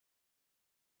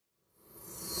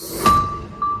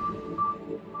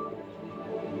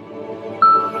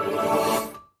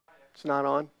It's not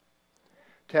on.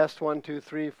 Test 1, 2,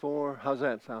 3, 4. How's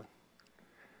that sound?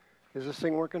 Is this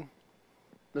thing working?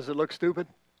 Does it look stupid?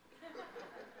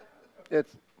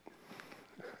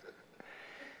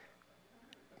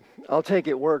 I'll take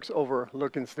it works over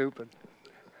looking stupid.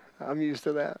 I'm used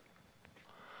to that.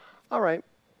 All right.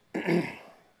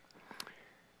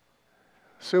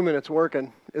 Assuming it's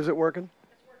working. Is it working?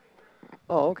 It's working.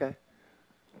 Oh, okay.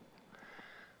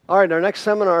 All right, our next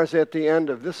seminar is at the end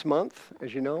of this month.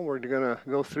 As you know, we're going to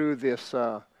go through this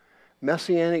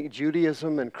Messianic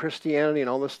Judaism and Christianity and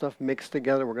all this stuff mixed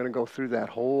together. We're going to go through that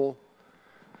whole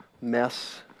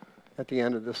mess at the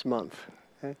end of this month.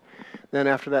 Okay? Then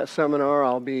after that seminar,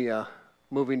 I'll be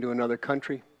moving to another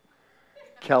country.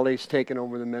 Kelly's taking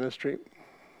over the ministry.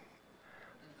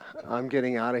 I'm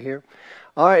getting out of here.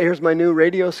 All right, here's my new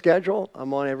radio schedule.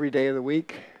 I'm on every day of the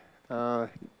week,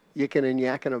 yicking and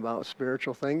yakking about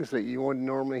spiritual things that you wouldn't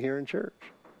normally hear in church.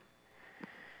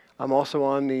 I'm also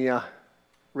on the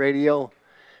radio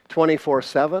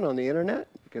 24/7 on the internet.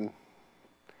 You can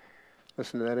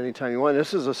listen to that anytime you want.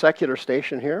 This is a secular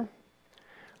station here.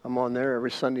 I'm on there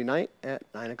every Sunday night at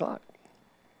 9 o'clock.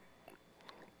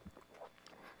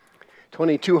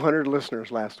 2,200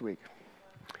 listeners last week.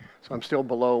 So I'm still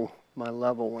below my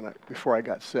level before I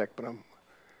got sick, but I'm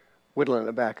whittling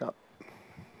it back up.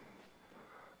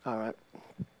 All right.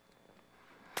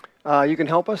 You can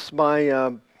help us by,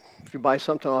 if you buy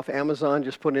something off Amazon,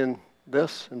 just put in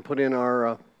this and put in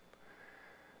our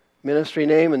ministry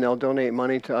name, and they'll donate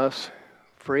money to us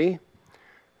free.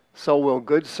 So will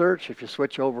Good Search. If you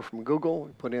switch over from Google,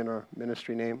 put in our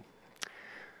ministry name.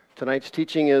 Tonight's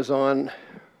teaching is on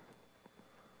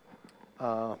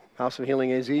House of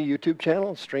Healing AZ YouTube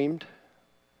channel, streamed.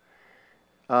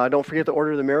 Don't forget to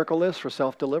order the miracle list for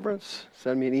self-deliverance.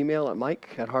 Send me an email at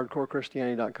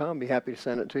mike@hardcorechristianity.com. Be happy to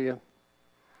send it to you.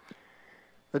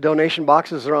 The donation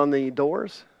boxes are on the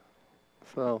doors.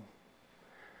 So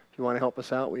if you want to help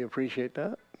us out, we appreciate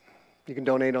that. You can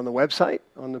donate on the website,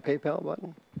 on the PayPal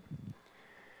button.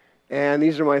 And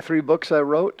these are my 3 books I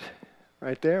wrote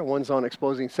right there. One's on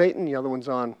exposing Satan. The other one's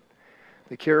on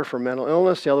the cure for mental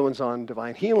illness. The other one's on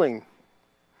divine healing.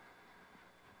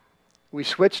 We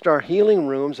switched our healing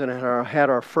rooms and had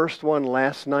our first one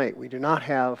last night. We do not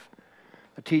have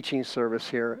a teaching service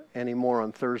here anymore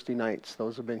on Thursday nights.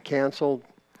 Those have been canceled.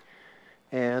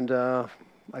 And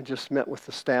I just met with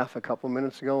the staff a couple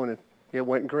minutes ago, and it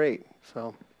went great.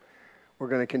 So we're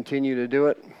going to continue to do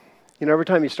it. You know, every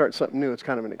time you start something new, it's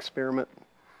kind of an experiment.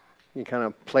 You kind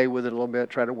of play with it a little bit,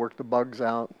 try to work the bugs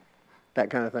out, that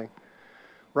kind of thing.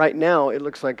 Right now, it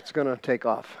looks like it's going to take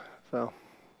off. So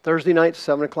Thursday night,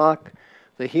 7 o'clock,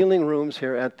 the healing rooms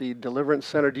here at the Deliverance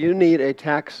Center. Do you need a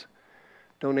tax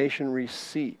donation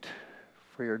receipt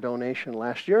for your donation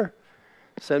last year?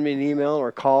 Send me an email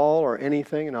or call or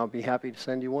anything, and I'll be happy to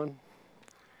send you one.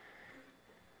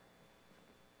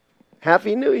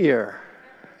 Happy New Year.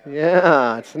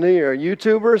 Yeah, it's New Year.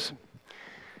 YouTubers,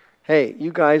 hey,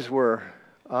 you guys were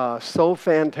so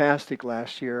fantastic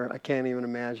last year. I can't even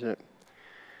imagine it.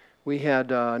 We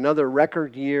had another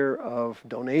record year of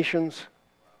donations,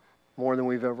 more than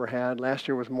we've ever had. Last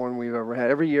year was more than we've ever had.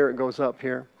 Every year it goes up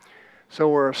here. So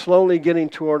we're slowly getting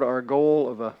toward our goal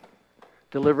of a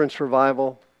deliverance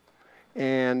revival,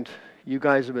 and you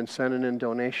guys have been sending in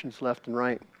donations left and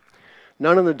right.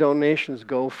 None of the donations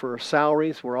go for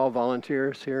salaries. We're all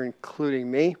volunteers here,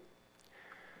 including me.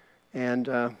 And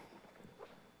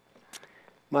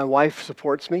my wife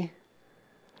supports me,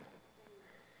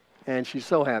 and she's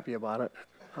so happy about it.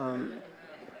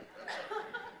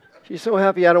 She's so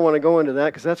happy I don't want to go into that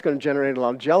because that's going to generate a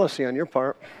lot of jealousy on your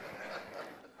part.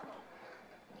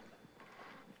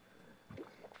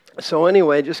 So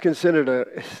anyway, just consider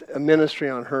it a ministry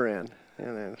on her end.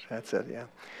 And that's it, yeah.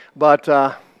 But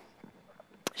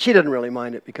she doesn't really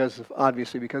mind it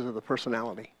obviously because of the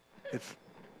personality.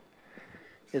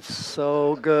 It's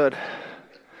so good.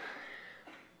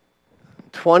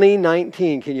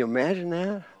 2019, can you imagine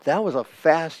that? That was a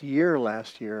fast year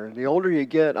last year. The older you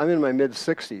get, I'm in my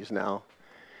mid-60s now,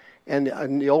 and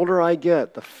the older I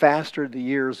get, the faster the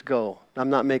years go. I'm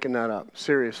not making that up,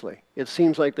 seriously. It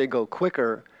seems like they go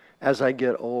quicker as I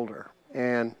get older.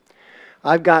 And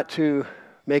I've got to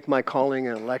make my calling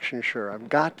and election sure. I've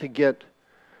got to get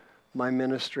my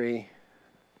ministry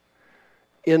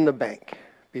in the bank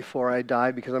before I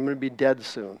die because I'm going to be dead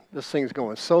soon. This thing's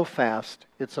going so fast.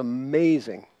 It's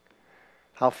amazing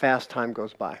how fast time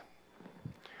goes by.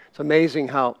 It's amazing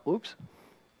how'd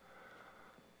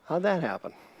that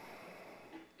happen?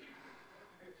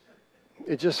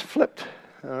 It just flipped,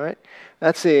 all right?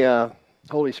 That's the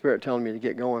Holy Spirit telling me to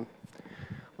get going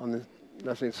on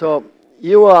this thing. So,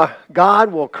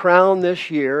 God will crown this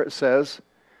year, it says,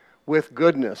 with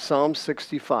goodness. Psalm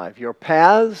 65. Your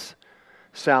paths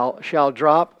shall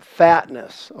drop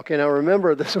fatness. Okay, now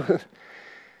remember, this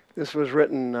was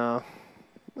written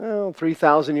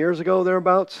 3,000 years ago,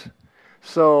 thereabouts.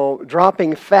 So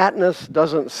dropping fatness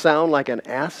doesn't sound like an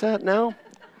asset now.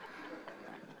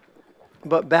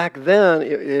 But back then,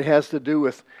 it has to do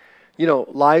with,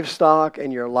 livestock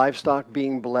and your livestock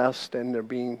being blessed and there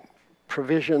being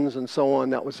provisions and so on.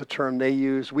 That was the term they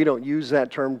used. We don't use that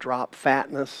term, drop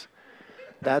fatness.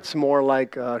 That's more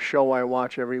like a show I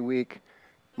watch every week,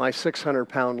 My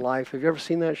 600-Pound Life. Have you ever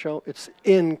seen that show? It's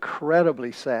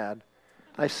incredibly sad.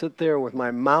 I sit there with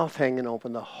my mouth hanging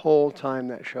open the whole time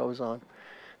that show's on.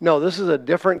 No, this is a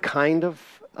different kind of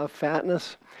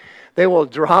fatness. They will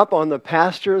drop on the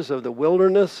pastures of the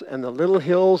wilderness, and the little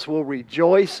hills will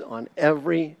rejoice on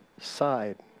every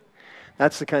side.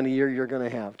 That's the kind of year you're going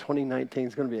to have. 2019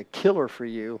 is going to be a killer for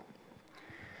you.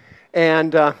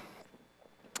 And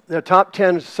the top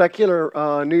 10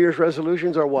 secular New Year's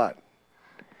resolutions are what?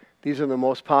 These are the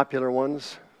most popular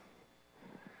ones.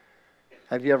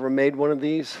 Have you ever made one of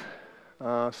these?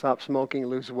 Stop smoking,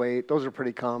 lose weight. Those are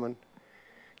pretty common.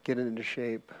 Get into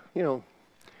shape.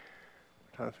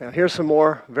 Here's some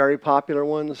more very popular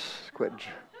ones.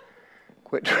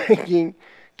 Quit drinking.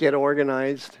 Get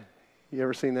organized. You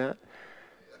ever seen that?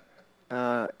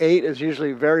 8 is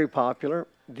usually very popular.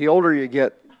 The older you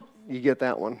get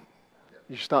that one.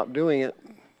 You stop doing it,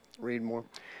 read more.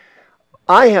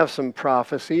 I have some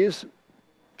prophecies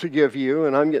to give you,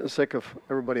 and I'm getting sick of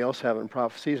everybody else having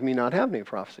prophecies, me not having any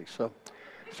prophecies. So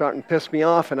it's starting to piss me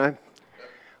off, and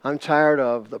I'm tired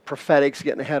of the prophetics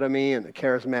getting ahead of me and the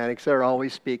charismatics. They're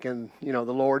always speaking, the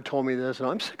Lord told me this, and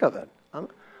I'm sick of it.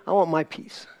 I want my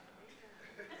peace.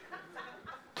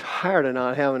 Tired of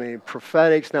not having any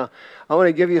prophetics. Now, I want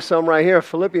to give you some right here.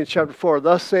 Philippians chapter 4.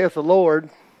 Thus saith the Lord.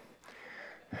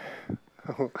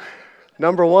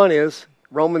 Number 1 is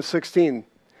Romans 16.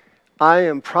 I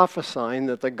am prophesying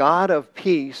that the God of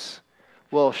peace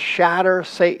will shatter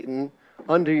Satan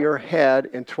under your head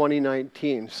in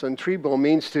 2019. Centribo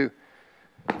means to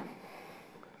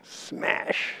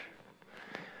smash.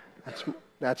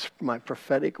 That's my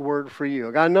prophetic word for you.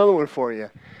 I got another one for you.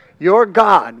 Your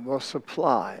God will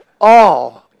supply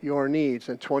all your needs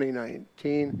in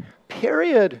 2019,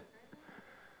 period.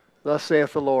 Thus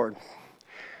saith the Lord.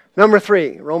 Number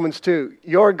 3, Romans 2.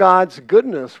 Your God's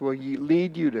goodness will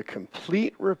lead you to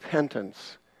complete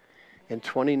repentance in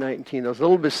 2019. Those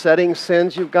little besetting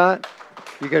sins you've got,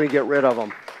 you're going to get rid of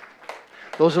them.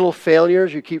 Those little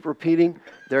failures you keep repeating,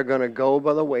 they're going to go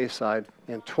by the wayside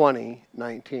in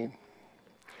 2019.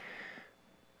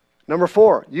 Number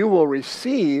 4, you will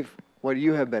receive what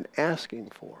you have been asking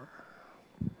for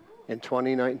in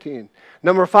 2019.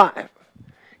 Number 5,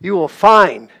 you will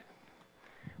find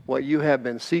what you have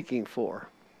been seeking for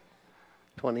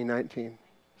 2019.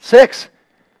 6,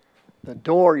 the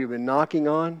door you've been knocking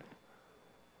on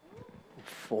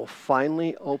will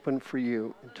finally open for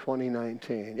you in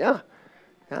 2019. Yeah.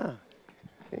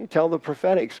 You tell the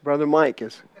prophetics, Brother Mike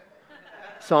is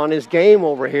on his game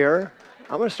over here.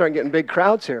 I'm going to start getting big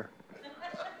crowds here.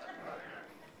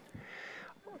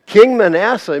 King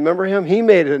Manasseh, remember him? He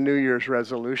made a New Year's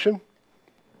resolution.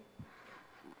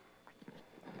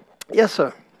 Yes,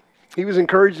 sir. He was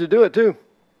encouraged to do it too.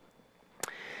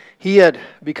 He had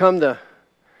become the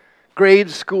grade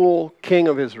school king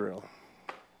of Israel.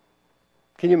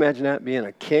 Can you imagine that, being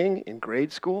a king in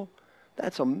grade school?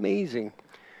 That's amazing.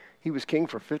 He was king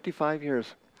for 55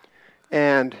 years.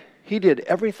 And he did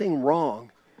everything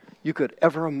wrong you could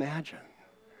ever imagine.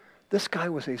 This guy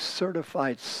was a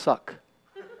certified suck.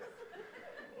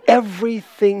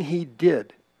 Everything he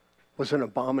did was an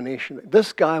abomination.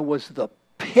 This guy was the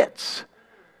pits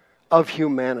of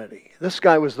humanity. This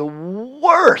guy was the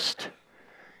worst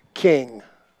king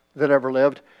that ever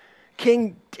lived.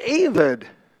 King David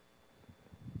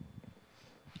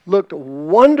looked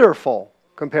wonderful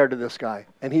compared to this guy.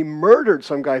 And he murdered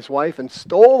some guy's wife and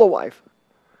stole the wife.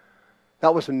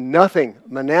 That was nothing.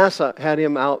 Manasseh had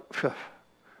him out,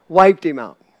 wiped him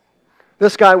out.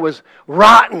 This guy was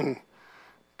rotten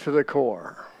to the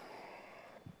core.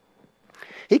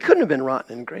 He couldn't have been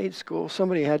rotten in grade school.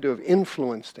 Somebody had to have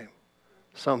influenced him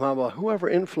somehow. But whoever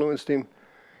influenced him,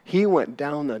 he went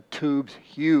down the tubes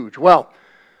huge. Well,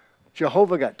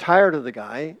 Jehovah got tired of the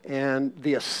guy, and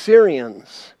the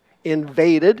Assyrians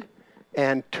invaded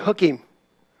and took him.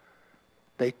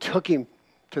 They took him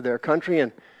to their country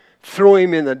and threw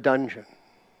him in the dungeon.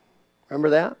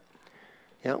 Remember that?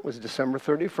 Yeah, it was December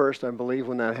 31st, I believe,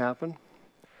 when that happened.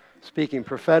 Speaking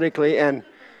prophetically, and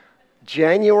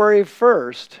January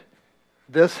 1st,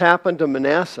 This happened to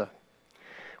Manasseh.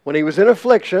 When he was in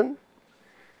affliction,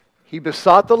 he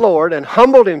besought the Lord and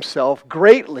humbled himself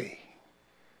greatly.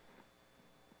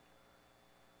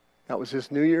 That was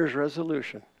his New Year's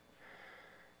resolution.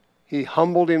 He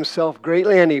humbled himself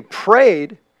greatly and he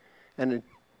prayed and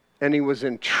he was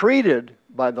entreated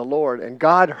by the Lord. And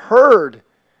God heard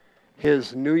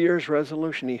his New Year's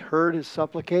resolution. He heard his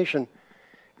supplication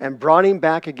and brought him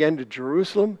back again to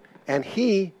Jerusalem, and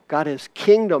he got his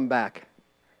kingdom back.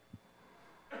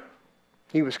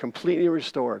 He was completely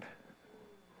restored.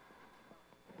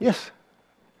 Yes.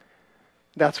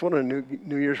 That's what a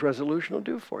New Year's resolution will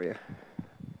do for you.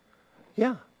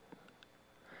 Yeah.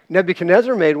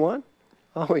 Nebuchadnezzar made one.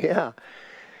 Oh, yeah.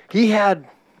 He had,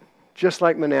 just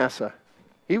like Manasseh,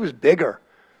 he was bigger.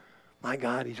 My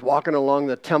God, he's walking along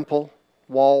the temple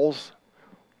walls,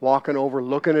 walking over,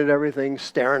 looking at everything,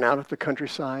 staring out at the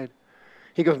countryside.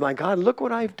 He goes, my God, look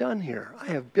what I've done here. I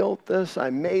have built this, I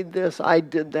made this, I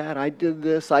did that, I did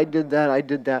this, I did that, I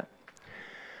did that.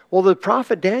 Well, the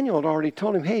prophet Daniel had already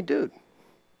told him, hey, dude,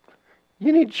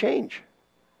 you need to change.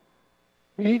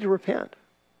 You need to repent.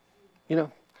 You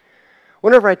know,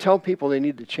 whenever I tell people they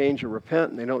need to change or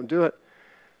repent and they don't do it,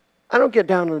 I don't get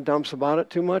down in the dumps about it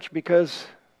too much because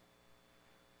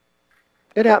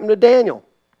it happened to Daniel.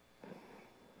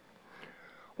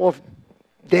 Well, if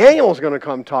Daniel's going to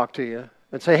come talk to you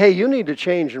and say, hey, you need to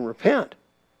change and repent,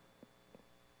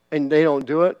 and they don't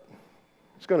do it,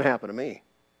 it's going to happen to me.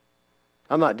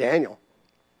 I'm not Daniel.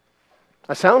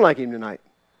 I sound like him tonight,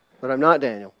 but I'm not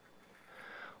Daniel.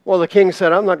 Well, the king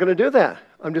said, I'm not going to do that.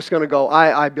 I'm just going to go,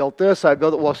 I built this, I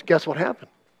built it. Well, guess what happened?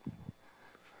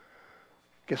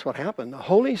 Guess what happened? The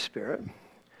Holy Spirit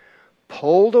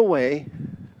pulled away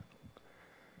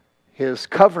his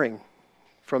covering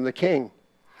from the king.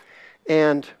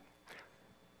 And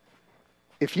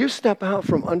if you step out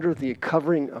from under the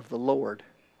covering of the Lord,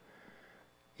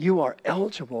 you are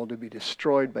eligible to be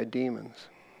destroyed by demons.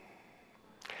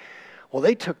 Well,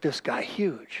 they took this guy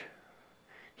huge.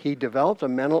 He developed a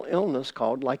mental illness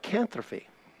called lycanthropy.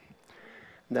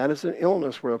 And that is an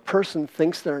illness where a person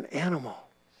thinks they're an animal.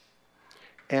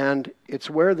 And it's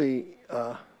where the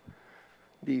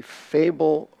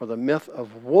fable or the myth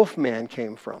of Wolfman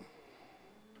came from.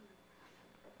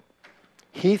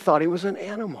 He thought he was an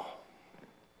animal.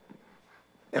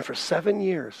 And for 7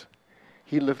 years,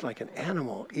 he lived like an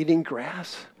animal, eating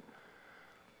grass,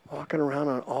 walking around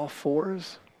on all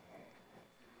fours.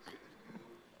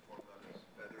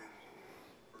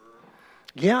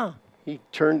 Yeah, he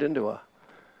turned into a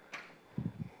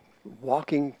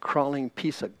walking, crawling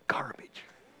piece of garbage.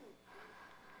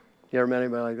 You ever met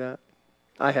anybody like that?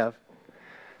 I have.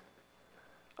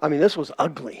 I mean, this was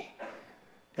ugly.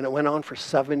 And it went on for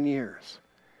 7 years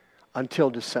until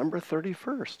December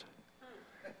 31st.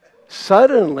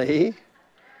 Suddenly,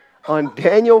 on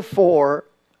Daniel 4,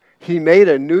 he made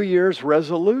a New Year's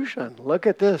resolution. Look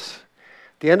at this.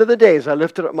 At the end of the days, I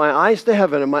lifted up my eyes to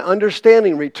heaven, and my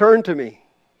understanding returned to me.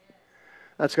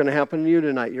 That's going to happen to you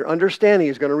tonight. Your understanding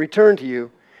is going to return to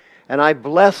you, and I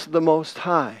bless the Most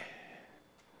High.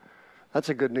 That's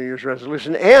a good New Year's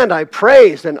resolution. And I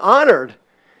praised and honored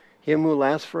him who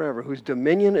lasts forever, whose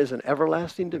dominion is an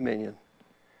everlasting dominion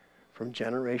from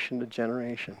generation to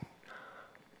generation.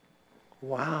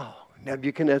 Wow.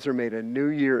 Nebuchadnezzar made a New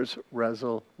Year's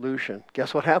resolution.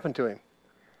 Guess what happened to him?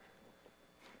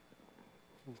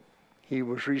 He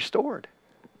was restored.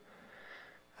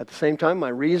 At the same time, my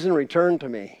reason returned to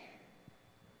me.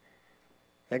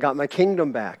 I got my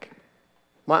kingdom back.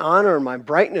 My honor and my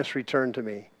brightness returned to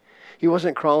me. He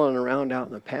wasn't crawling around out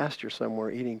in the pasture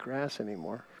somewhere eating grass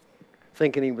anymore,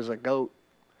 thinking he was a goat.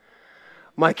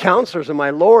 My counselors and my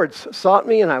lords sought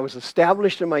me, and I was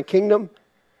established in my kingdom.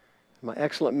 My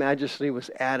excellent majesty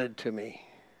was added to me.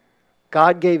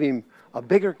 God gave him a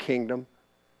bigger kingdom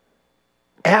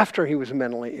after he was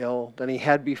mentally ill than he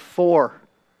had before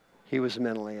he was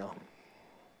mentally ill.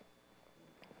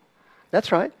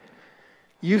 That's right.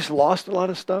 You've lost a lot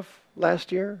of stuff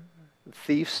last year. The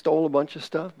thief stole a bunch of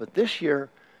stuff, but this year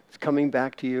it's coming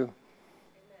back to you.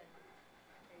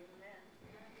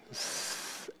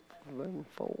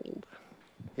 Sevenfold.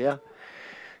 Yeah.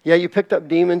 Yeah, you picked up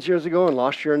demons years ago and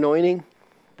lost your anointing.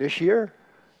 This year,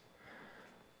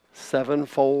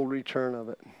 sevenfold return of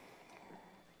it.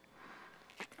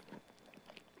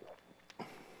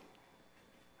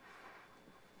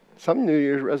 Some New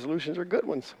Year's resolutions are good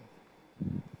ones.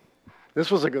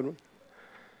 This was a good one.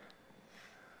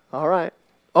 All right.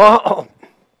 Oh,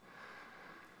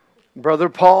 Brother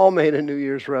Paul made a New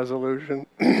Year's resolution.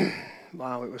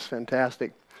 Wow, it was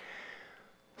fantastic.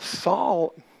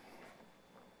 Saul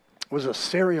was a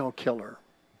serial killer.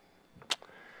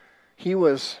 he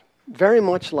was very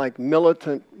much like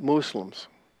militant Muslims.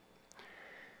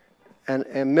 And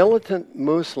a militant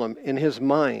Muslim in his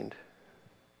mind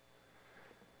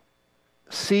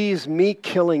sees me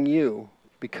killing you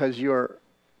because you're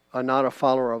not a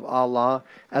follower of Allah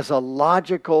as a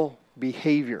logical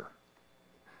behavior.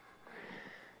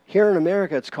 Here in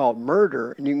America, it's called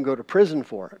murder, and you can go to prison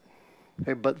for it.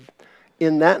 Okay, but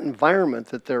in that environment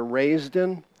that they're raised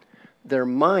in, their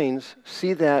minds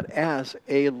see that as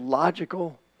a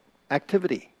logical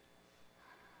activity.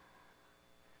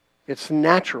 It's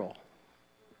natural,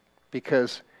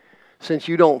 because since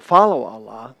you don't follow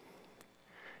Allah,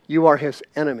 you are His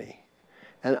enemy.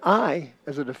 And I,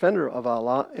 as a defender of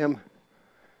Allah, am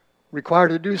required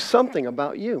to do something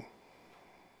about you.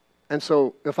 And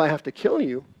so if I have to kill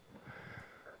you,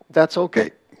 that's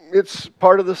okay. It's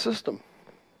part of the system.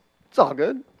 It's all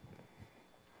good.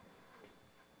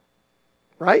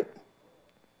 Right?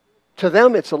 To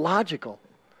them, it's illogical.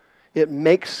 It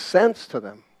makes sense to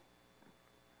them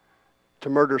to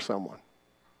murder someone.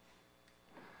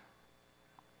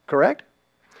 Correct?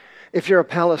 If you're a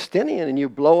Palestinian and you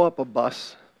blow up a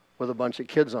bus with a bunch of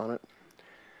kids on it,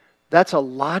 that's a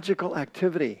logical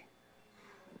activity.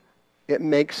 It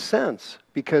makes sense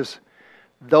because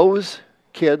those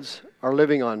kids are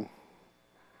living on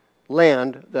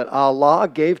land that Allah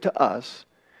gave to us.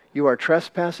 You are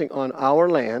trespassing on our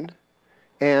land,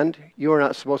 and you are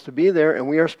not supposed to be there, and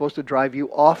we are supposed to drive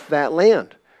you off that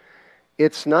land.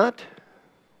 It's not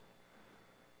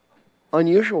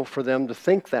unusual for them to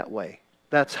think that way.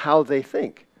 That's how they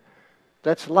think.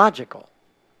 That's logical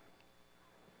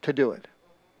to do it.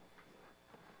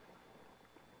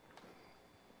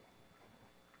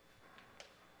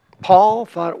 Paul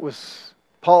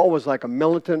was like a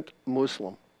militant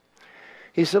Muslim.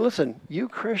 He said, listen, you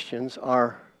Christians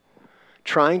are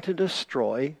trying to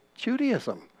destroy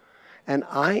Judaism. And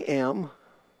I am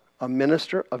a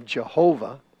minister of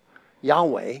Jehovah,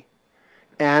 Yahweh,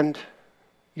 and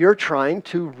you're trying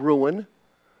to ruin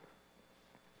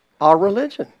our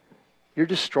religion. You're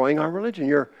destroying our religion.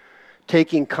 You're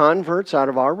taking converts out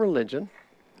of our religion.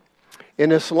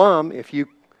 In Islam, if you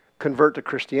convert to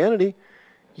Christianity,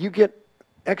 you get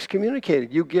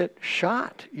excommunicated. You get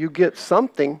shot. You get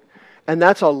something. And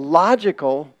that's a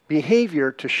logical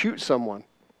behavior to shoot someone.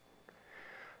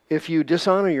 If you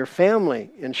dishonor your family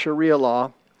in Sharia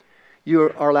law, you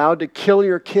are allowed to kill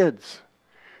your kids.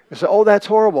 You say, oh, that's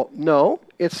horrible. No,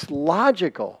 it's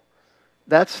logical.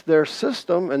 That's their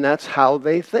system, and that's how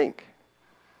they think.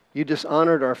 You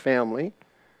dishonored our family,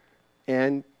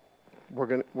 and we're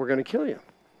going to kill you.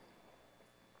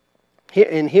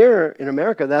 Here in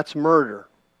America, that's murder.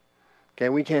 Okay,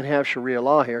 we can't have Sharia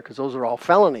law here because those are all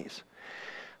felonies.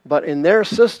 But in their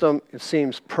system, it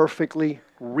seems perfectly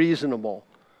reasonable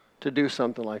to do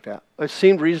something like that. It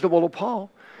seemed reasonable to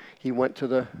Paul. He went to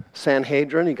the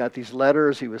Sanhedrin. He got these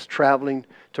letters. He was traveling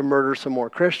to murder some more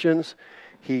Christians.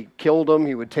 He killed them.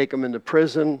 He would take them into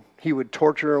prison. He would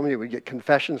torture them. He would get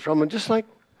confessions from them, just like,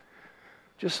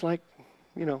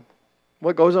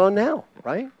 what goes on now,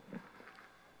 right?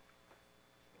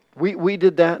 We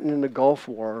did that in the Gulf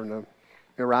War and the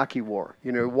Iraqi War.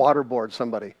 Waterboard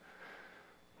somebody.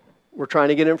 We're trying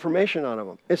to get information out of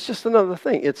them. It's just another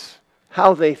thing. It's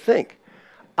how they think.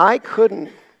 I couldn't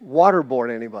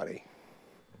waterboard anybody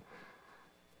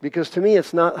because to me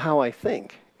it's not how I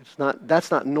think. That's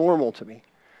not normal to me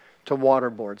to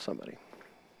waterboard somebody.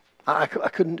 I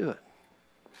couldn't do it.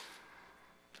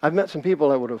 I've met some people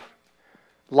that would have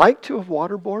liked to have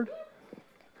waterboarded,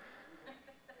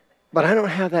 but I don't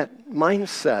have that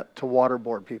mindset to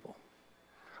waterboard people.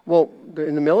 Well,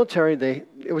 in the military,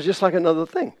 it was just like another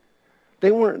thing.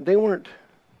 They weren't,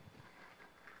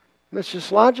 it's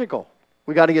just logical.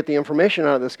 We got to get the information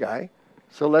out of this guy,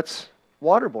 so let's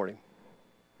waterboard him.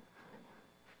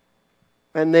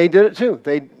 And they did it too.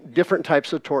 Different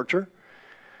types of torture.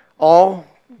 All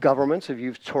governments have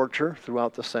used torture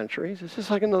throughout the centuries. It's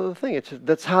just like another thing.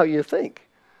 That's how you think.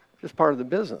 It's just part of the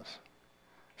business.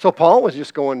 So Paul was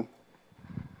just going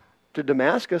to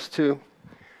Damascus to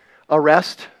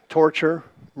arrest, torture,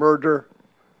 murder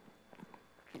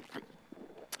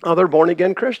other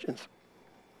born-again Christians.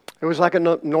 It was like a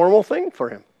normal thing for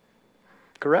him.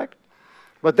 Correct?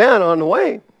 But then on the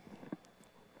way,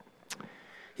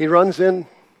 he runs in,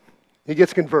 he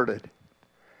gets converted.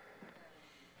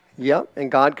 Yep,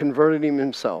 and God converted him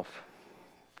himself.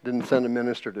 Didn't send a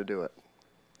minister to do it.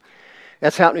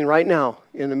 That's happening right now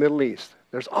in the Middle East.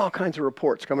 There's all kinds of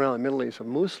reports coming out of the Middle East of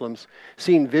Muslims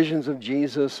seeing visions of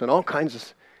Jesus and all kinds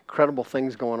of incredible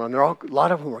things going on. A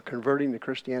lot of them are converting to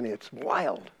Christianity. It's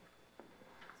wild.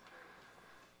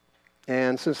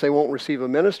 And since they won't receive a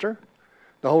minister,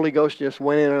 The Holy Ghost just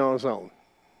went in on his own.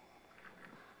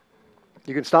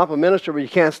 You can stop a minister, but you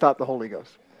can't stop the Holy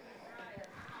Ghost.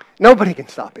 Nobody can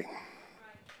stop him.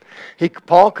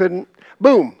 Paul couldn't.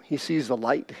 Boom, he sees the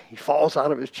light. He falls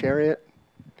out of his chariot.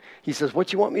 He says,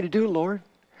 what you want me to do, Lord?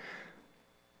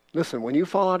 Listen, when you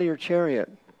fall out of your chariot,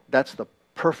 that's the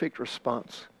perfect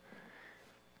response.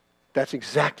 That's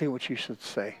exactly what you should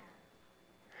say.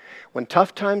 When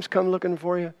tough times come looking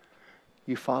for you,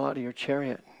 you fall out of your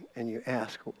chariot and you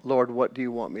ask, Lord, what do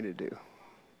you want me to do?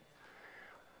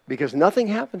 Because nothing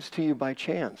happens to you by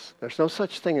chance. There's no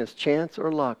such thing as chance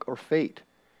or luck or fate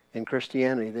in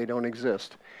Christianity. They don't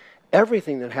exist.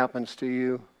 Everything that happens to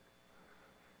you,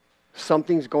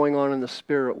 something's going on in the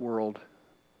spirit world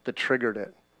that triggered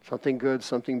it. Something good,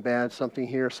 something bad, something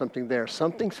here, something there.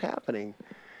 Something's happening.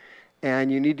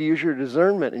 And you need to use your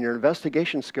discernment and your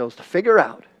investigation skills to figure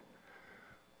out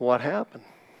what happened.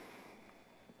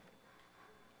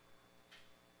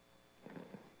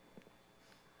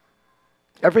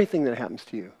 Everything that happens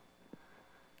to you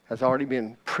has already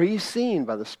been pre-seen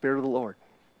by the Spirit of the Lord.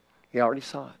 He already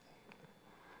saw it.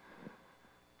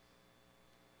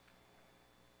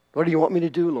 What do you want me to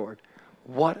do, Lord?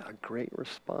 What a great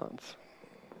response.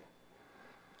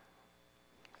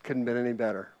 Couldn't have been any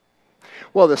better.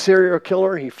 Well, the serial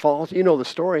killer, he falls. You know the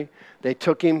story. They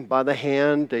took him by the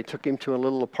hand. They took him to a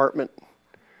little apartment.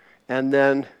 And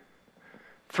then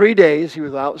 3 days he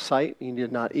was out of sight. He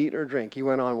did not eat or drink. He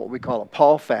went on what we call a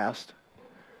Paul fast.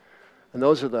 And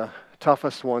those are the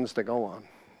toughest ones to go on.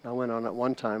 I went on it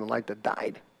one time and like to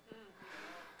died.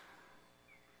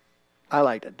 I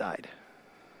like to died.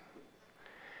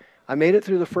 I made it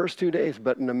through the first 2 days,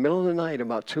 but in the middle of the night,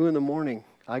 about 2 in the morning,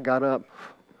 I got up.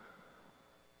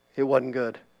 It wasn't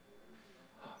good.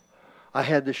 I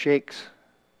had the shakes,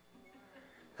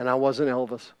 and I wasn't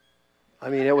Elvis. I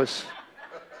mean, it was,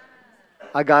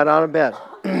 I got out of bed.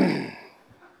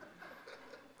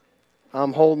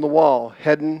 I'm holding the wall,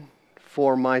 heading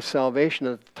for my salvation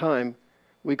at the time.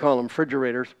 We call them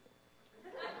refrigerators.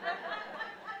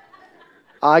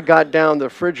 I got down the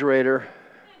refrigerator,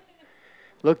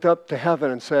 looked up to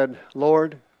heaven and said,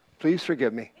 Lord, please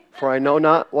forgive me, for I know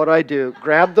not what I do.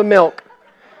 Grabbed the milk.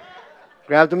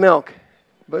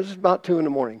 But it was about 2 in the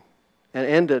morning and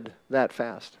ended that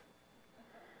fast.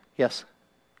 Yes.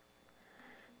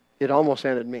 It almost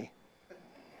ended me.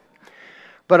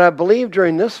 But I believe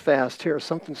during this fast here,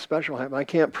 something special happened. I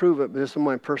can't prove it, but this is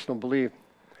my personal belief.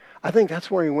 I think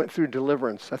that's where he went through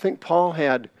deliverance. I think Paul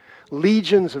had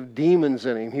legions of demons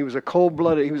in him. He was a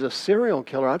cold-blooded, he was a serial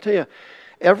killer. I'll tell you,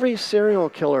 every serial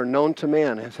killer known to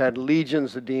man has had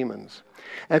legions of demons.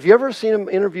 Have you ever seen them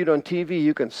interviewed on TV?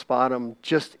 You can spot them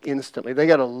just instantly. They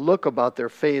got a look about their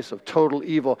face of total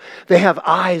evil. They have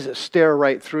eyes that stare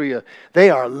right through you. They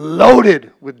are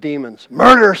loaded with demons,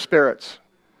 murder spirits.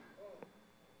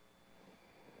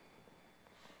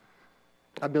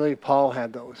 I believe Paul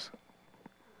had those.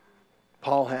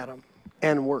 Paul had them,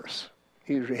 and worse.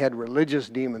 He had religious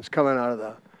demons coming out of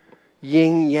the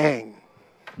yin-yang.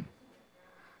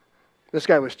 This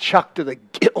guy was chucked to the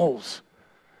gills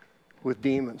with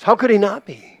demons. How could he not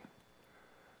be?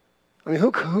 I mean,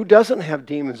 who doesn't have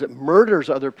demons that murders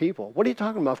other people? What are you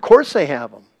talking about? Of course they have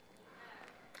them.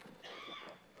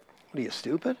 What are you,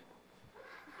 stupid?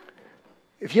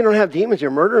 If you don't have demons, you're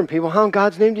murdering people. How in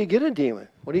God's name do you get a demon?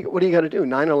 What do you got to do?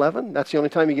 9/11? That's the only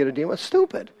time you get a demon? That's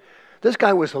stupid. This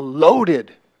guy was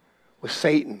loaded with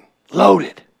Satan.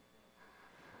 Loaded.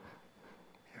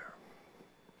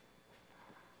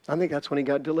 I think that's when he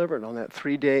got delivered, on that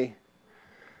 3-day,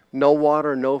 no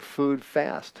water, no food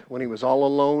fast. When he was all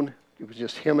alone, it was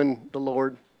just him and the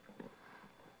Lord.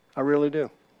 I really do.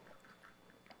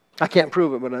 I can't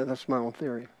prove it, but that's my own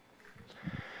theory.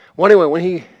 Well, anyway, when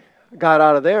he got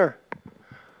out of there,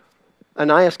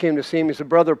 Ananias came to see him. He said,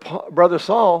 Brother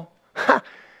Saul,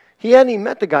 he hadn't even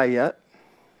met the guy yet.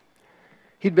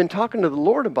 He'd been talking to the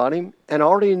Lord about him and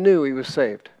already knew he was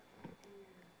saved.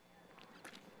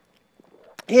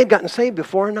 He had gotten saved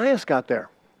before Ananias got there,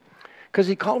 because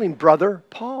he called him Brother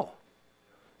Paul,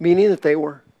 meaning that they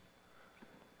were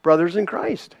brothers in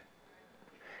Christ.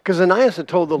 Because Ananias had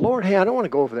told the Lord, hey, I don't want to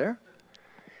go over there.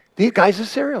 These guy's a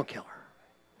serial killer.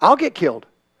 I'll get killed.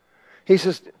 He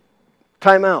says,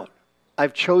 time out.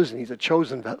 I've chosen. He's a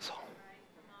chosen vessel.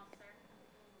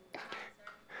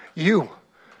 You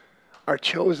are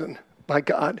chosen by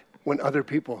God when other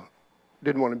people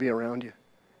didn't want to be around you,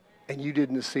 and you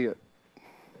didn't see it.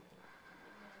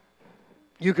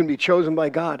 You can be chosen by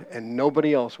God, and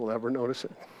nobody else will ever notice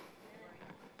it.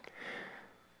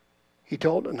 He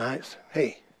told Ananias,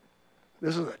 hey,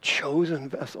 this is a chosen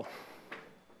vessel.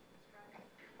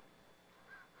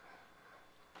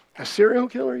 A serial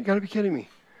killer? You got to be kidding me.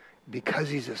 Because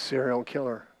he's a serial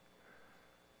killer.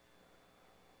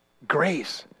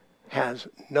 Grace has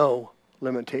no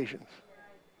limitations.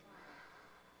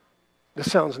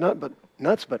 This sounds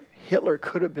nuts, but Hitler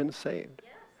could have been saved.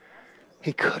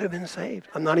 He could have been saved.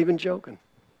 I'm not even joking.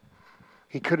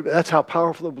 He could have. That's how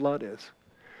powerful the blood is.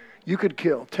 You could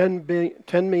kill 10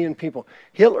 million people.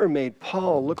 Hitler made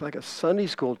Paul look like a Sunday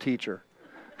school teacher,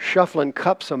 shuffling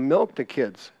cups of milk to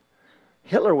kids.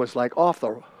 Hitler was like off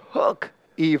the hook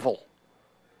evil.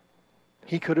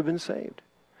 He could have been saved.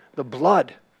 The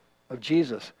blood of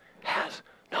Jesus has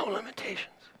no limitations.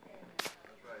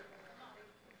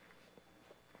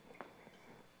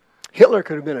 Hitler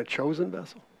could have been a chosen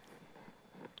vessel.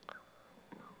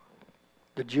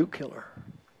 The Jew killer.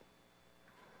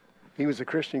 He was a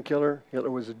Christian killer.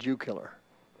 Hitler was a Jew killer.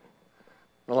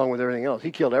 Along with everything else.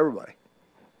 He killed everybody.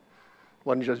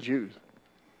 Wasn't just Jews.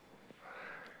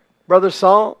 Brother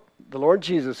Saul, the Lord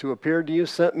Jesus who appeared to you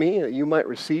sent me that you might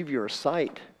receive your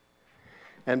sight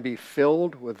and be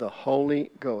filled with the Holy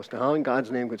Ghost. Now, how in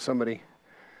God's name could somebody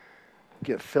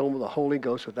get filled with the Holy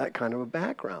Ghost with that kind of a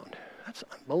background? That's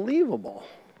unbelievable.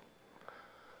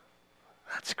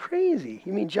 That's crazy.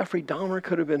 You mean Jeffrey Dahmer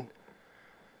could have been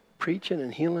preaching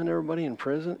and healing everybody in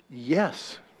prison?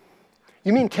 Yes.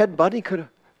 You mean Ted Bundy could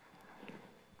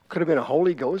have been a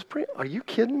Holy Ghost preacher? Are you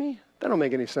kidding me? That don't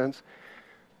make any sense.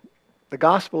 The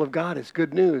gospel of God is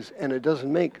good news, and it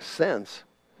doesn't make sense.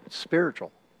 It's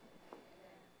spiritual.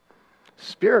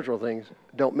 Spiritual things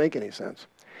don't make any sense.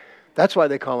 That's why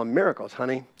they call them miracles,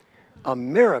 honey. A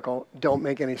miracle don't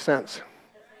make any sense.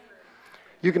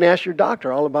 You can ask your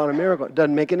doctor all about a miracle. It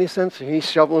doesn't make any sense. He's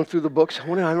shoveling through the books.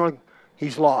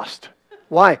 He's lost.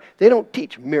 Why? They don't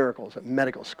teach miracles at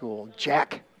medical school,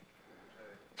 Jack.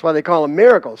 That's why they call them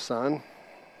miracles, son.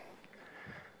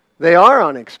 They are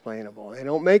unexplainable. They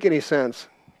don't make any sense.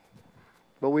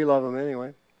 But we love them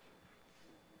anyway.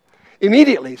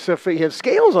 Immediately, so if he had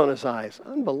scales on his eyes,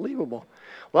 unbelievable.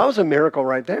 Well, that was a miracle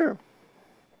right there.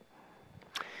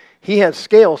 He had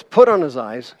scales put on his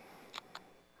eyes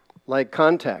like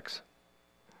contacts.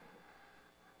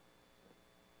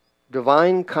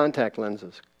 Divine contact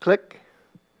lenses. Click.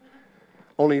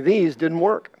 Only these didn't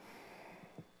work.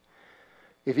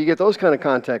 If you get those kind of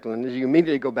contact lenses, you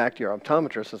immediately go back to your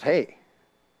optometrist and says, hey,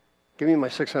 give me my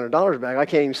 $600 back. I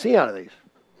can't even see out of these.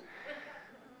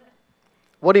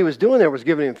 What he was doing there was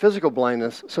giving him physical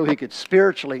blindness so he could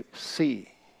spiritually see.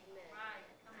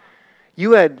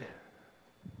 You had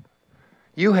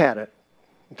it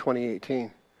in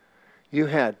 2018. You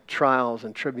had trials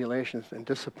and tribulations and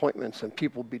disappointments and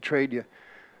people betrayed you.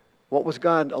 What was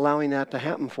God allowing that to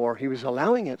happen for? He was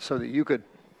allowing it so that you could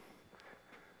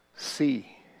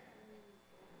see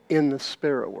in the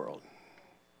spirit world.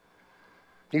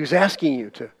 He was asking you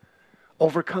to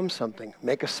overcome something,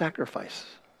 make a sacrifice.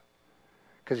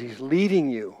 Because he's leading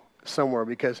you somewhere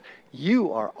because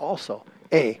you are also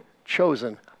a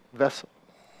chosen vessel.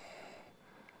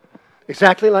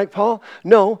 Exactly like Paul?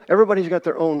 No, everybody's got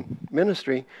their own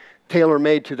ministry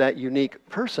tailor-made to that unique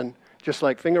person, just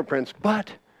like fingerprints,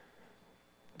 but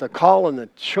the call and the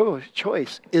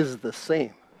choice is the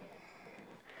same.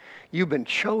 You've been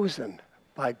chosen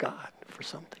by God for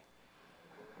something.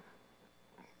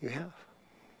 You have.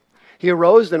 He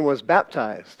arose and was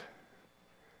baptized.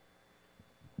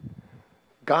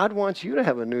 God wants you to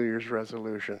have a New Year's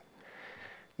resolution.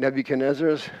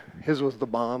 Nebuchadnezzar's, his was the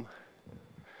bomb.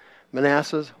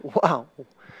 Manasseh's, wow,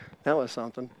 that was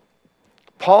something.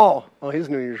 Paul, his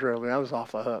New Year's resolution, that was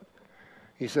off the hook.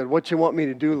 He said, what you want me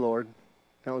to do, Lord?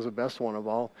 That was the best one of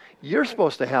all. You're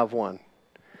supposed to have one.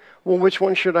 Well, which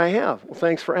one should I have? Well,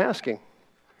 thanks for asking.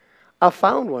 I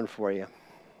found one for you.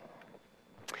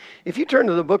 If you turn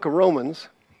to the book of Romans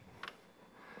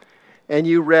and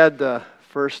you read the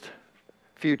first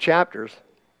few chapters,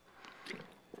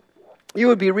 you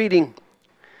would be reading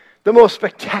the most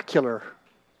spectacular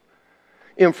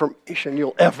information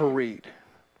you'll ever read.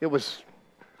 It was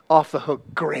off the hook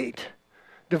great,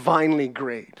 divinely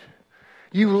great.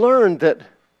 You learned that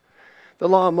the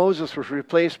law of Moses was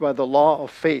replaced by the law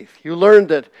of faith. You learned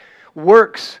that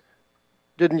works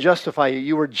didn't justify you.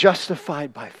 You were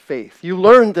justified by faith. You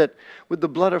learned that with the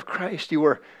blood of Christ you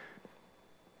were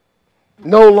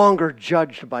no longer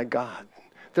judged by God.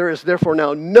 There is therefore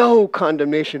now no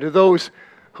condemnation to those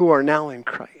who are now in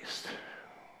Christ.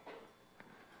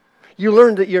 You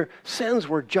learned that your sins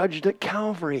were judged at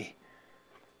Calvary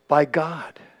by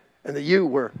God and that you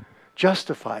were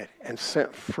justified and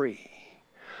set free.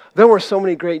 There were so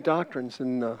many great doctrines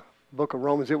in the book of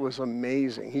Romans. It was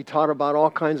amazing. He taught about all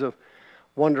kinds of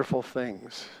wonderful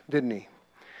things, didn't he?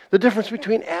 The difference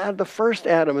between the first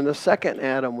Adam and the second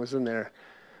Adam was in there.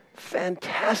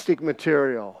 Fantastic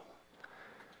material.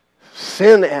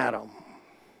 Sin Adam.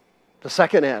 The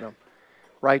second Adam.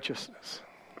 Righteousness.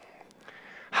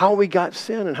 How we got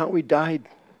sin and how we died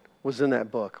was in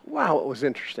that book. Wow, it was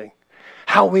interesting.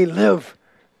 How we live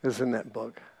is in that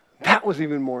book. That was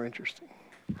even more interesting.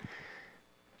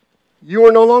 You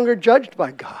are no longer judged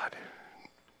by God.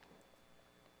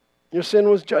 Your sin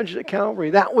was judged at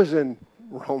Calvary. That was in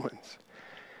Romans.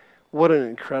 What an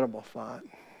incredible thought.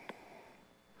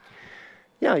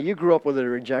 Yeah, you grew up with a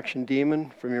rejection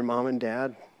demon from your mom and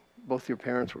dad. Both your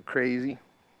parents were crazy.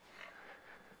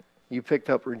 You picked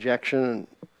up rejection and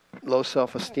low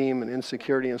self-esteem and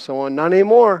insecurity and so on. Not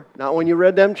anymore. Not when you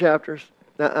read them chapters.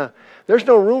 There's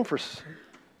no room for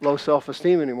low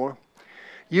self-esteem anymore.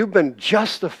 You've been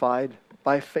justified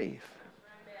by faith.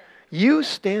 You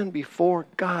stand before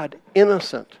God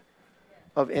innocent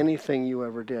of anything you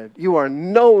ever did. You are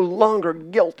no longer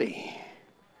guilty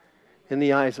in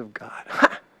the eyes of God.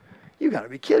 Ha! You got to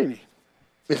be kidding me.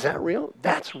 Is that real?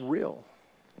 That's real.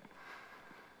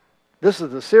 This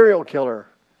is the serial killer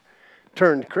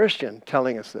turned Christian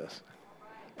telling us this.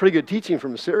 Pretty good teaching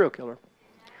from a serial killer.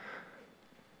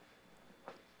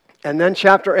 And then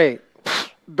chapter 8,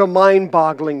 the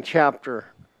mind-boggling chapter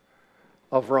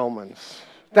of Romans.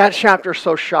 That chapter is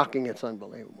so shocking, it's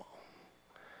unbelievable.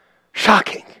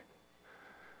 Shocking.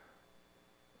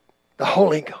 The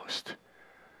Holy Ghost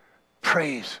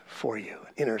prays for you,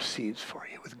 intercedes for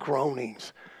you with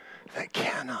groanings that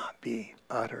cannot be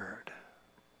uttered.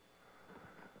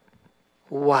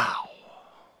 Wow.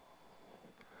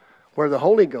 Where the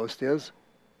Holy Ghost is,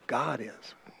 God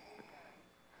is.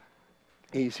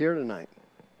 He's here tonight.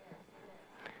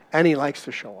 And he likes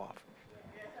to show off.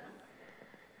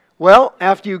 Well,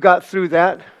 after you got through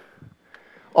that,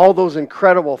 all those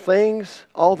incredible things,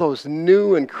 all those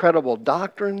new incredible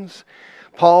doctrines,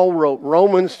 Paul wrote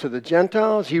Romans to the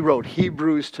Gentiles. He wrote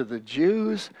Hebrews to the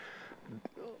Jews.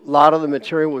 A lot of the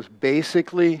material was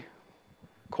basically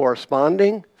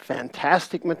corresponding.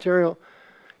 Fantastic material.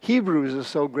 Hebrews is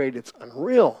so great, it's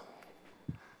unreal.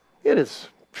 It is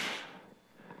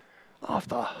off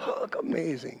the hook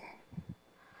amazing.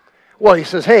 Well, he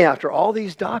says, hey, after all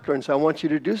these doctrines, I want you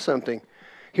to do something.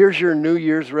 Here's your New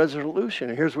Year's resolution,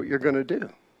 and here's what you're going to do.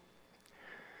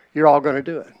 You're all going to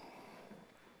do it.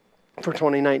 For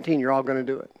 2019, you're all going to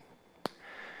do it.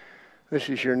 This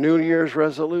is your New Year's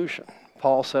resolution.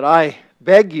 Paul said, I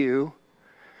beg you,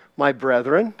 my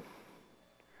brethren,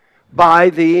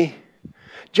 by the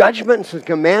judgment and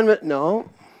commandment, no,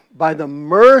 by the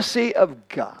mercy of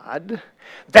God,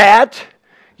 that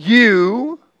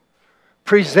you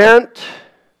present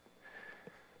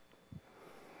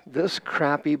this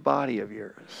crappy body of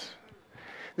yours.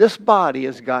 This body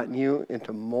has gotten you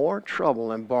into more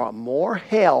trouble and brought more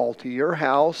hell to your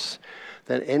house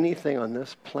than anything on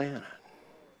this planet.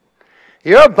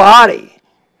 Your body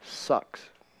sucks.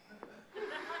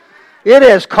 It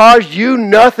has caused you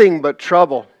nothing but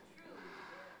trouble.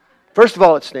 First of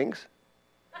all, it stinks.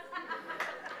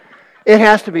 It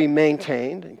has to be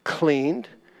maintained and cleaned.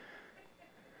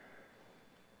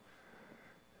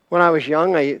 When I was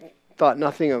young, I thought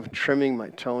nothing of trimming my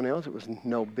toenails. It was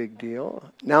no big deal.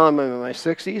 Now I'm in my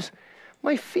 60s.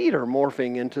 My feet are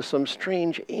morphing into some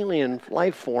strange alien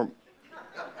life form.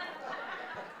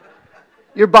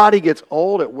 Your body gets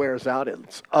old, it wears out,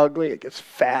 it's ugly, it gets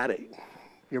fat,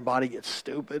 your body gets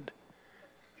stupid.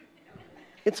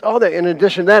 It's all that. In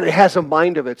addition to that, it has a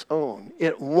mind of its own.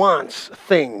 It wants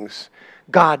things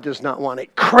God does not want.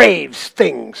 It craves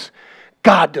things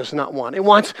God does not want. It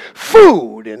wants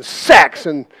food and sex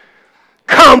and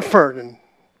comfort and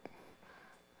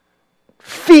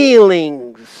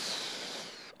feelings.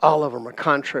 All of them are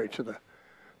contrary to the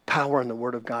power and the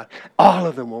Word of God. All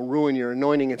of them will ruin your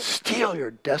anointing and steal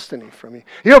your destiny from you.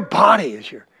 Your body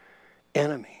is your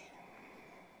enemy.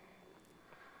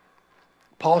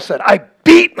 Paul said, I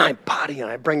beat my body and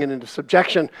I bring it into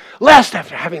subjection, lest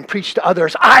after having preached to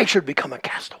others, I should become a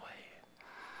castaway.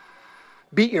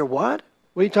 Beat your what?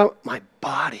 What are you talking about? My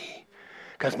body.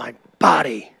 Because my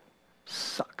body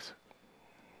sucks.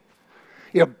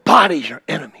 Your body's your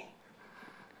enemy.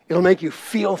 It'll make you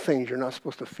feel things you're not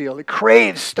supposed to feel. It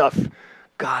craves stuff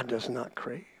God does not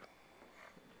crave.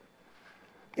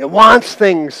 It wants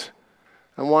things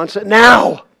and wants it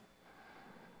now.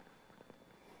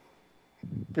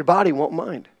 Your body won't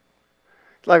mind.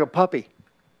 It's like a puppy.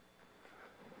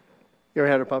 You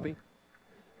ever had a puppy?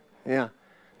 Yeah.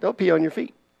 They'll pee on your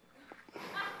feet.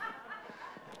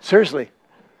 Seriously.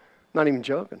 Not even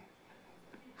joking.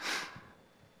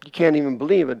 You can't even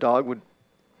believe a dog would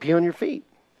pee on your feet.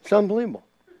 It's unbelievable.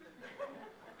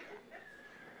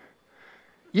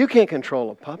 You can't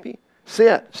control a puppy.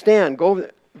 Sit, stand, go over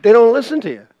there. They don't listen to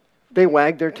you. They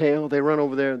wag their tail, they run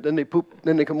over there, then they poop,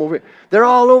 then they come over here. They're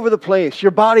all over the place.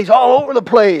 Your body's all over the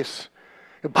place.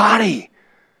 Your body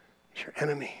is your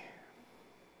enemy.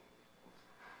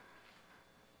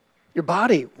 Your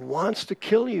body wants to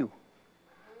kill you.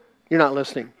 You're not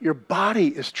listening. Your body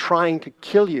is trying to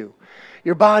kill you.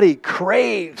 Your body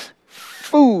craves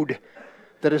food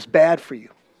that is bad for you.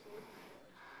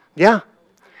 Yeah.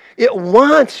 It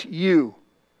wants you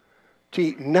to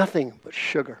eat nothing but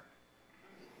sugar.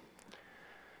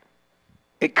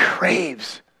 It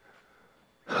craves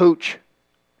hooch,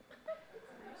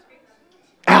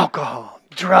 alcohol,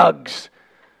 drugs,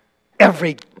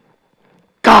 every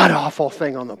god-awful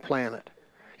thing on the planet.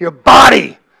 Your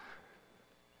body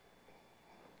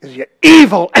is the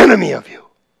evil enemy of you.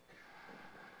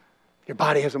 Your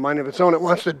body has a mind of its own. It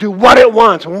wants to do what it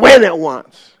wants, when it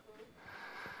wants.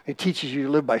 It teaches you to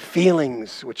live by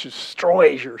feelings, which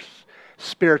destroys your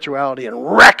spirituality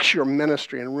and wrecks your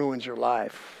ministry and ruins your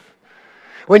life.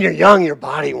 When you're young, your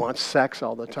body wants sex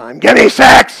all the time. Give me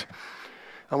sex!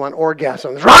 I want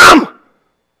orgasms. Rum!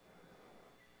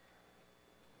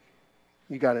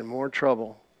 You got in more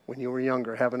trouble when you were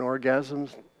younger having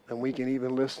orgasms than we can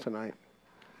even list tonight.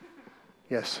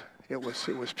 Yes, it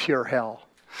was pure hell.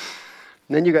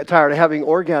 And then you got tired of having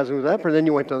orgasms with that, and then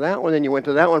you went to that one, then you went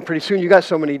to that one. Pretty soon you got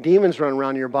so many demons running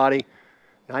around your body.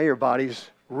 Now your body's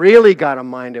really got a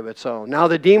mind of its own. Now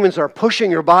the demons are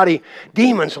pushing your body.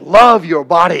 Demons love your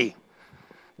body.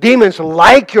 Demons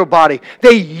like your body.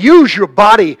 They use your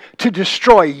body to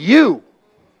destroy you.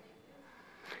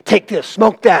 Take this,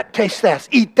 smoke that, taste that,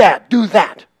 eat that, do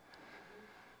that.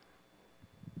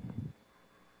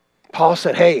 Paul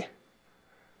said, hey,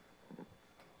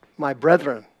 my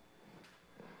brethren,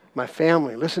 my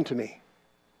family, listen to me.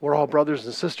 We're all brothers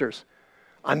and sisters.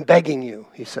 I'm begging you,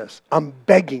 he says. I'm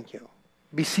begging you,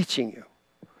 beseeching you.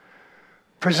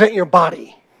 Present your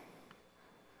body.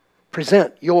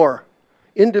 Present your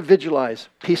individualized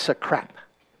piece of crap.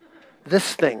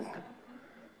 This thing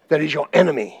that is your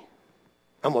enemy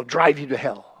and will drive you to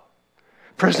hell.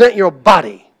 Present your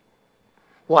body.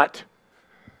 What?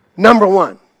 Number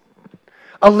one,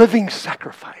 a living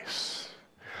sacrifice.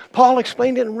 Paul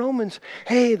explained it in Romans.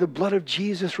 Hey, the blood of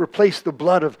Jesus replaced the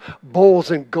blood of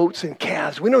bulls and goats and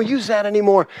calves. We don't use that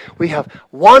anymore. We have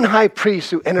one high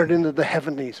priest who entered into the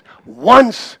heavenlies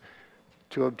once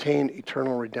to obtain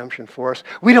eternal redemption for us.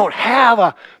 We don't have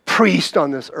a priest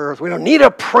on this earth. We don't need a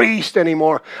priest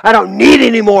anymore. I don't need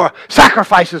any more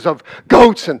sacrifices of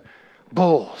goats and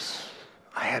bulls.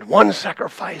 I had one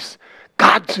sacrifice,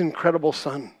 God's incredible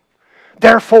Son.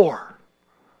 Therefore,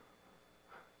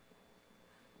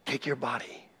 take your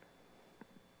body.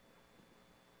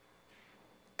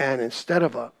 And instead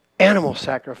of an animal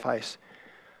sacrifice,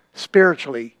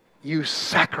 spiritually, you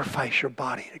sacrifice your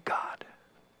body to God.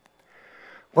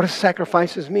 What does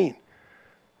sacrifices mean?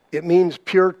 It means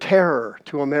pure terror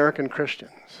to American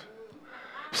Christians.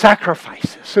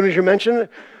 Sacrifices. As soon as you mention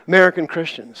it, American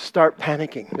Christians start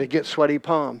panicking. They get sweaty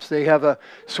palms. They have a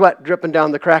sweat dripping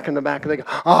down the crack in the back. And they go,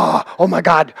 oh my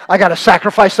God, I got to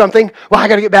sacrifice something. Well, I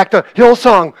got to get back to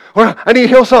Hillsong. I need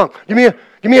Hillsong. Give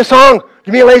me a song.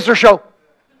 Give me a laser show.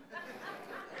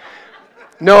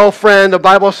 No, friend, the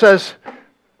Bible says,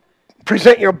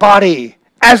 present your body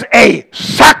as a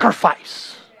sacrifice.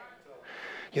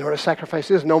 You know what a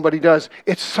sacrifice is? Nobody does.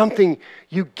 It's something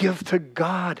you give to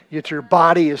God. Yet your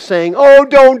body is saying, oh,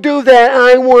 don't do that.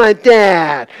 I want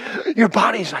that. Your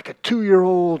body's like a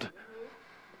 2-year-old.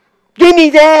 Give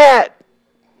me that.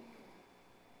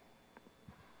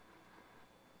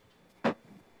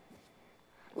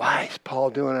 Why is Paul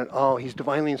doing it? Oh, he's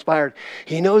divinely inspired.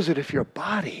 He knows that if your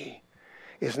body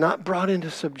is not brought into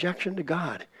subjection to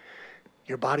God,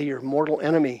 your body, your mortal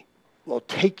enemy, will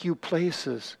take you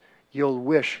places you'll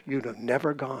wish you'd have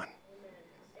never gone.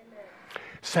 Amen.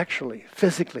 Sexually,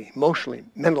 physically, emotionally,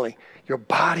 mentally, your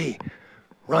body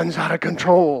runs out of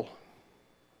control.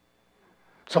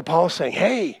 So Paul's saying,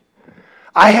 hey,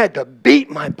 I had to beat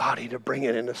my body to bring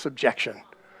it into subjection.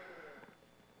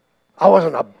 I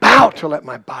wasn't about to let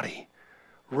my body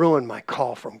ruin my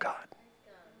call from God.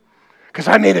 Because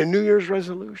I made a New Year's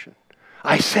resolution.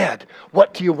 I said,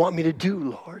 what do you want me to do,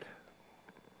 Lord?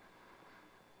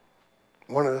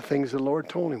 One of the things the Lord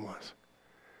told him was,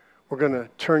 we're going to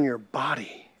turn your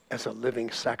body as a living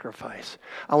sacrifice.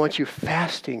 I want you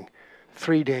fasting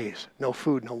 3 days, no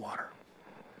food, no water.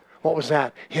 What was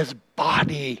that? His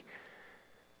body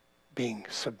being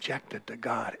subjected to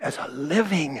God as a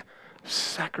living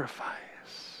sacrifice.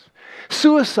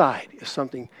 Suicide is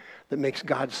something that makes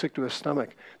God sick to his stomach.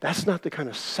 That's not the kind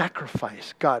of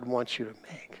sacrifice God wants you to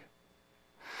make.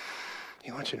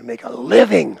 He wants you to make a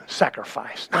living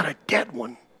sacrifice, not a dead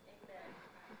one.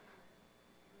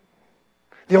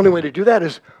 The only way to do that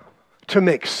is to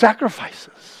make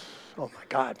sacrifices. Oh my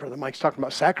God, Brother Mike's talking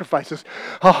about sacrifices.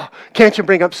 Oh, can't you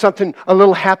bring up something a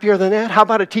little happier than that? How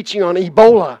about a teaching on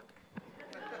Ebola?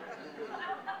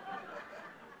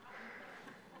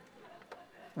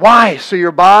 Why? So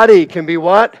your body can be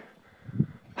what?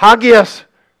 Hagios.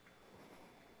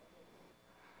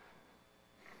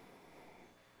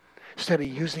 Instead of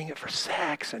using it for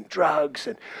sex and drugs,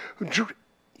 and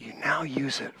you now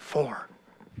use it for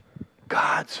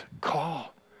God's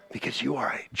call, because you are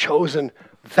a chosen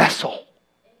vessel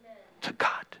to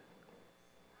God.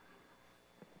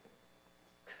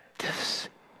 This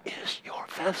is your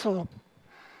vessel.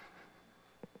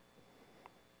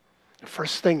 The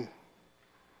first thing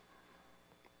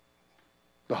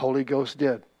the Holy Ghost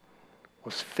did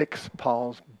was fix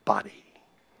Paul's body.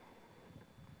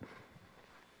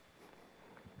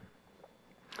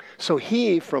 So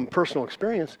he, from personal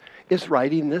experience, is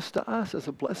writing this to us as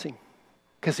a blessing,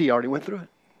 because he already went through it.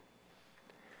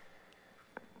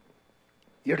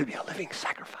 You're to be a living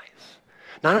sacrifice,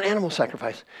 not an animal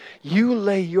sacrifice. You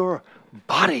lay your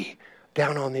body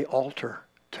down on the altar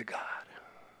to God.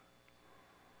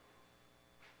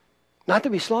 Not to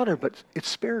be slaughtered, but it's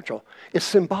spiritual. It's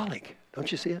symbolic.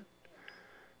 Don't you see it?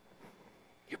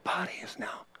 Your body is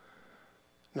now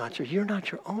you're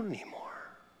not your own anymore.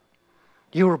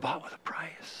 You were bought with a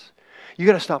price. You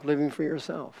got to stop living for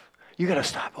yourself. You got to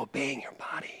stop obeying your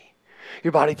body.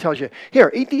 Your body tells you,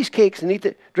 here, eat these cakes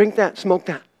and drink that, smoke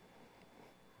that.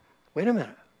 Wait a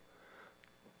minute.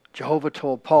 Jehovah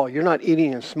told Paul, you're not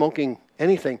eating and smoking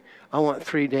anything. I want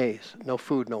 3 days, no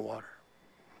food, no water.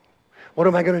 What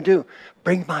am I going to do?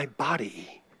 Bring my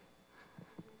body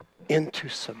into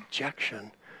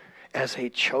subjection as a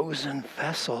chosen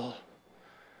vessel.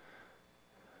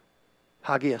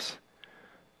 Hagios,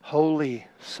 holy,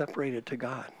 separated to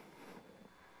God.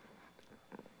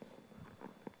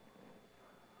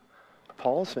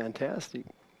 Paul's fantastic.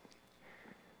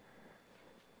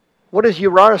 What does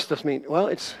Eurystus mean? Well,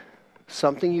 it's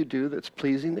something you do that's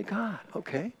pleasing to God.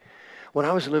 Okay. When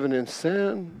I was living in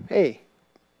sin, hey,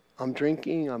 I'm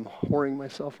drinking, I'm whoring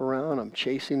myself around, I'm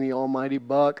chasing the almighty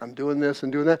buck, I'm doing this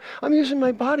and doing that. I'm using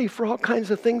my body for all kinds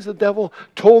of things the devil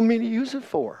told me to use it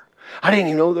for. I didn't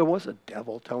even know there was a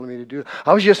devil telling me to do it.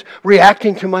 I was just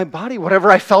reacting to my body.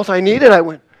 Whatever I felt I needed, I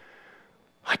went,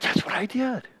 that's what I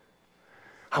did.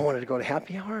 I wanted to go to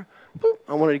happy hour. Boop.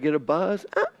 I wanted to get a buzz.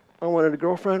 I wanted a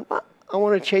girlfriend. I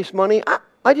wanted to chase money.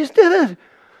 I just did it.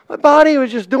 My body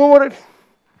was just doing what I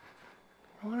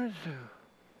wanted to do.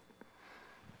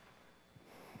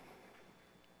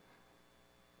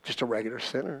 Just a regular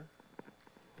sinner.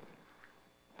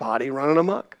 Body running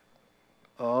amok.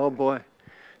 Oh boy.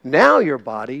 Now your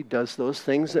body does those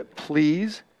things that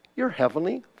please your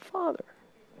heavenly Father.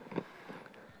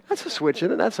 That's a switch,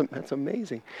 isn't it? That's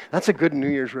amazing. That's a good New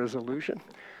Year's resolution.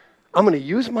 I'm going to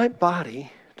use my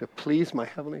body to please my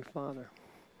heavenly Father.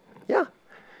 Yeah.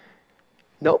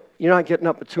 Nope, you're not getting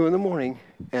up at 2 in the morning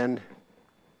and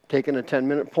taking a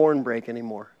 10-minute porn break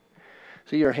anymore.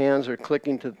 So your hands are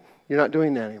clicking to, you're not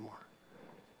doing that anymore.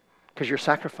 Because you're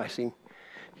sacrificing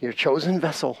your chosen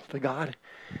vessel to God,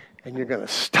 and you're going to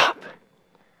stop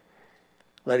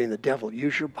letting the devil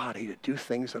use your body to do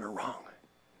things that are wrong.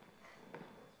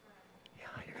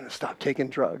 You're going to stop taking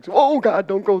drugs. Oh, God,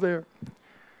 don't go there.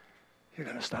 You're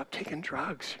going to stop taking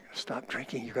drugs. You're going to stop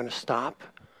drinking. You're going to stop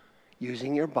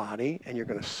using your body, and you're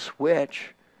going to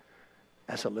switch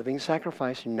as a living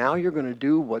sacrifice. And now you're going to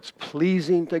do what's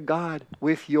pleasing to God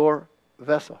with your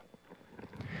vessel.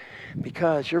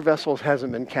 Because your vessel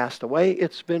hasn't been cast away.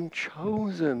 It's been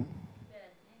chosen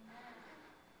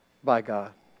by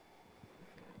God.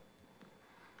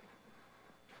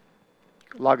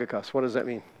 Logikos, what does that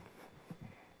mean?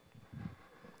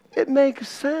 It makes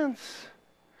sense.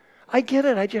 I get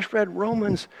it. I just read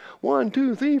Romans 1,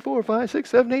 2, 3, 4, 5, 6,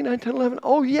 7, 8, 9, 10, 11.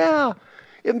 Oh, yeah.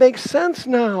 It makes sense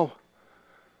now.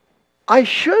 I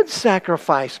should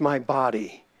sacrifice my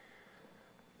body.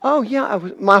 Oh, yeah.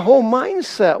 My whole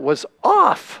mindset was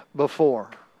off before.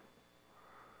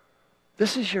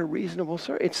 This is your reasonable,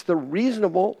 sir. It's the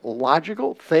reasonable,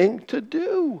 logical thing to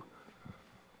do.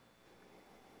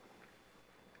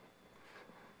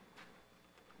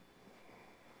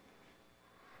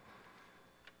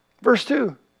 Verse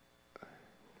 2.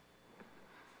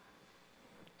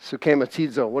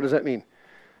 Sukematizo. What does that mean?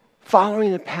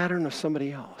 Following the pattern of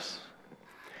somebody else.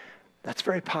 That's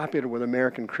very popular with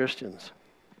American Christians.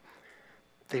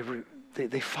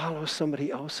 They follow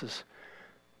somebody else's.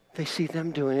 They see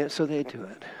them doing it, so they do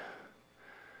it.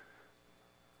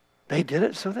 They did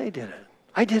it, so they did it.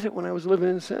 I did it when I was living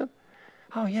in sin.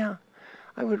 Oh, yeah.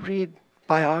 I would read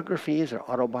biographies or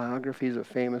autobiographies of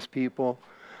famous people.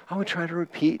 I would try to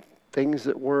repeat things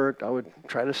that worked. I would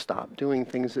try to stop doing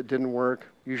things that didn't work,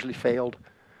 usually failed.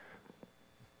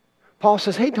 Paul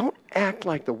says, hey, don't act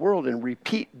like the world and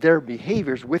repeat their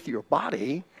behaviors with your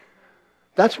body.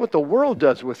 That's what the world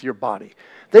does with your body.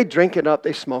 They drink it up,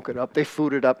 they smoke it up, they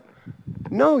food it up.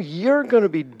 No, you're going to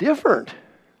be different.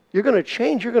 You're going to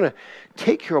change. You're going to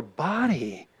take your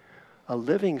body, a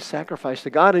living sacrifice to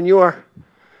God, and you are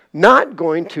not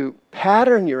going to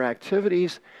pattern your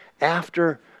activities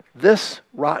after this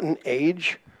rotten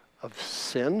age of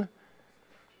sin.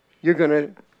 You're going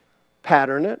to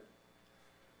pattern it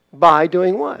by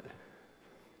doing what?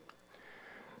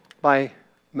 By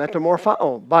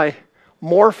by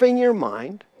morphing your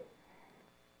mind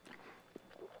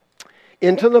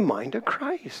into the mind of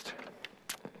Christ.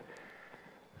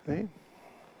 Okay?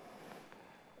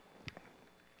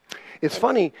 It's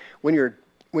funny, when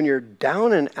you're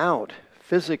down and out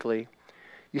physically,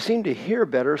 you seem to hear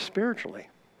better spiritually.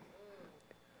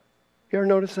 You ever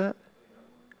notice that?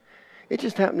 It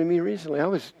just happened to me recently. I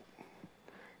was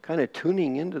kind of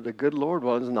tuning into the good Lord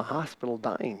while I was in the hospital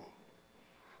dying.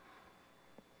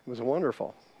 It was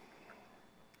wonderful.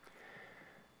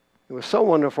 It was so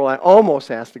wonderful, I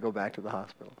almost asked to go back to the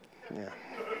hospital.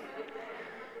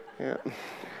 Yeah.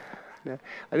 I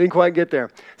didn't quite get there.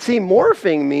 See,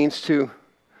 morphing means to,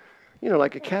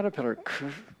 like a caterpillar,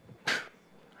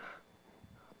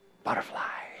 butterfly.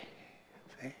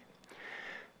 See?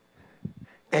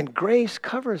 And grace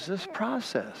covers this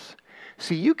process.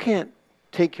 See, you can't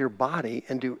take your body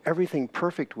and do everything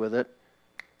perfect with it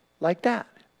like that.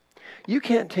 You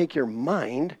can't take your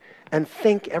mind and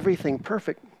think everything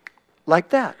perfect like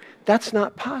that. That's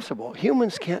not possible.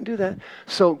 Humans can't do that.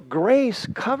 So grace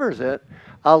covers it,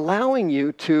 allowing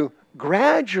you to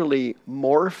gradually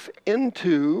morph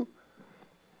into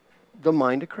the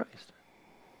mind of Christ.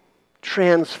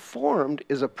 Transformed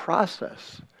is a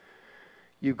process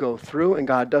you go through, and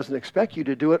God doesn't expect you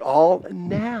to do it all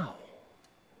now.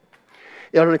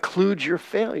 It includes your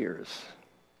failures.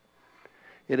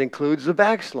 It includes the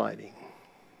backsliding.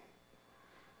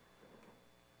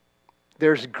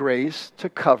 There's grace to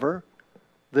cover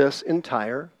this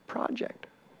entire project.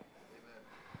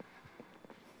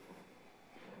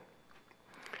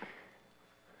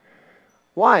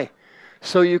 Why?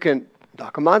 So you can,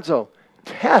 dokimazo,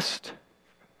 test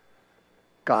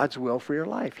God's will for your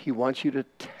life. He wants you to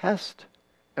test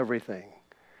everything.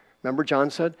 Remember John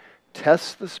said,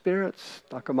 test the spirits,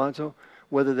 dokimazo,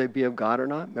 whether they be of God or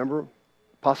not. Remember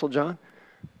Apostle John?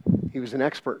 He was an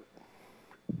expert.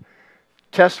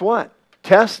 Test what?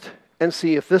 Test and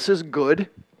see if this is good.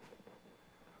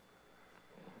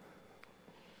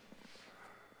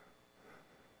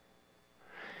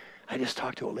 I just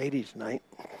talked to a lady tonight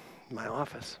in my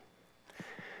office.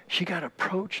 She got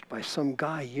approached by some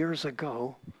guy years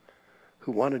ago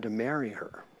who wanted to marry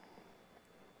her.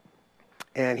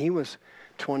 And he was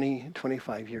 20,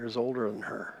 25 years older than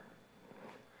her.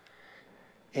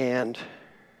 And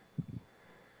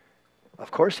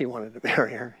of course he wanted to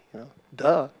marry her,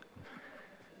 duh.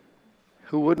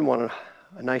 Who wouldn't want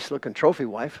a nice-looking trophy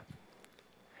wife?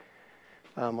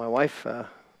 My wife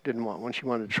didn't want one. She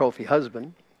wanted a trophy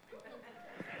husband.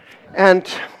 And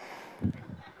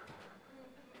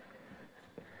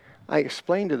I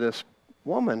explained to this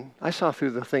woman, I saw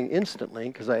through the thing instantly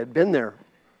because I had been there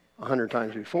 100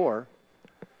 times before.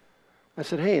 I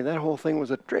said, hey, that whole thing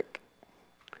was a trick.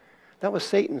 That was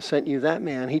Satan sent you that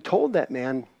man. He told that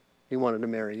man he wanted to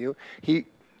marry you. He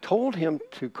told him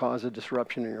to cause a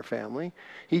disruption in your family.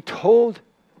 He told,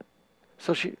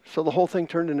 so the whole thing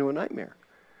turned into a nightmare.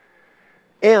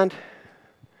 And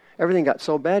everything got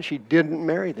so bad she didn't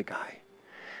marry the guy.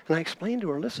 And I explained to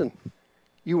her, listen,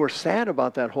 you were sad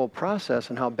about that whole process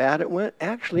and how bad it went.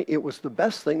 Actually, it was the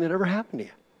best thing that ever happened to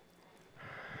you.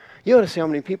 You ought to see how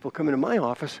many people come into my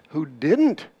office who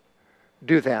didn't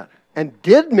do that and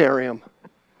did marry him.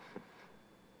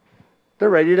 They're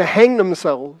ready to hang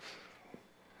themselves.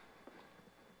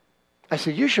 I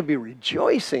said, you should be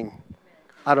rejoicing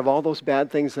out of all those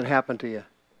bad things that happened to you.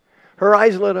 Her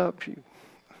eyes lit up.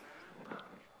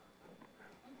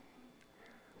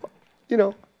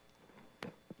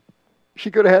 She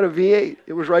could have had a V8.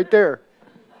 It was right there.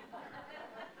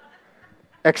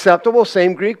 Acceptable,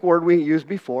 same Greek word we used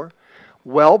before.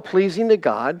 Well-pleasing to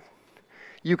God.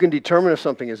 You can determine if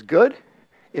something is good,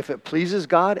 if it pleases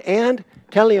God, and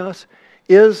teleos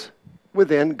is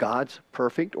within God's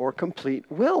perfect or complete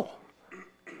will.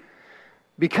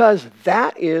 Because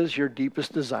that is your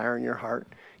deepest desire in your heart.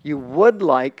 You would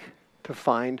like to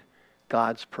find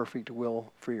God's perfect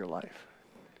will for your life.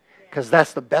 Because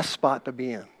that's the best spot to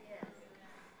be in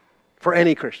for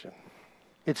any Christian.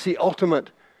 It's the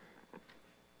ultimate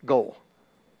goal,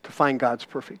 to find God's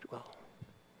perfect will.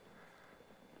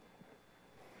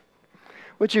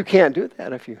 But you can't do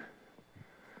that if you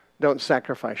don't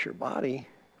sacrifice your body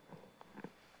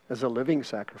as a living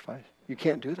sacrifice. You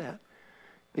can't do that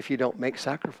if you don't make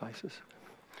sacrifices.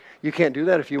 You can't do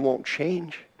that if you won't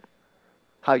change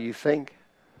how you think,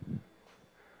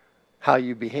 how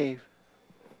you behave,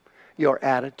 your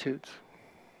attitudes.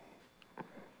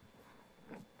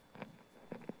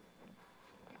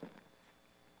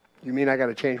 You mean I got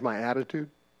to change my attitude?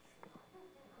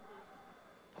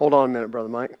 Hold on a minute, Brother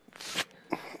Mike.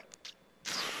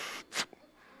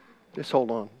 Just hold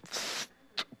on.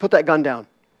 Put that gun down.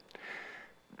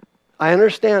 I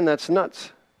understand that's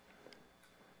nuts.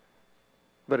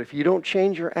 But if you don't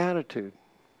change your attitude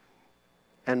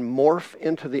and morph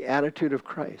into the attitude of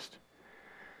Christ,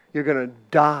 you're going to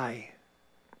die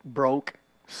broke,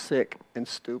 sick, and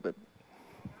stupid.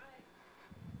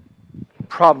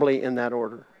 Probably in that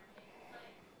order.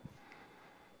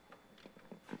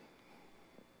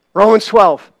 Romans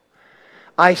 12.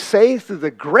 I say through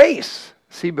the grace.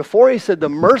 See, before he said the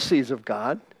mercies of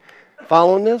God,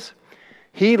 following this,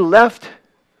 he left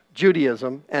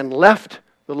Judaism and left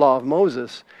the law of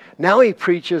Moses. Now he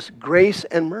preaches grace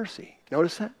and mercy.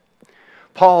 Notice that?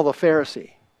 Paul the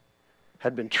Pharisee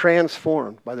had been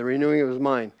transformed by the renewing of his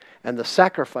mind and the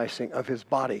sacrificing of his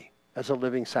body as a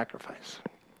living sacrifice.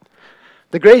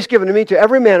 The grace given to me, to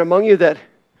every man among you, that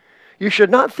you should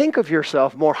not think of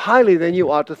yourself more highly than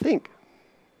you ought to think.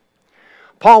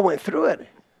 Paul went through it,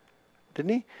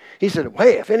 didn't he? He said,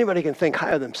 hey, if anybody can think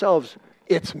higher of themselves,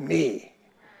 it's me.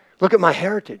 Look at my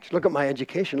heritage. Look at my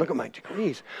education. Look at my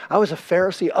degrees. I was a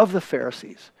Pharisee of the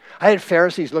Pharisees. I had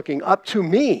Pharisees looking up to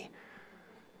me.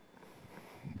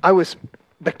 I was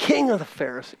the king of the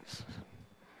Pharisees.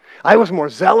 I was more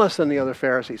zealous than the other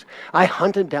Pharisees. I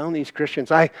hunted down these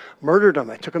Christians. I murdered them.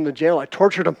 I took them to jail. I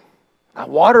tortured them. I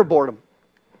waterboarded them.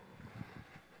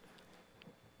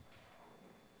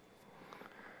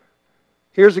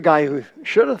 Here's a guy who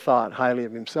should have thought highly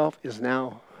of himself, is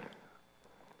now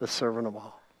the servant of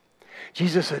all.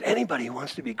 Jesus said, anybody who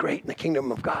wants to be great in the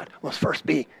kingdom of God must first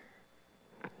be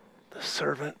the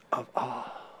servant of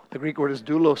all. The Greek word is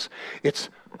doulos. It's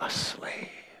a slave.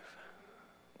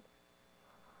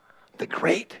 The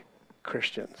great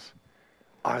Christians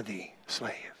are the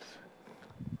slaves.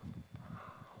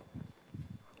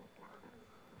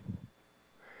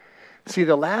 See,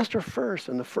 the last are first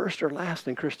and the first are last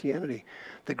in Christianity.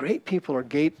 The great people are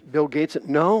Bill Gates.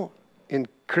 No, in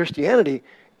Christianity,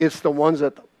 it's the ones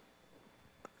that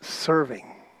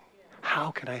serving.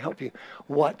 How can I help you?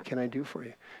 What can I do for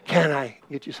you? Can I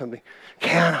get you something?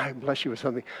 Can I bless you with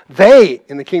something? They,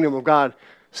 in the kingdom of God,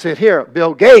 sit here.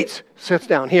 Bill Gates sits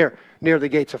down here near the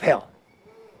gates of hell.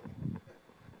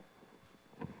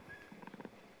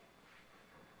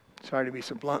 Sorry to be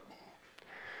so blunt.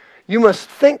 You must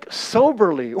think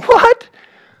soberly. What?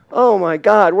 Oh my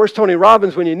God, where's Tony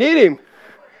Robbins when you need him?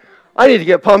 I need to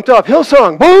get pumped up.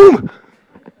 Hillsong, boom!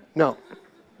 No.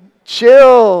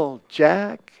 Chill,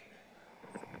 Jack.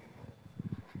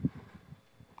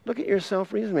 Look at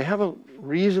yourself reasonably. Have a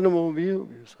reasonable view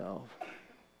of yourself.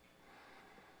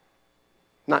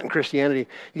 Not in Christianity.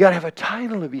 You got to have a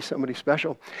title to be somebody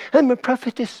special. I'm a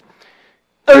prophetess.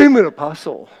 I'm an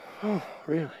apostle. Oh,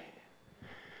 really?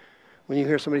 When you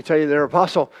hear somebody tell you they're an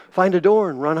apostle, find a door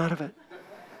and run out of it.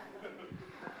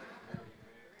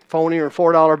 Phony or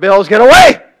 $4 bills, get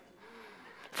away!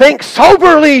 Think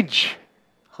soberly,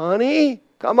 honey.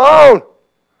 Come on.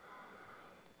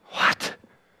 What?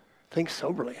 Think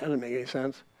soberly. That doesn't make any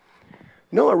sense.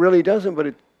 No, it really doesn't, but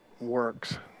it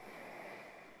works.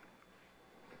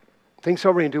 Think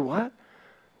soberly and do what?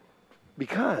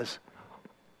 Because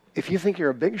if you think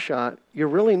you're a big shot, you're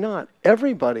really not.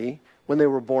 Everybody, when they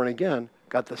were born again,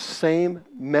 got the same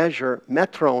measure,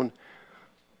 metron,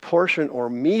 portion or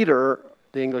meter,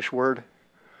 the English word,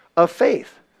 of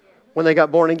faith. When they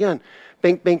got born again.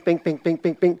 Bing, bing, bing, bing, bing,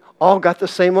 bing, bing. All got the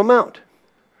same amount.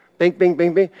 Bing, bing,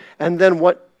 bing, bing. And then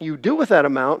what you do with that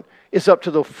amount is up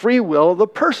to the free will of the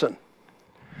person.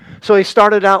 So he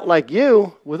started out like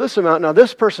you with this amount. Now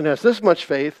this person has this much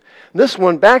faith. This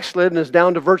one backslid and is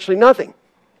down to virtually nothing.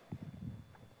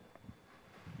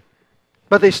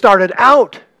 But they started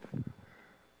out the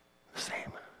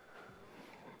same.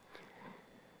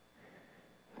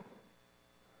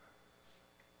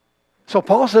 So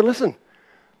Paul said, listen,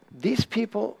 these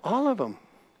people, all of them,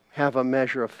 have a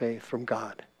measure of faith from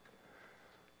God.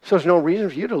 So there's no reason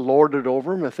for you to lord it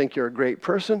over them and think you're a great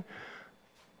person.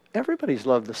 Everybody's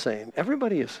loved the same.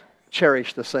 Everybody is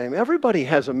cherish the same. Everybody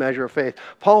has a measure of faith.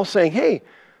 Paul's saying, hey,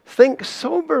 think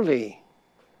soberly.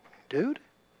 Dude,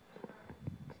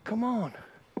 come on.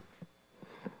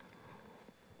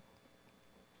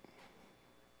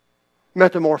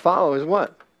 Metamorpho is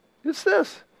what? It's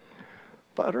this.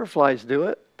 Butterflies do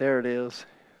it. There it is.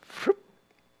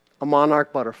 A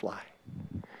monarch butterfly.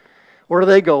 Where do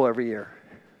they go every year?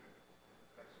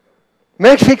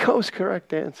 Mexico's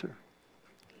correct answer.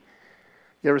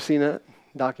 You ever seen that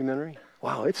documentary?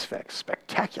 Wow, it's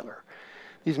spectacular.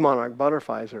 These monarch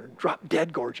butterflies are drop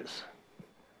dead gorgeous.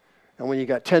 And when you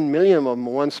got 10 million of them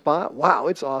in one spot, wow,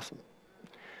 it's awesome.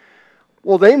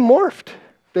 Well, they morphed.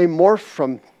 They morphed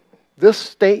from this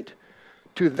state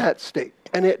to that state.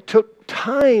 And it took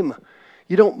time.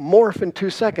 You don't morph in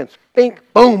 2 seconds. Bink,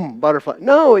 boom, butterfly.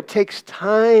 No, it takes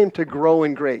time to grow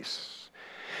in grace.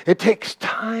 It takes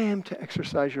time to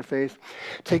exercise your faith.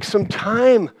 It takes some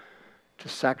time to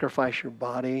sacrifice your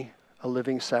body, a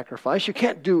living sacrifice. You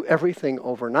can't do everything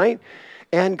overnight.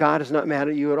 And God is not mad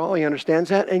at you at all. He understands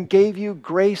that and gave you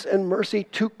grace and mercy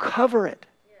to cover it.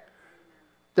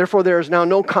 Therefore, there is now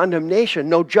no condemnation,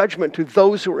 no judgment to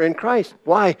those who are in Christ.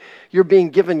 Why? You're being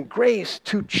given grace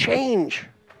to change.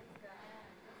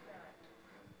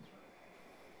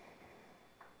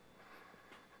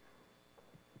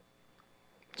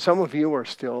 Some of you are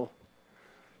still,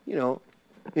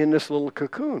 in this little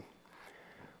cocoon.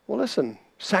 Well, listen,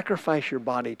 sacrifice your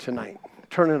body tonight.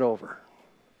 Turn it over.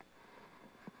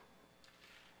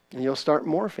 And you'll start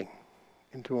morphing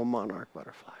into a monarch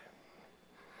butterfly.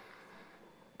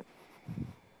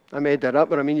 I made that up,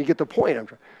 but you get the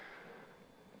point.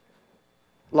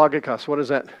 Logikos, what is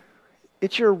that?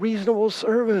 It's your reasonable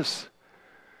service.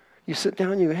 You sit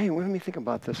down and hey, let me think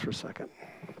about this for a second.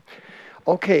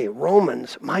 Okay,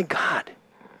 Romans, my God.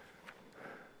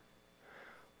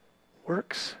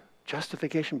 Works,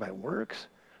 justification by works.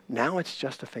 Now it's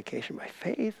justification by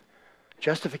faith.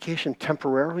 Justification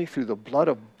temporarily through the blood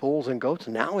of bulls and goats.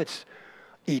 Now it's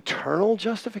eternal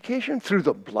justification through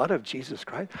the blood of Jesus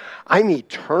Christ. I'm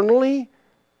eternally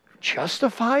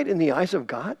justified in the eyes of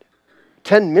God.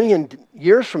 10 million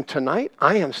years from tonight,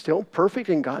 I am still perfect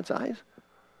in God's eyes.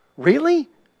 Really?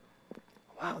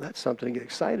 Wow, that's something to get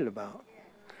excited about.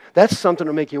 That's something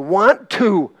to make you want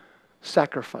to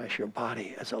sacrifice your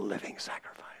body as a living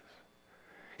sacrifice.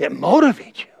 It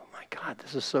motivates you. My God,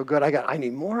 this is so good. I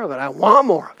need more of it. I want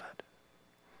more of it.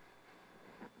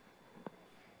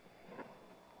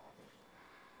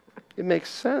 It makes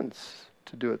sense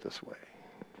to do it this way.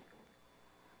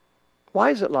 Why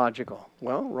is it logical?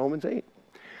 Well, Romans 8.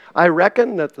 I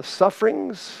reckon that the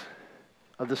sufferings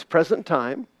of this present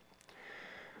time,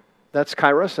 that's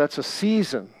kairos, that's a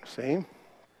season, see?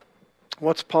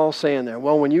 What's Paul saying there?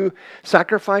 Well, when you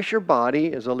sacrifice your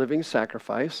body as a living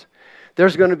sacrifice,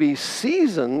 there's going to be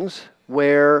seasons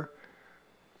where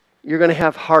you're going to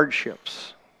have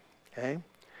hardships, okay?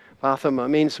 Pathema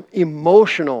means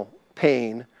emotional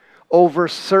pain over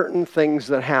certain things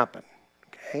that happen,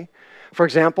 okay? For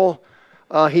example,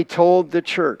 he told the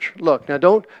church, look, now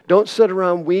don't sit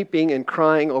around weeping and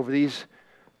crying over these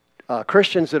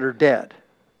Christians that are dead.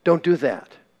 Don't do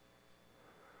that.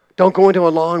 Don't go into a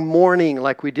long mourning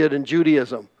like we did in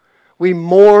Judaism. We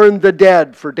mourn the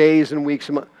dead for days and weeks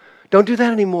and months. Don't do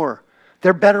that anymore.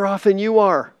 They're better off than you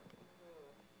are.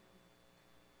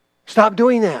 Stop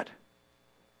doing that.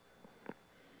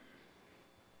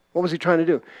 What was he trying to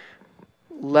do?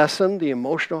 Lessen the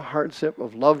emotional hardship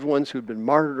of loved ones who've been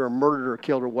martyred or murdered or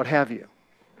killed or what have you.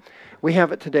 We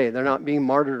have it today. They're not being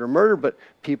martyred or murdered, but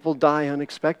people die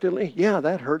unexpectedly. Yeah,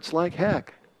 that hurts like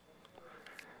heck.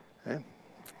 Okay?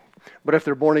 But if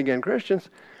they're born-again Christians,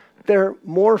 they're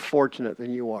more fortunate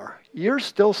than you are. You're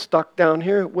still stuck down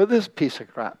here with this piece of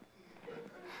crap.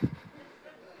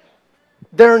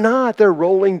 They're not. They're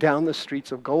rolling down the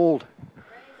streets of gold.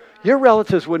 Your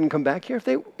relatives wouldn't come back here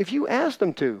if you asked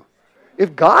them to.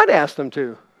 If God asked them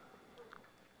to.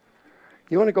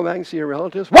 You want to go back and see your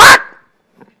relatives? What?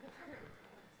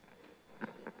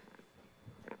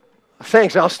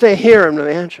 Thanks, I'll stay here in the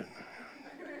mansion.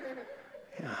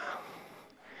 Yeah.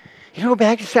 You go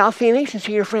back to South Phoenix and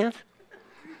see your friends?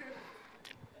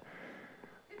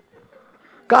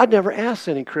 God never asks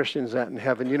any Christians that in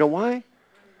heaven. You know why?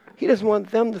 He doesn't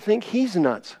want them to think he's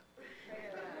nuts.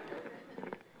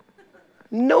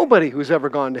 Nobody who's ever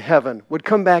gone to heaven would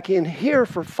come back in here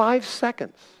for 5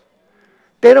 seconds.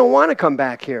 They don't want to come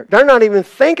back here. They're not even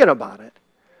thinking about it.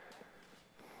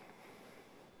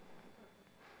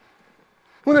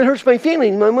 Well, that hurts my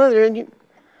feelings. My mother, and you.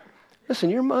 Listen,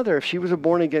 your mother, if she was a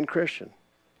born-again Christian,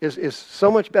 is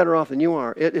so much better off than you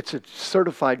are. It's a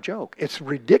certified joke. It's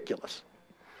ridiculous.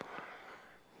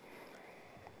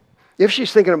 If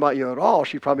she's thinking about you at all,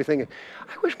 she's probably thinking,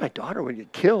 I wish my daughter would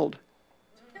get killed.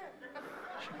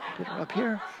 Get her up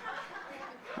here.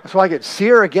 So I could see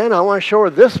her again. I want to show her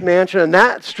this mansion and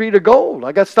that street of gold.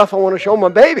 I got stuff I want to show my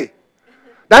baby.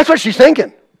 That's what she's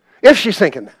thinking. If she's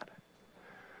thinking that.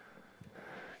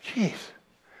 Jeez.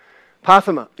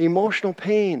 Pathema, emotional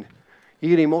pain. You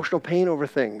get emotional pain over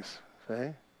things. See?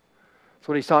 That's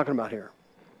what he's talking about here.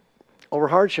 Over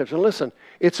hardships. And listen,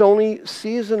 it's only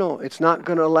seasonal. It's not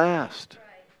going to last.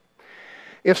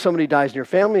 If somebody dies in your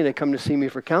family and they come to see me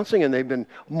for counseling and they've been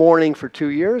mourning for 2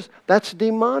 years, that's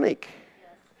demonic.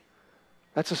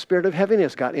 That's a spirit of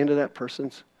heaviness got into that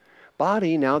person's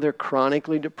body. Now they're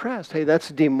chronically depressed. Hey, that's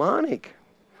demonic.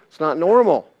 It's not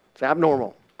normal. It's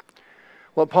abnormal.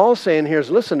 What Paul's saying here is,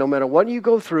 listen, no matter what you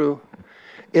go through,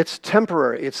 it's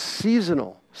temporary. It's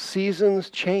seasonal. Seasons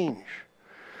change.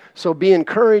 So be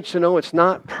encouraged to know it's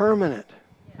not permanent.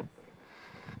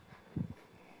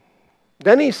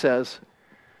 Then he says,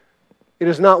 it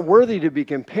is not worthy to be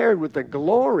compared with the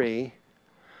glory.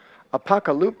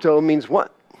 Apocalypto means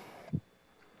what?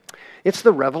 It's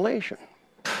the revelation.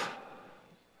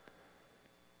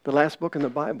 The last book in the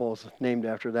Bible is named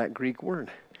after that Greek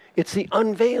word. It's the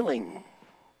unveiling.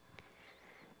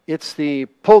 It's the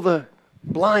pull the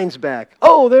blinds back.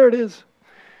 Oh, there it is.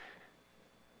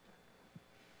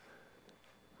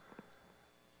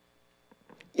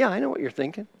 Yeah, I know what you're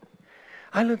thinking.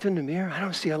 I looked in the mirror. I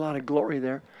don't see a lot of glory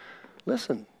there.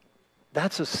 Listen,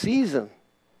 that's a season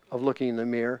of looking in the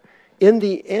mirror. In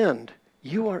the end,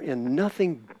 you are in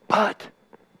nothing but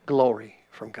glory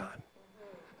from God.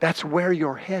 That's where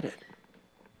you're headed.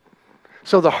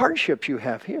 So the hardships you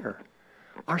have here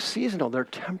are seasonal. They're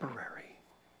temporary.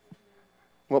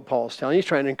 What Paul's telling you, he's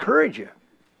trying to encourage you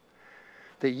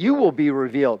that you will be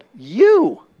revealed.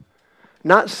 You,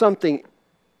 not something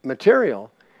material.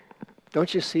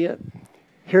 Don't you see it?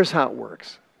 Here's how it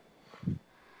works.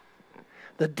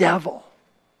 The devil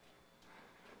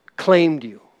claimed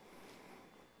you.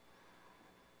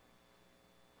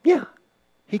 Yeah,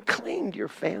 he claimed your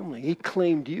family. He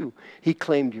claimed you. He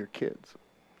claimed your kids.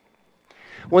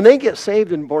 When they get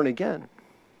saved and born again,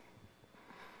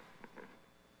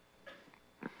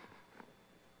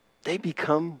 they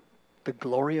become the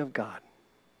glory of God.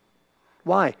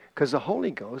 Why? Because the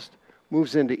Holy Ghost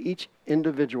moves into each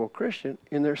individual Christian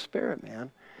in their spirit,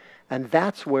 man. And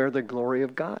that's where the glory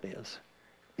of God is.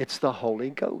 It's the Holy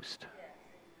Ghost.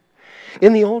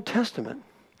 In the Old Testament,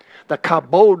 the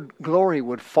kabod glory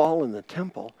would fall in the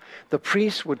temple. The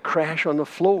priests would crash on the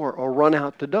floor or run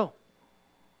out the door.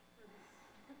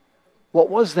 What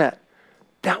was that?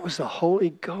 That was the Holy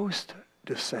Ghost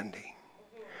descending.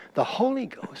 The Holy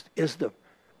Ghost is the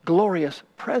glorious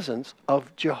presence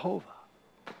of Jehovah.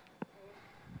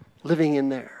 Living in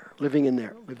there, living in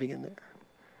there, living in there.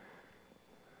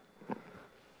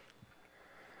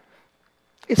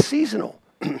 It's seasonal.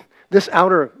 This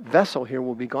outer vessel here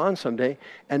will be gone someday,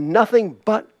 and nothing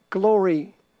but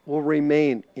glory will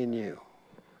remain in you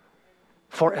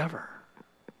forever.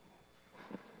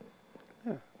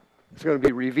 Yeah. It's going to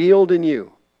be revealed in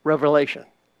you. Revelation.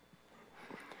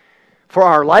 For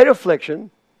our light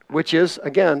affliction, which is,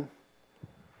 again,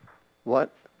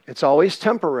 what? It's always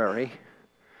temporary.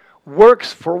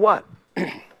 Works for what?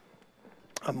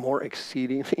 A more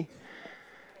exceedingly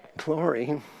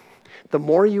glory. The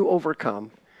more you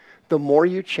overcome, the more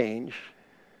you change,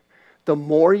 the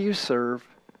more you serve,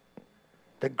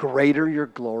 the greater your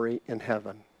glory in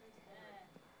heaven.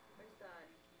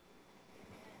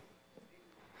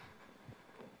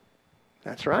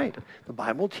 That's right. The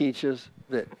Bible teaches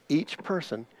that each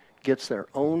person gets their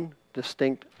own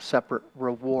distinct, separate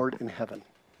reward in heaven.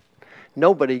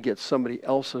 Nobody gets somebody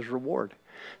else's reward.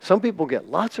 Some people get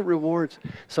lots of rewards.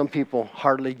 Some people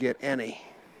hardly get any.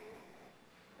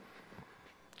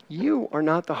 You are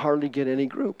not the hardly get any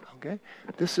group, okay?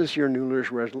 This is your New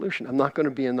Year's resolution. I'm not going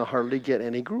to be in the hardly get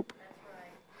any group.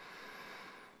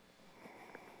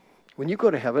 When you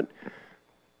go to heaven,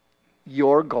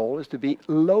 your goal is to be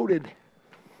loaded.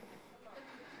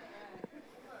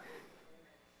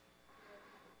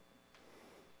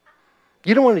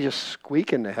 You don't want to just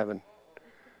squeak into heaven.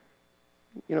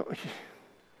 You know,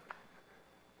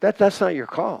 that's not your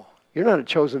call. You're not a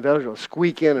chosen vessel to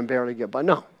squeak in and barely get by.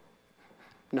 No.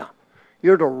 No.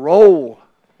 You're to roll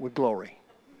with glory.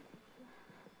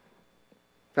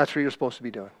 That's what you're supposed to be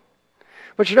doing.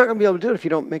 But you're not going to be able to do it if you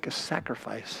don't make a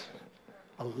sacrifice,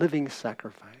 a living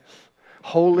sacrifice,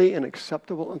 holy and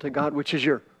acceptable unto God, which is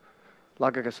your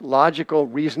logical,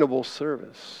 reasonable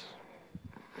service.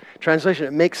 Translation,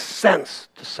 it makes sense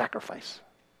to sacrifice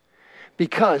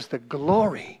because the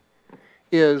glory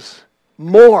is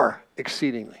more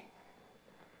exceedingly.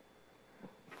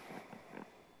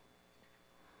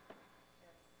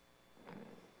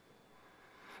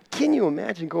 Can you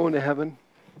imagine going to heaven,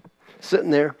 sitting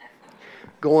there,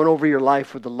 going over your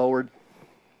life with the Lord,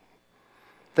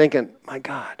 thinking, my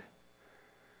God,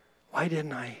 why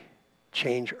didn't I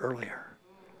change earlier?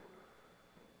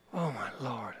 Oh, my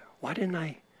Lord, why didn't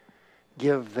I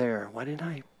give there? Why didn't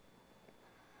I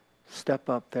step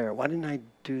up there? Why didn't I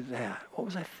do that? What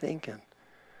was I thinking?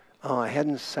 Oh, I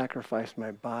hadn't sacrificed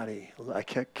my body. I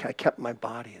kept my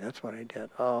body. That's what I did.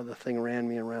 Oh, the thing ran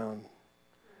me around.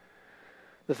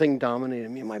 The thing dominated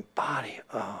me. My body.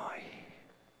 Oh,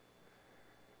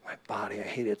 my body. I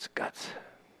hate its guts.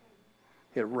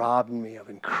 It robbed me of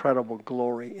incredible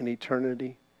glory in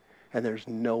eternity, and there's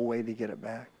no way to get it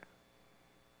back.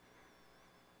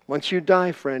 Once you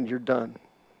die, friend, you're done.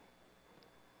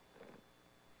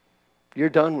 You're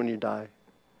done when you die.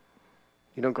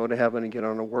 You don't go to heaven and get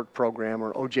on a work program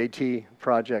or OJT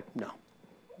project.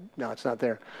 No, it's not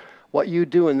there. What you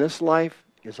do in this life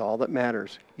is all that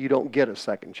matters. You don't get a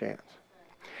second chance.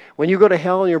 When you go to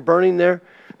hell and you're burning there,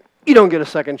 you don't get a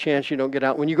second chance. You don't get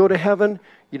out. When you go to heaven,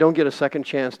 you don't get a second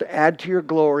chance to add to your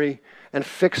glory and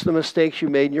fix the mistakes you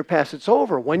made in your past. It's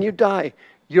over. When you die,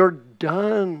 you're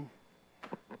done.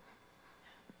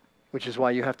 Which is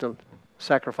why you have to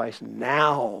sacrifice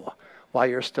now while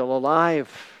you're still alive.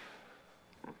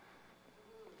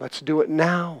 Let's do it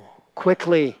now,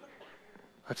 quickly.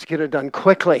 Let's get it done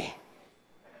quickly.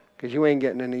 Because you ain't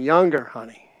getting any younger,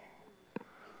 honey.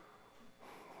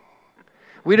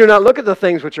 We do not look at the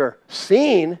things which are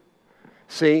seen.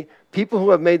 See, people who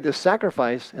have made this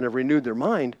sacrifice and have renewed their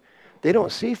mind, they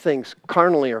don't see things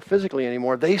carnally or physically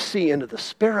anymore. They see into the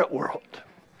spirit world.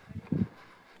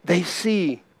 They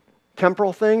see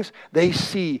temporal things. They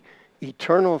see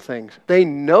eternal things. They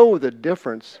know the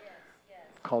difference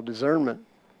called discernment.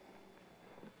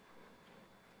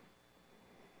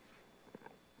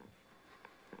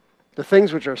 The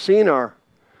things which are seen are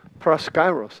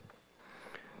proskairos,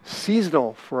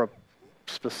 seasonal for a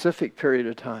specific period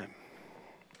of time.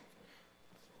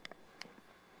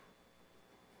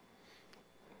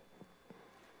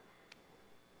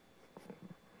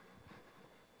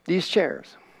 These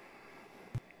chairs.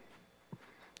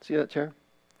 See that chair?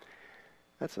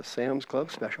 That's a Sam's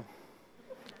Club special.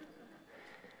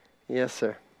 Yes,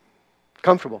 sir.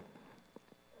 Comfortable.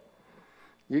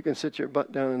 You can sit your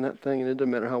butt down in that thing, and it doesn't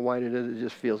matter how wide it is, it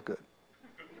just feels good.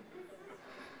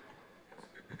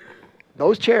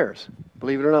 Those chairs,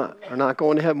 believe it or not, are not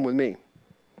going to heaven with me.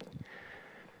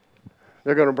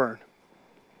 They're going to burn.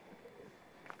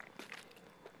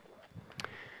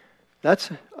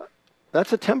 That's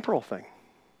a temporal thing.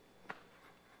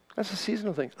 That's a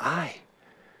seasonal thing. I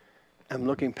am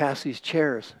looking past these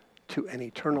chairs to an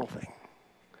eternal thing.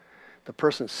 The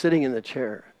person sitting in the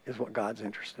chair is what God's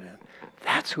interested in.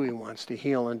 That's who he wants to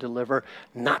heal and deliver,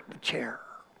 not the chair.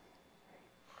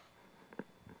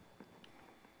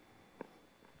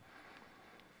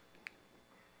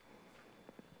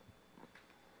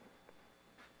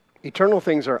 Eternal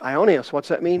things are aionios. What's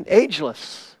that mean?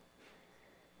 Ageless.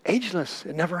 Ageless.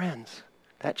 It never ends.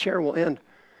 That chair will end.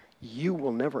 You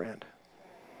will never end.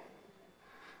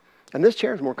 And this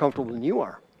chair is more comfortable than you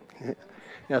are.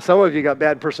 Now, some of you got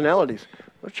bad personalities.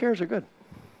 Those chairs are good.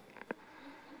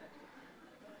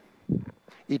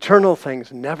 Eternal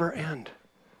things never end.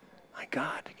 My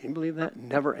God, can you believe that?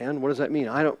 Never end? What does that mean?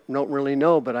 I don't really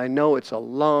know, but I know it's a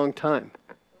long time.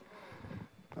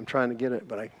 I'm trying to get it,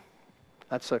 but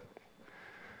that's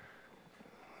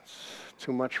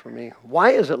too much for me.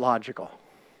 Why is it logical?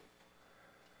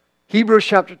 Hebrews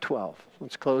chapter 12.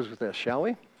 Let's close with this, shall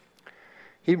we?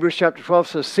 Hebrews chapter 12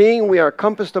 says, seeing we are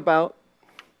compassed about,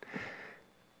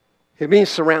 it means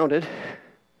surrounded,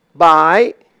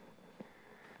 by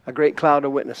a great cloud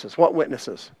of witnesses. What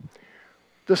witnesses?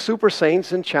 The super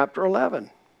saints in chapter 11.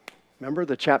 Remember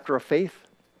the chapter of faith?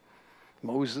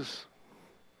 Moses,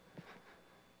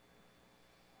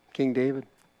 King David,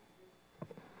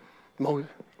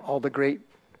 all the great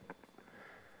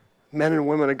men and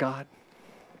women of God.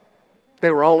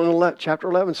 They were all in chapter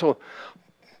 11. So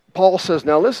Paul says,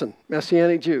 now listen,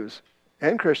 Messianic Jews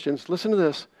and Christians, listen to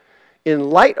this.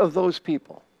 In light of those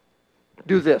people,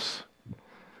 do this.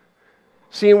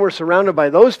 Seeing we're surrounded by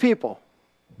those people,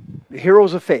 the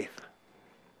heroes of faith,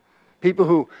 people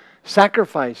who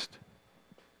sacrificed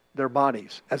their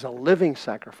bodies as a living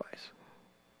sacrifice.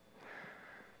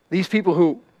 These people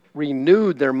who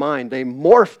renewed their mind, they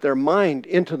morphed their mind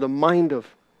into the mind of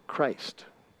Christ.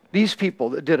 These people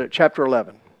that did it, chapter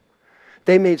 11,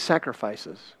 they made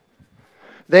sacrifices.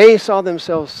 They saw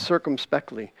themselves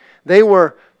circumspectly. They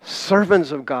were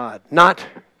servants of God, not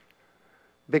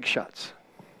big shots.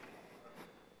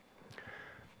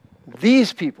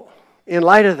 These people, in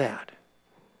light of that,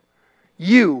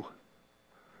 you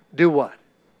do what?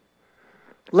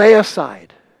 Lay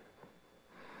aside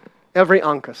every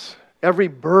uncus, every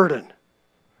burden.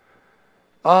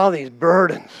 All these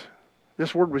burdens.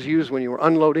 This word was used when you were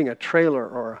unloading a trailer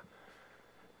or a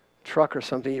truck or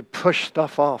something. You push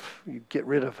stuff off. You get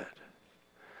rid of it.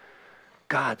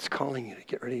 God's calling you to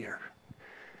get rid of your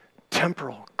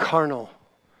temporal, carnal,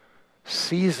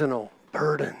 seasonal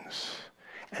burdens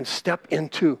and step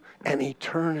into an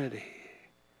eternity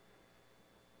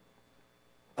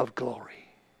of glory.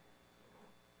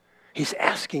 He's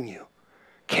asking you,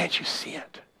 can't you see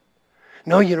it?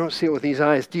 No, you don't see it with these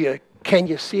eyes. Can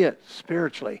you see it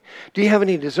spiritually? Do you have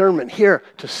any discernment here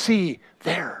to see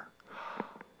there?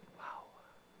 Wow.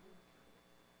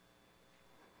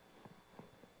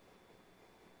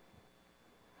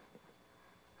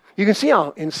 You can see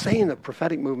how insane the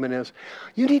prophetic movement is.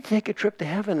 You need to take a trip to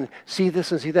heaven and see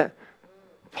this and see that.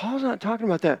 Paul's not talking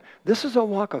about that. This is a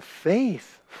walk of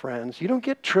faith, friends. You don't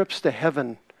get trips to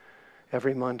heaven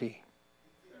every Monday.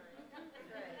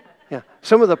 Yeah,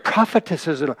 some of the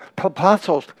prophetesses and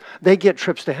apostles, they get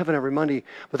trips to heaven every Monday,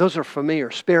 but those are familiar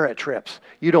spirit trips.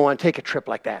 You don't want to take a trip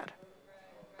like that.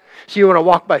 So you want to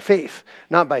walk by faith,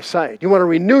 not by sight. You want to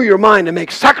renew your mind and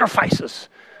make sacrifices.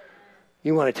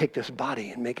 You want to take this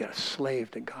body and make it a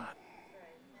slave to God.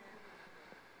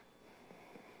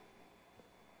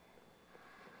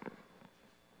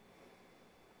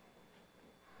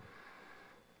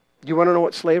 Do you want to know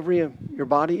what slavery of your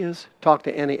body is? Talk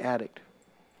to any addict.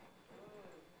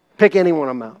 Pick any one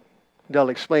of them out. They'll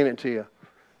explain it to you.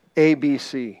 A, B,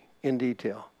 C in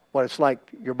detail. What it's like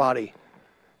your body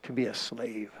to be a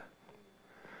slave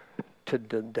to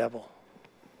the devil.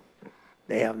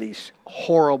 They have these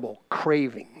horrible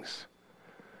cravings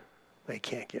they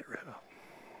can't get rid of.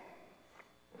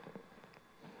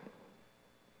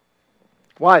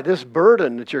 Why? This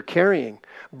burden that you're carrying,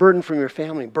 burden from your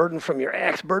family, burden from your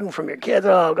ex, burden from your kids,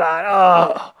 oh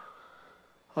God,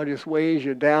 it just weighs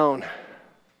you down.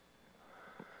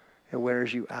 It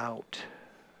wears you out.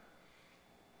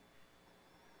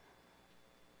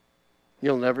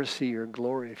 You'll never see your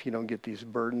glory if you don't get these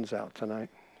burdens out tonight.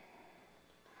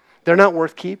 They're not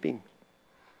worth keeping.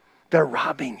 They're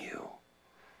robbing you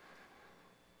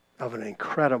of an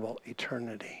incredible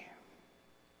eternity.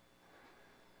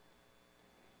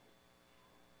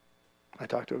 I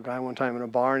talked to a guy one time in a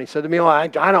bar and he said to me, I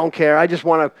don't care. I just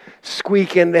want to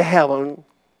squeak into heaven.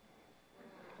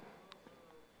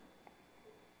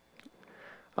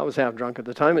 I was half drunk at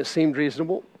the time. It seemed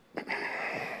reasonable.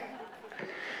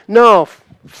 No,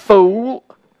 fool.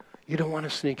 You don't want to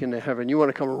sneak into heaven. You want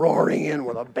to come roaring in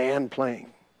with a band playing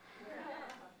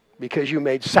because you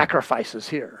made sacrifices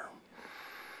here.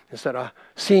 Instead of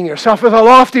seeing yourself as a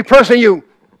lofty person, you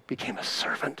became a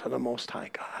servant to the Most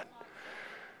High God.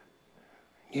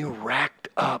 You racked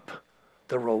up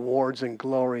the rewards and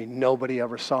glory nobody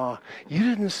ever saw. You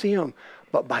didn't see them,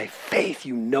 but by faith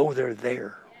you know they're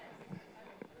there.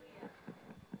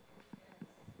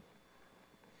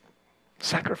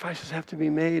 Sacrifices have to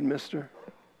be made, mister.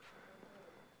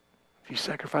 If you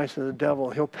sacrifice to the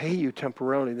devil, he'll pay you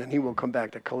temporarily, then he will come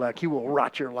back to collect. He will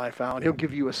rot your life out. He'll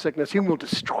give you a sickness. He will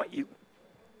destroy you.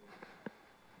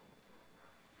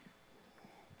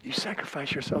 You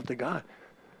sacrifice yourself to God,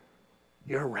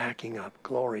 you're racking up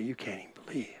glory you can't even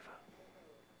believe.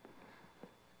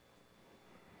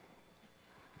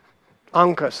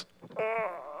 Uncus.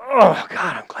 Oh,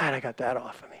 God, I'm glad I got that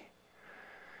off of me.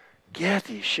 Get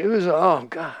these shoes. Oh,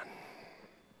 God.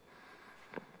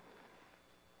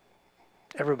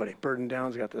 Everybody burdened down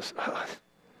has got this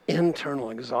internal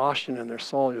exhaustion in their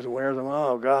soul. Just wears them.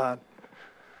 Oh, God.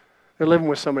 They're living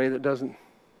with somebody that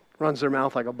runs their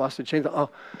mouth like a busted chain. Oh,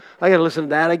 I got to listen to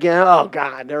that again. Oh,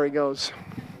 God, there he goes.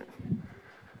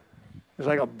 It's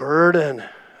like a burden.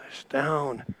 It's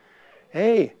down.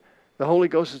 Hey, the Holy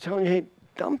Ghost is telling you, hey,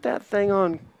 dump that thing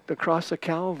on the cross of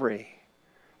Calvary.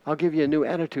 I'll give you a new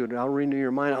attitude. I'll renew your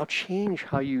mind. I'll change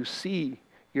how you see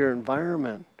your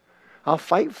environment. I'll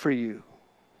fight for you.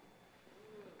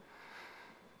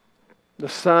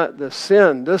 This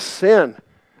sin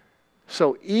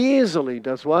so easily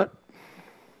does what?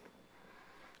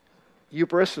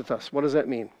 Euparisthetos. What does that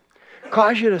mean?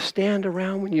 Cause you to stand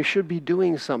around when you should be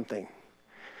doing something.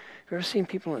 Have you ever seen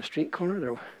people on a street corner?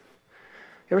 You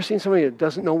ever seen somebody that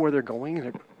doesn't know where they're going?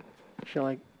 And they're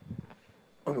like,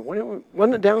 okay,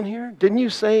 wasn't it down here? Didn't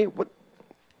you say what?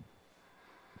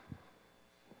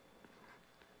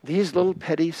 These little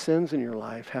petty sins in your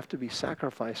life have to be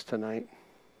sacrificed tonight.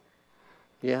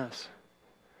 Yes.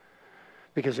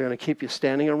 Because they're going to keep you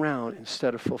standing around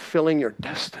instead of fulfilling your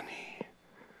destiny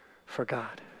for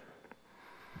God.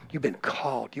 You've been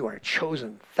called. You are a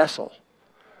chosen vessel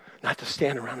not to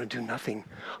stand around and do nothing.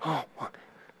 Oh,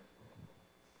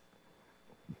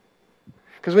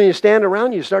 because when you stand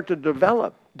around, you start to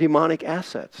develop demonic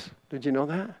assets. Did you know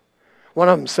that? One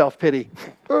of them, self-pity.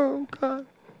 Oh, God.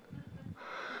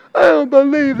 I don't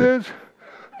believe this.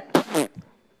 As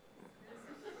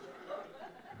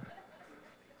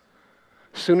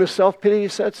soon as self-pity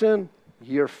sets in,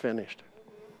 you're finished.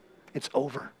 It's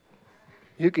over.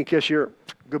 You can kiss your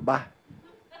goodbye.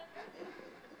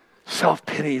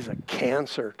 Self-pity is a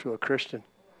cancer to a Christian.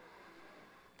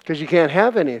 Because you can't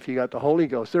have any if you got the Holy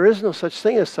Ghost. There is no such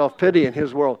thing as self-pity in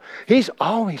His world. He's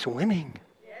always winning.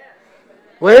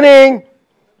 Winning!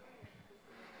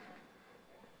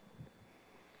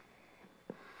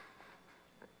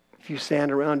 If you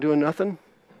stand around doing nothing,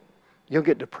 you'll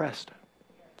get depressed.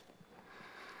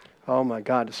 Oh my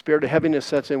God, the spirit of heaviness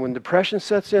sets in. When depression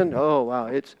sets in, oh wow,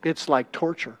 it's like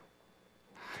torture.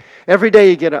 Every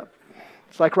day you get up.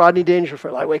 It's like Rodney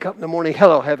Dangerfield. I wake up in the morning,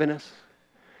 hello heaviness.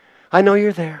 I know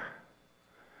you're there.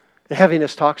 The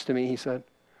heaviness talks to me, he said.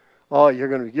 Oh, you're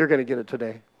gonna get it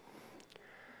today.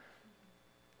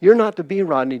 You're not to be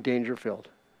Rodney Dangerfield.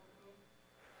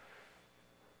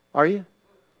 Are you?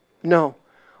 No.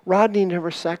 Rodney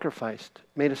never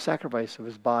made a sacrifice of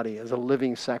his body as a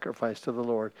living sacrifice to the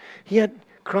Lord. He had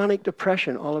chronic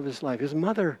depression all of his life. His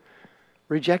mother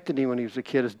rejected him when he was a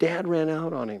kid. His dad ran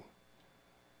out on him.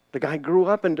 The guy grew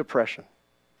up in depression.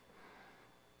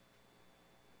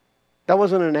 That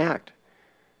wasn't an act.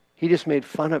 He just made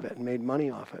fun of it and made money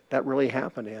off it. That really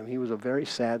happened to him. He was a very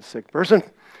sad, sick person.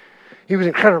 He was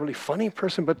an incredibly funny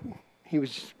person, but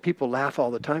people laugh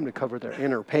all the time to cover their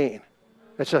inner pain.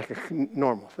 That's like a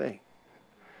normal thing.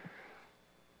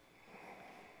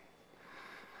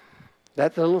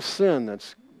 That little sin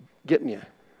that's getting you,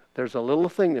 there's a little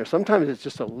thing there. Sometimes it's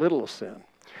just a little sin.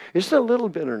 It's just a little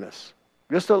bitterness.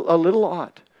 Just a little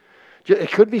ought.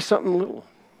 It could be something little.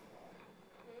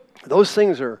 Those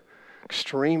things are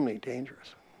extremely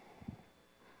dangerous.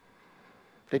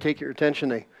 They take your attention.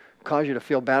 They cause you to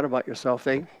feel bad about yourself.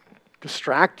 They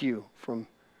distract you from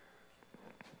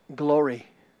glory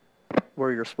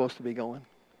where you're supposed to be going.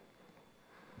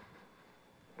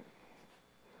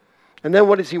 And then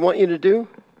what does he want you to do?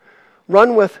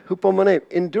 Run with hupomone,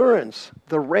 endurance,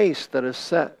 the race that is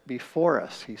set before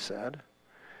us, he said.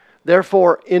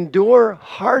 Therefore, endure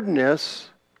hardness.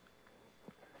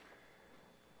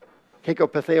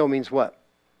 Keikopatheo means what?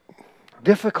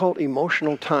 Difficult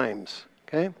emotional times.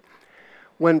 Okay?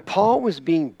 When Paul was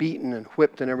being beaten and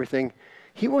whipped and everything,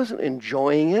 he wasn't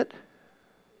enjoying it.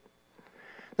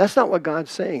 That's not what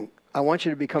God's saying. I want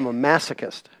you to become a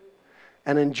masochist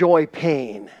and enjoy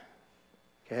pain.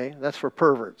 Okay? That's for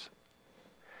perverts.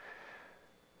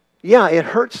 Yeah, it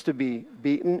hurts to be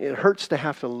beaten. It hurts to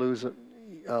have to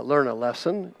learn a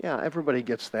lesson. Yeah, everybody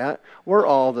gets that. We're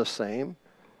all the same.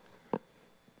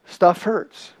 Stuff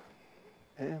hurts.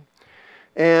 Okay?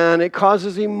 And it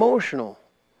causes emotional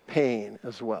pain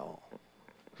as well.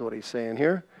 That's what he's saying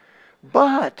here.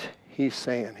 But, he's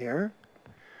saying here,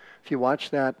 if you watch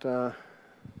that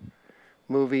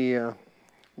movie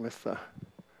with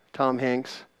Tom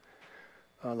Hanks,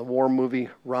 the war movie,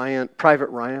 Private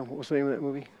Ryan, what was the name of that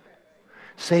movie?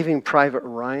 Saving Private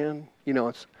Ryan. You know,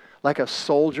 it's like a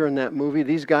soldier in that movie.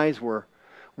 These guys were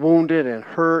wounded and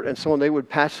hurt, and so on. They would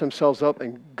patch themselves up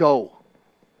and go.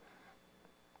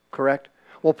 Correct?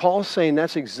 Well, Paul's saying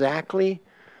that's exactly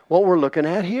what we're looking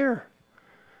at here.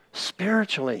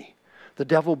 Spiritually. The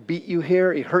devil beat you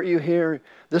here, he hurt you here,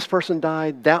 this person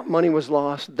died, that money was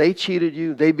lost, they cheated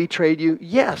you, they betrayed you.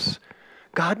 Yes,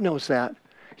 God knows that.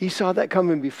 He saw that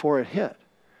coming before it hit.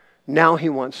 Now he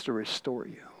wants to restore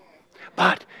you.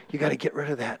 But you got to get rid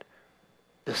of that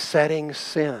besetting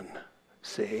sin.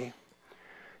 See?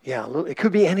 Yeah, it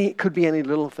could be any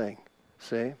little thing.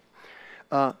 See?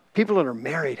 People that are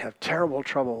married have terrible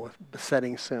trouble with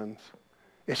besetting sins.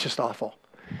 It's just awful.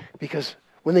 Because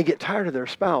when they get tired of their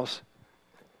spouse,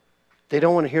 they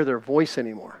don't want to hear their voice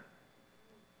anymore.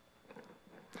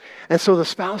 And so the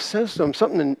spouse says to them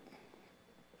something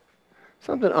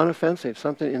unoffensive,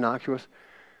 something innocuous.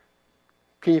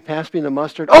 Can you pass me the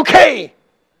mustard? Okay!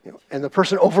 And the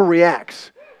person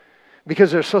overreacts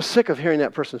because they're so sick of hearing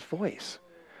that person's voice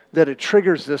that it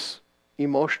triggers this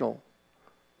emotional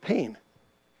pain.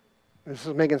 This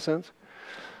is making sense?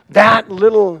 That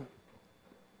little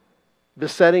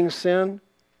besetting sin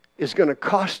is going to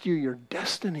cost you your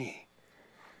destiny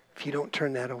if you don't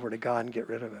turn that over to God and get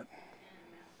rid of it.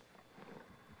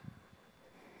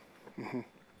 Mm-hmm.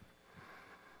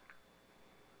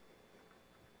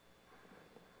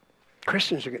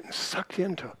 Christians are getting sucked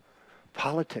into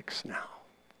politics now.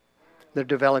 They're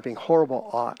developing horrible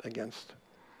ought against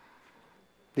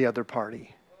the other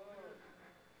party.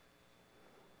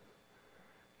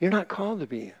 You're not called to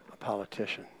be a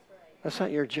politician. That's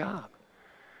not your job.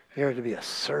 You're to be a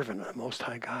servant of the Most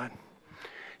High God.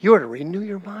 You are to renew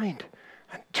your mind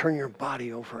and turn your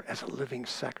body over as a living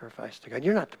sacrifice to God.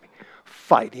 You're not to be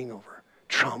fighting over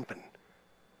Trump and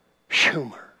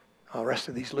Schumer, all the rest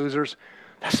of these losers.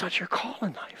 That's not your call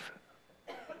in life.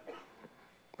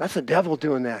 That's the devil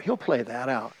doing that. He'll play that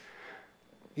out.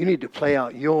 You need to play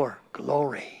out your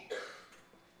glory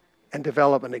and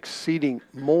develop an exceeding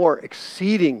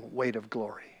weight of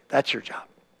glory. That's your job.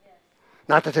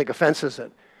 Not to take offenses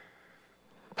at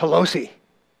Pelosi.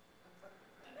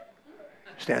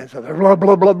 Stands up there, blah,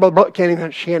 blah, blah, blah, blah. She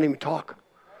can't even talk.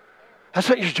 That's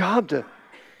not your job to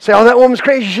say, oh, that woman's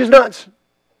crazy, she's nuts.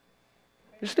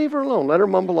 Just leave her alone. Let her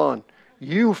mumble on.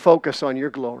 You focus on your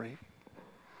glory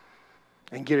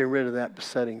and getting rid of that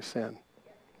besetting sin.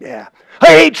 Yeah. I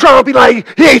hate Trump. He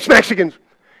hates Mexicans.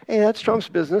 Hey, that's Trump's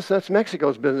business. That's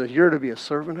Mexico's business. You're to be a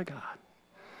servant of God.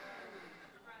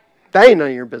 That ain't none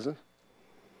of your business.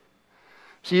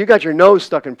 See, you got your nose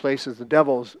stuck in places the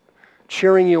devil's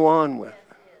cheering you on with.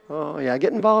 Oh, yeah,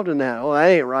 get involved in that. Oh, that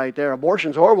ain't right there.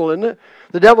 Abortion's horrible, isn't it?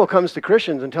 The devil comes to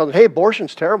Christians and tells them, hey,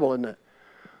 abortion's terrible, isn't it?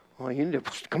 Well, you need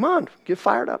to, come on, get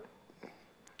fired up.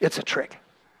 It's a trick.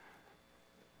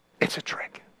 It's a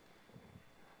trick.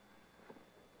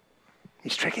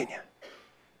 He's tricking you.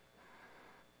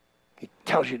 He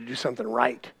tells you to do something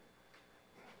right,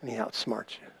 and he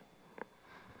outsmarts you.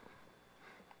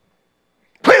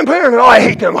 Planned Parenthood, oh, I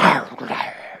hate them.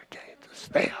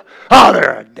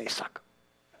 Oh, they suck.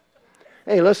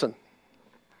 Hey, listen,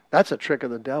 that's a trick of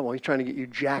the devil. He's trying to get you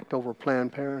jacked over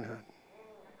Planned Parenthood.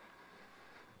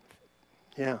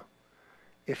 Yeah.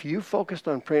 If you focused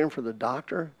on praying for the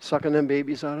doctor, sucking them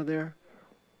babies out of there,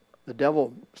 the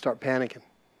devil start panicking.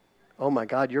 Oh my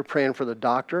God, you're praying for the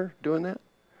doctor doing that?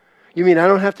 You mean I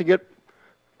don't have to get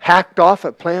hacked off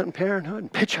at Planned Parenthood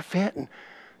and pitch a fit?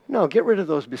 No, get rid of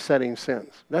those besetting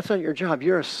sins. That's not your job.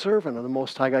 You're a servant of the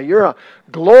Most High God. You're a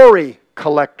glory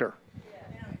collector.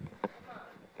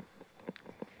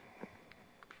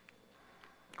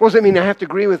 What does it mean I have to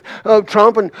agree with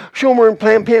Trump and Schumer and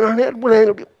Planned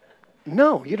Parenthood?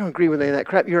 No, you don't agree with any of that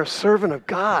crap. You're a servant of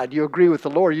God. You agree with the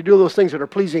Lord. You do those things that are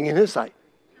pleasing in His sight.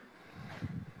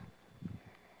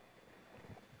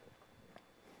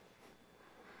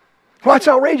 Well, it's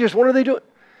outrageous. What are they doing?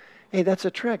 Hey, that's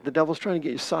a trick. The devil's trying to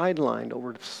get you sidelined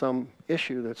over to some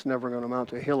issue that's never going to amount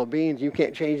to a hill of beans. You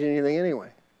can't change anything anyway.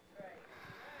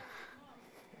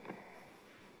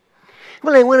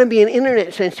 Well, I want to be an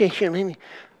internet sensation.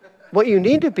 What you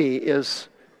need to be is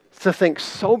to think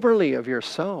soberly of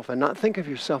yourself and not think of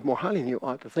yourself more highly than you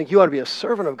ought to think. You ought to be a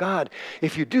servant of God.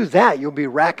 If you do that, you'll be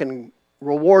racking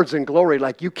rewards and glory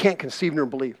like you can't conceive nor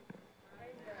believe.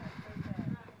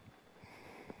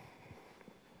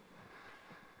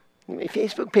 My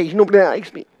Facebook page, nobody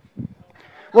likes me.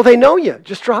 Well, they know you.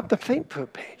 Just drop the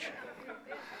Facebook page.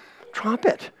 Drop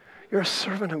it. You're a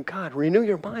servant of God. Renew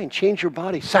your mind. Change your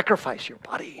body. Sacrifice your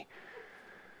body.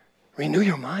 Renew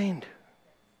your mind.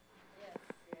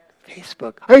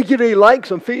 Facebook. I don't get any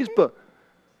likes on Facebook.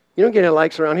 You don't get any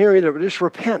likes around here either, but just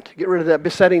repent. Get rid of that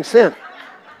besetting sin.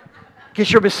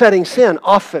 Get your besetting sin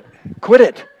off it. Quit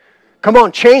it. Come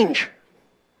on, change.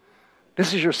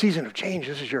 This is your season of change.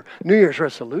 This is your New Year's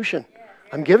resolution.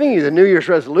 I'm giving you the New Year's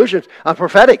resolutions. I'm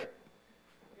prophetic.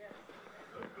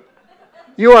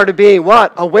 You are to be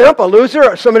what? A wimp, a loser,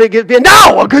 or somebody a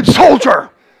good soldier.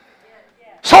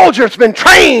 Soldier's been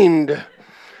trained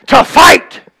to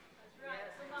fight.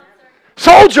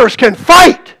 Soldiers can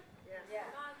fight.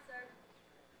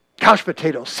 Couch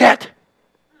potato, set.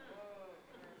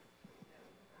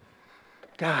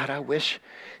 God, I wish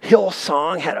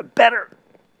Hillsong had a better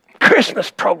Christmas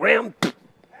program.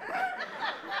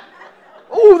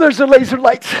 Oh, there's the laser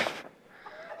lights.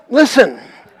 Listen.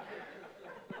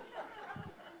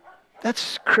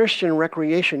 That's Christian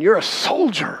recreation. You're a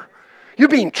soldier. You're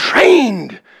being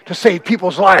trained to save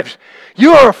people's lives.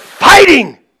 You're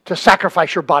fighting to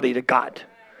sacrifice your body to God.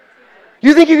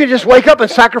 You think you can just wake up and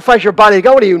sacrifice your body to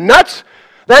God? What are you, nuts?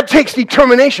 That takes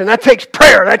determination. That takes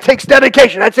prayer. That takes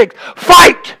dedication. That takes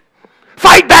fight.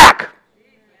 Fight back.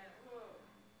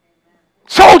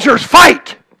 Soldiers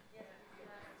fight.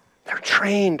 They're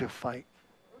trained to fight.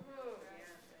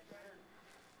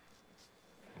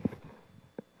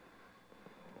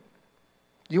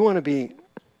 You want to be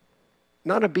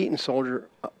not a beaten soldier,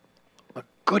 a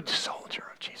good soldier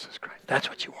of Jesus Christ. That's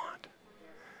what you want.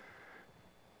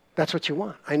 That's what you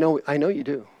want. I know you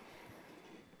do.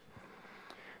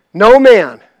 No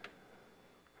man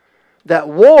that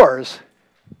wars,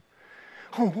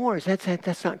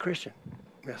 that's not Christian.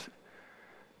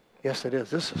 Yes, it is.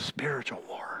 This is a spiritual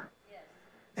war.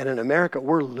 And in America,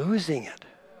 we're losing it.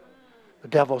 The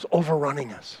devil's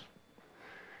overrunning us.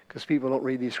 Because people don't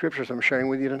read these scriptures I'm sharing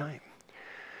with you tonight.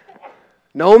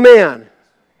 No man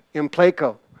in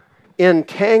Plato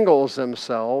entangles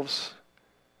themselves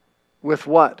with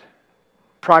what?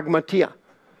 Pragmatia.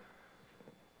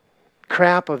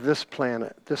 Crap of this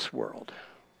planet, this world.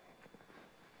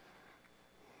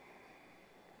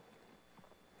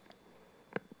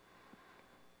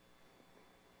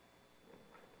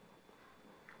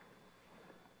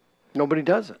 Nobody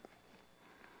does it.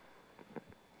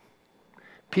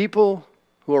 People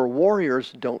who are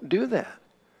warriors don't do that.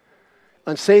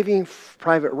 On Saving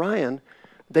Private Ryan,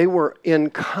 they were in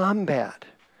combat.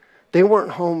 They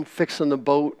weren't home fixing the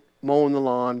boat, mowing the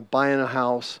lawn, buying a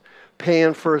house,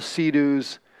 paying for a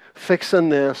sea-doos, fixing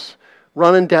this,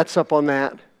 running debts up on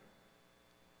that.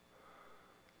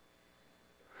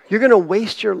 You're going to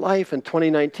waste your life in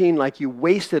 2019 like you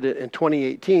wasted it in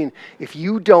 2018 if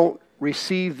you don't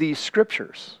receive these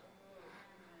scriptures.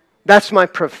 That's my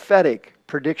prophetic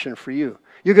prediction for you.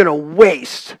 You're going to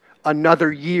waste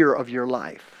another year of your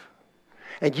life.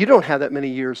 And you don't have that many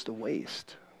years to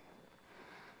waste.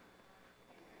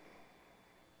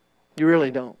 You really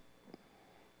don't.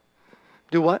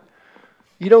 Do what?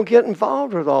 You don't get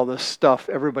involved with all this stuff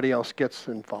everybody else gets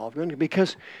involved in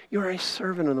because you're a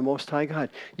servant of the Most High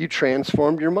God. You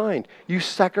transformed your mind. You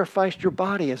sacrificed your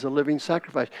body as a living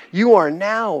sacrifice. You are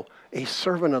now a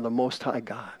servant of the Most High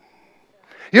God.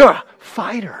 You're a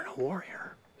fighter and a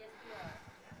warrior.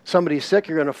 Somebody's sick,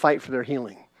 you're going to fight for their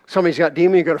healing. Somebody's got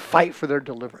demon, you're going to fight for their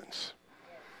deliverance.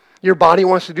 Your body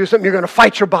wants to do something, you're going to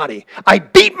fight your body. I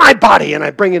beat my body and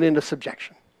I bring it into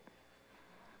subjection.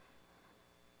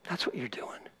 That's what you're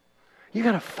doing. You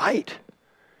got to fight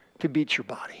to beat your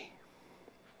body.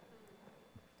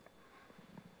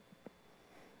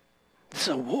 This is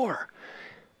a war.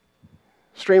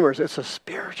 Streamers, it's a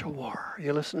spiritual war. Are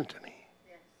you listening to me?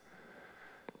 Yes.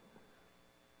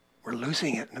 We're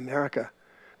losing it in America.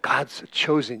 God's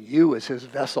chosen you as his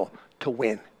vessel to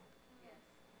win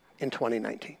in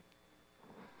 2019.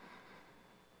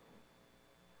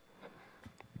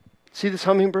 See this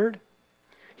hummingbird?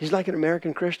 He's like an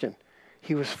American Christian.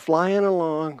 He was flying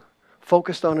along,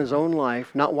 focused on his own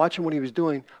life, not watching what he was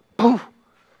doing. Poof!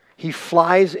 He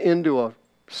flies into a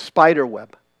spider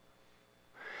web.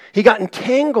 He got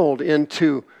entangled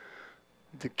into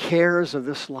the cares of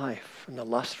this life and the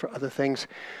lust for other things.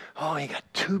 Oh, he got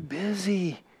too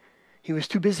busy. He was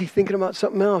too busy thinking about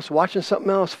something else, watching something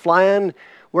else, flying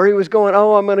where he was going.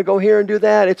 Oh, I'm going to go here and do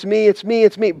that. It's me, it's me,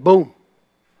 it's me. Boom.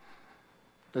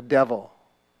 The devil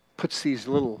puts these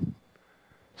little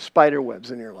spider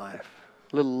webs in your life.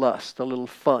 A little lust, a little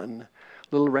fun, a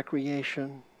little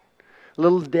recreation, a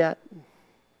little debt, a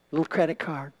little credit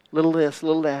card, a little this, a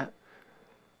little that.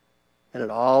 And it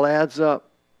all adds up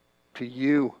to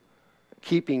you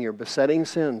keeping your besetting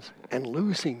sins and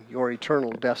losing your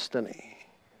eternal destiny.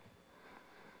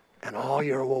 And all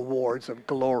your rewards of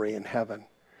glory in heaven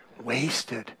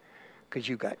wasted because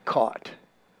you got caught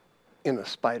in a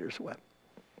spider's web.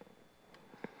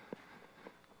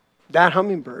 That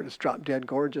hummingbird is drop dead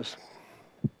gorgeous.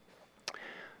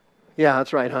 Yeah,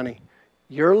 that's right, honey.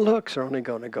 Your looks are only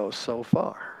going to go so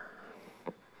far.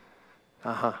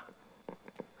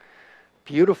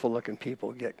 Beautiful looking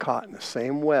people get caught in the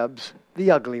same webs the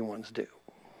ugly ones do.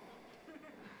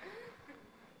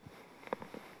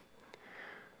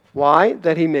 Why?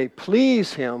 That he may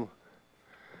please him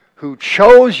who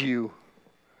chose you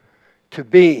to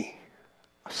be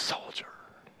a soldier.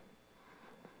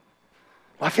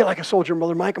 Well, I feel like a soldier,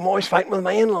 Mother Mike. I'm always fighting with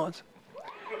my in-laws.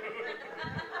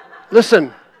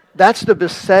 Listen, that's the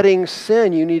besetting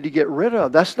sin you need to get rid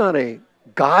of. That's not a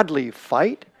godly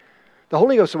fight. The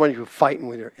Holy Ghost is the one who's fighting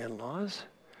with your in-laws.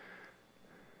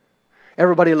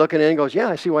 Everybody looking in and goes, yeah,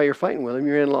 I see why you're fighting with them.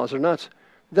 Your in-laws are nuts.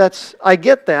 I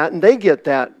get that, and they get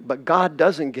that, but God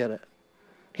doesn't get it.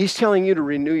 He's telling you to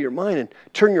renew your mind and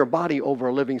turn your body over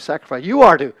a living sacrifice. You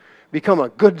are to become a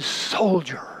good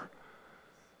soldier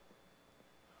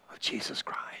of Jesus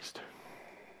Christ.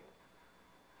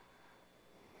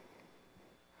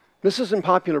 This isn't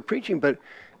popular preaching, but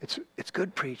it's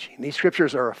good preaching. These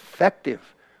scriptures are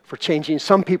effective for changing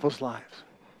some people's lives.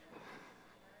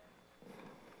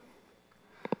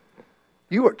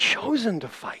 You are chosen to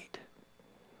fight.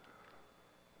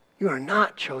 You are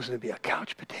not chosen to be a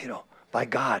couch potato by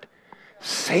God.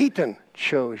 Satan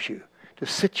chose you to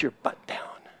sit your butt down.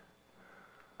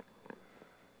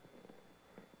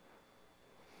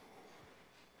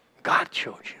 God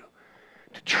chose you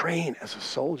to train as a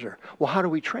soldier. Well, how do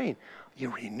we train? You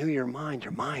renew your mind.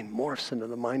 Your mind morphs into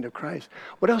the mind of Christ.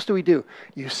 What else do we do?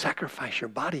 You sacrifice your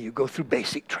body. You go through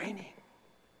basic training.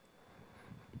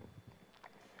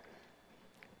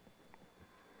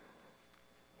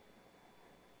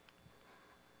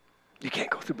 You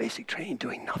can't go through basic training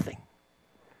doing nothing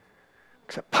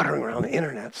except puttering around the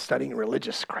internet studying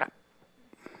religious crap.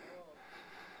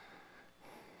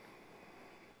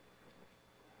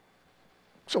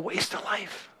 It's a waste of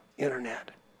life, internet.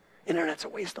 Internet's a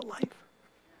waste of life.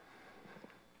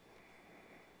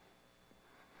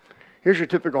 Here's your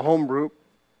typical home group.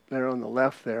 There on the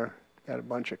left there. Got a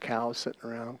bunch of cows sitting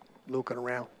around, looking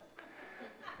around,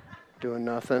 doing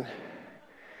nothing.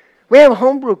 We have a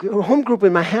home group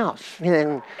in my house.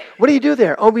 And what do you do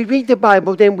there? Oh, we read the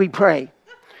Bible, then we pray.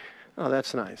 Oh,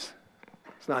 that's nice.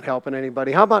 It's not helping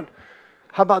anybody. How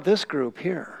about this group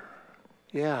here?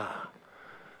 Yeah.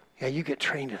 Yeah, you get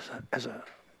trained as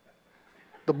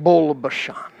the bull of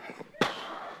Bashan.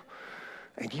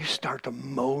 And you start to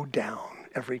mow down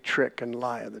every trick and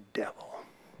lie of the devil.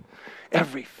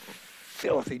 Every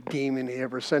filthy demon he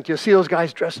ever sent. You see those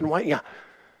guys dressed in white? Yeah.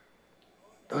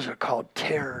 Those are called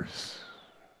tares.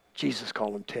 Jesus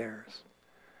called them tares.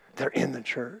 They're in the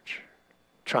church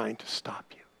trying to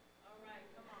stop you.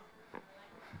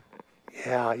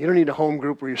 Yeah, you don't need a home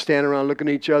group where you're standing around looking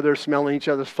at each other, smelling each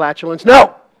other's flatulence.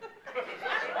 No!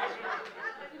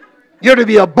 You're to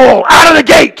be a bull out of the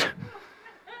gate.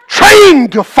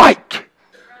 Trained to fight.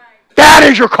 That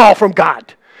is your call from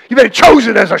God. You've been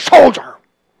chosen as a soldier.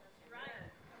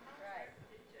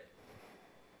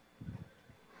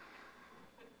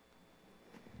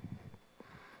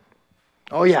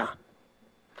 Oh, yeah.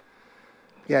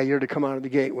 Yeah, you're to come out of the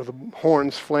gate with the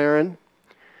horns flaring.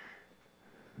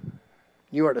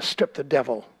 You are to strip the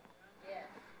devil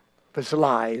of his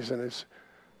lies and his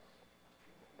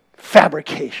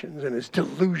fabrications and his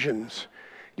delusions.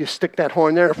 You stick that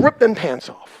horn there and rip them pants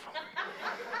off.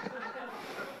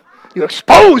 You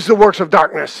expose the works of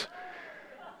darkness.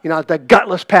 You know, that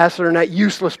gutless pastor and that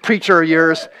useless preacher of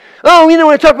yours. Oh, you know,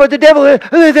 when I talk about the devil,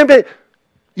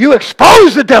 you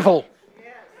expose the devil.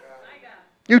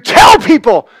 You tell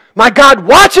people, my God,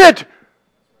 watch it.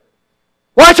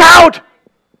 Watch out.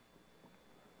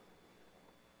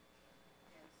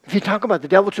 If you talk about the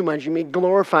devil too much, you mean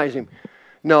glorifies him.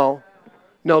 No,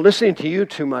 listening to you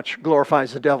too much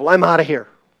glorifies the devil. I'm out of here.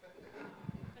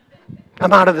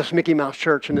 I'm out of this Mickey Mouse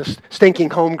church and this stinking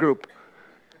home group.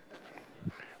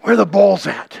 Where are the bulls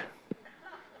at?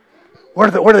 Where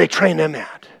do they train them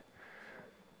at?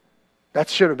 That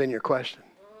should have been your question.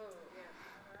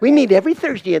 We meet every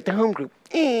Thursday at the home group.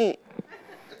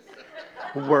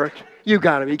 Worked. You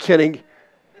got to be kidding.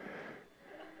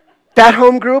 That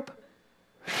home group?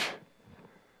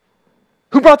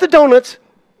 Who brought the donuts?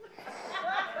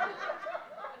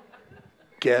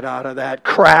 Get out of that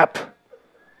crap.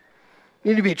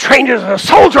 You need to be trained as a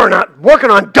soldier, not working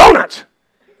on donuts.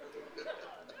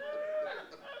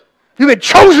 You've been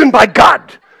chosen by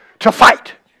God to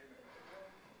fight.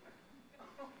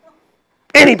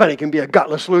 Anybody can be a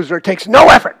gutless loser. It takes no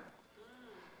effort.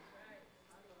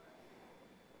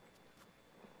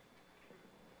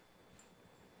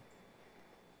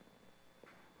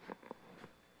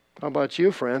 How about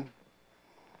you, friend?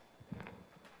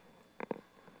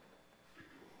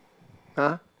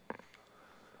 Huh?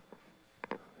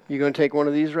 You going to take one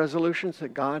of these resolutions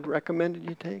that God recommended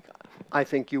you take? I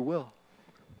think you will.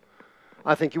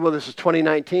 I think you will. This is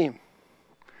 2019.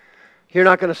 You're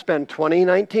not going to spend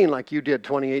 2019 like you did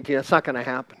 2018. That's not going to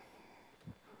happen.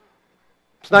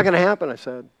 It's not going to happen, I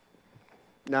said.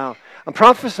 Now, I'm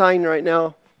prophesying right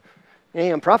now. Hey,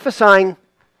 I'm prophesying.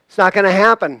 It's not going to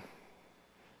happen.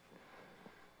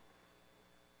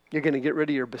 You're going to get rid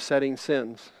of your besetting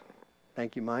sins.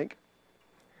 Thank you, Mike.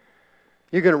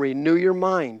 You're going to renew your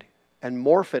mind and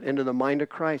morph it into the mind of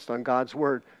Christ on God's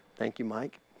Word. Thank you,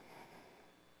 Mike.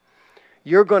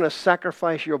 You're going to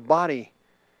sacrifice your body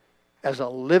as a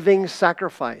living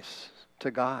sacrifice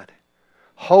to God.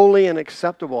 Holy and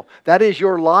acceptable. That is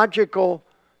your logical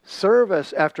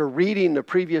service after reading the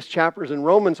previous chapters in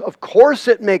Romans. Of course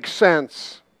it makes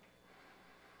sense.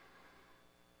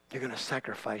 You're going to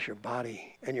sacrifice your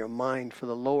body and your mind for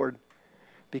the Lord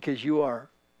because you are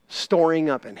storing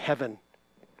up in heaven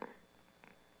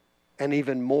an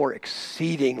even more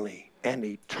exceedingly and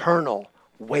eternal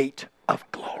weight of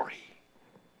glory.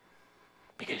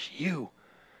 Because you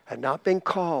have not been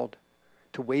called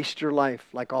to waste your life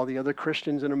like all the other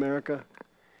Christians in America.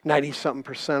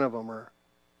 90-something% of them are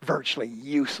virtually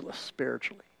useless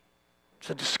spiritually. It's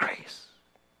a disgrace.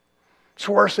 It's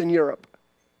worse in Europe.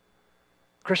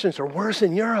 Christians are worse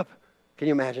in Europe. Can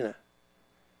you imagine it?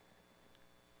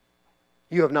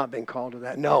 You have not been called to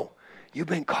that. No, you've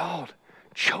been called,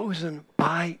 chosen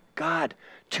by God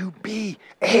to be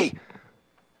a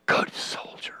good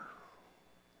soldier.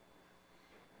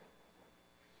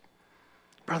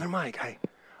 Brother Mike,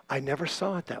 I never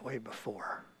saw it that way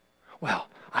before. Well,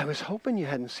 I was hoping you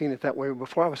hadn't seen it that way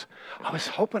before. I was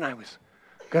hoping I was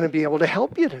going to be able to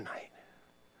help you tonight.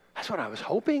 That's what I was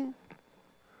hoping.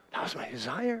 That was my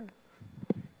desire.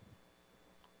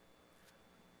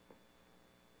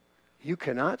 You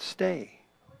cannot stay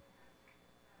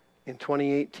in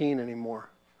 2018 anymore.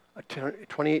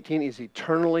 2018 is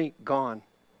eternally gone.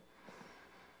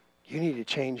 You need to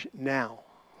change now.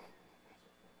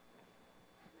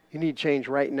 You need to change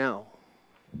right now.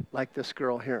 Like this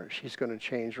girl here. She's going to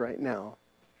change right now.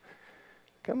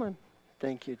 Come on.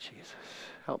 Thank you, Jesus.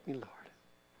 Help me, Lord.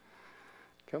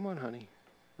 Come on, honey.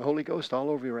 The Holy Ghost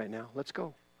all over you right now. Let's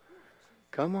go.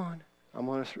 Come on. I'm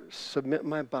going to submit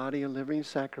my body a living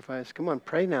sacrifice. Come on,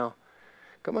 pray now.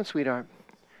 Come on, sweetheart.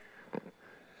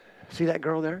 See that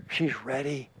girl there? She's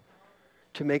ready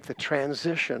to make the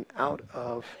transition out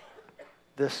of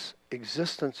this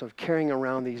existence of carrying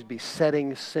around these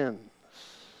besetting sins.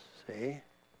 See?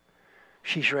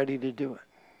 She's ready to do it.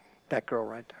 That girl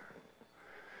right there.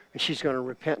 And she's going to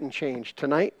repent and change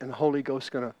tonight, and the Holy Ghost is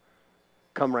going to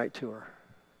come right to her.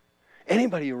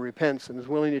 Anybody who repents and is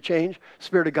willing to change,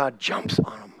 Spirit of God jumps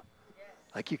on them.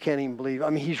 Like you can't even believe. I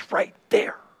mean, he's right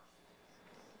there.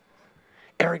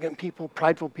 Arrogant people,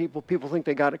 prideful people, people think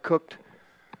they got it cooked.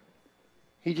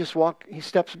 He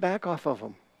steps back off of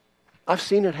them. I've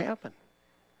seen it happen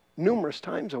numerous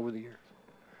times over the years.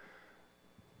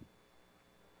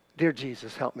 Dear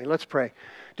Jesus, help me. Let's pray.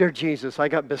 Dear Jesus, I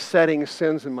got besetting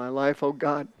sins in my life, oh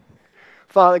God.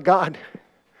 Father God,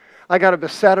 I got a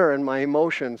besetter in my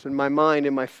emotions, in my mind,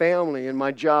 in my family, in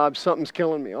my job. Something's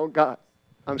killing me. Oh God,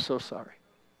 I'm so sorry.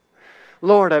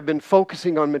 Lord, I've been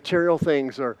focusing on material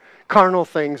things or carnal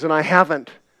things, and I haven't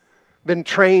been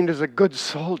trained as a good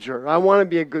soldier. I want to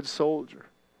be a good soldier.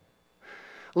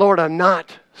 Lord, I'm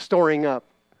not storing up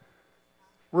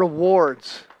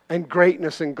rewards and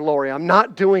greatness and glory. I'm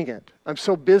not doing it. I'm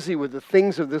so busy with the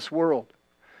things of this world,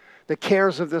 the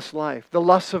cares of this life, the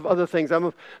lusts of other things.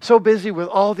 I'm so busy with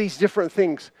all these different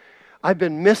things. I've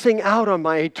been missing out on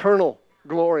my eternal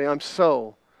glory. I'm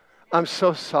so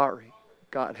sorry.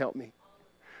 God, help me.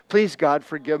 Please, God,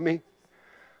 forgive me.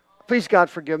 Please, God,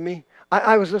 forgive me.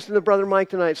 I was listening to Brother Mike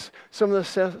tonight. Some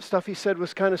of the stuff he said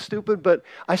was kind of stupid, but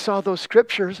I saw those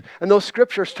scriptures, and those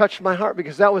scriptures touched my heart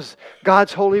because that was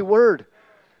God's holy word.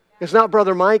 It's not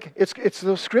Brother Mike. It's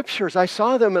those scriptures. I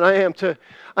saw them, and I am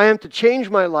to change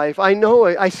my life. I know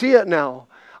it. I see it now.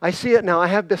 I see it now. I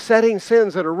have besetting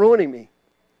sins that are ruining me.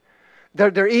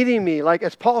 They're eating me, like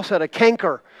as Paul said, a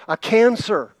canker, a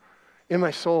cancer in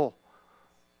my soul.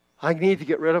 I need to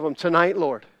get rid of them tonight,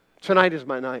 Lord. Tonight is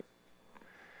my night.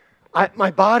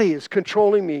 My body is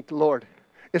controlling me, Lord.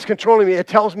 It's controlling me. It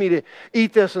tells me to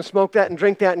eat this and smoke that and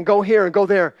drink that and go here and go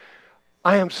there.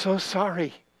 I am so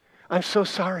sorry. I'm so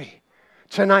sorry.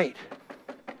 Tonight,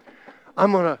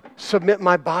 I'm going to submit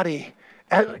my body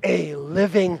as a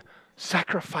living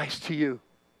sacrifice to you.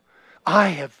 I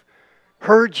have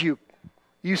heard you.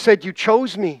 You said you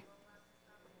chose me.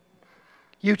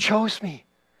 You chose me.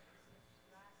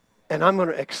 And I'm going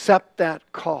to accept that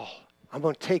call. I'm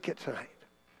going to take it tonight.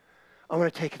 I'm going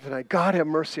to take it tonight. God, have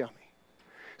mercy on me.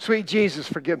 Sweet Jesus,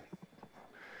 forgive me.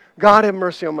 God, have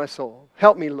mercy on my soul.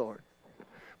 Help me, Lord.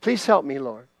 Please help me,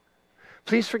 Lord.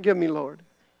 Please forgive me, Lord.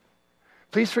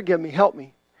 Please forgive me. Help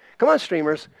me. Come on,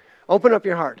 streamers. Open up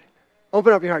your heart.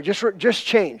 Open up your heart. Just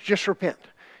change. Just repent.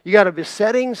 You got a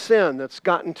besetting sin that's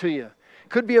gotten to you. It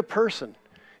could be a person.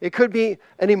 It could be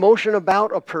an emotion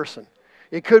about a person.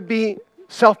 It could be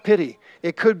self-pity.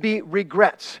 It could be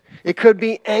regrets. It could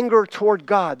be anger toward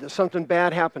God that something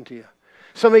bad happened to you.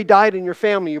 Somebody died in your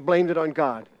family, you blamed it on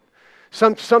God.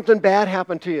 Something bad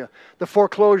happened to you. The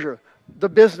foreclosure, the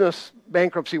business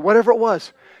bankruptcy, whatever it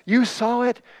was. You saw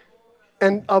it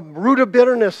and a root of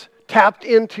bitterness tapped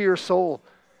into your soul.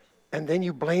 And then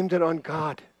you blamed it on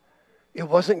God. It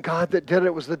wasn't God that did it,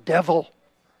 it was the devil.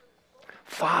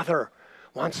 Father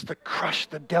wants to crush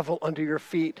the devil under your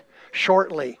feet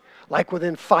shortly. Like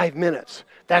within 5 minutes.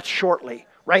 That's shortly.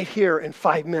 Right here in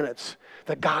 5 minutes.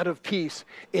 The God of peace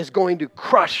is going to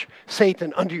crush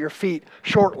Satan under your feet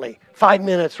shortly. 5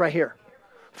 minutes right here.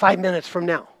 5 minutes from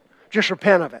now. Just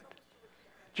repent of it.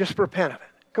 Just repent of it.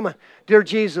 Come on. Dear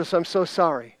Jesus, I'm so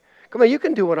sorry. Come on, you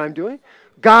can do what I'm doing.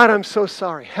 God, I'm so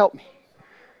sorry. Help me.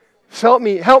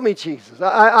 Help me, Jesus.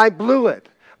 I blew it.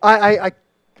 I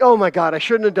Oh my God, I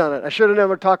shouldn't have done it. I should have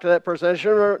never talked to that person. I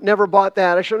should have never bought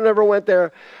that. I should have never went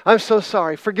there. I'm so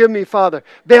sorry. Forgive me, Father.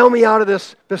 Bail me out of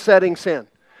this besetting sin.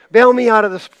 Bail me out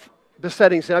of this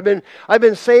besetting sin. I've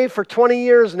been saved for 20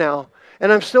 years now,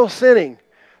 and I'm still sinning.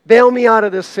 Bail me out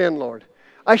of this sin, Lord.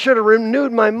 I should have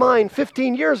renewed my mind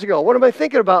 15 years ago. What am I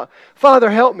thinking about?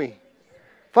 Father, help me.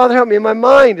 Father, help me. My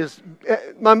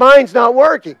mind's not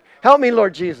working. Help me,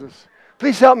 Lord Jesus.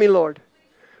 Please help me, Lord.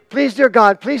 Please, dear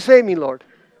God, please save me, Lord.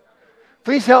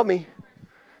 Please help me.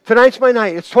 Tonight's my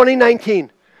night. It's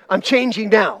 2019. I'm changing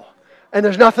now, and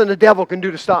there's nothing the devil can do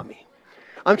to stop me.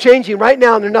 I'm changing right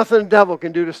now, and there's nothing the devil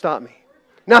can do to stop me.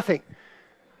 Nothing.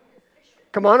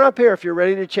 Come on up here if you're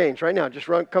ready to change right now. Just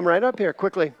come right up here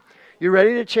quickly. You're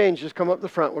ready to change. Just come up the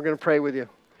front. We're going to pray with you.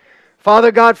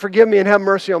 Father God, forgive me and have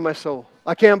mercy on my soul.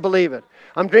 I can't believe it.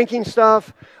 I'm drinking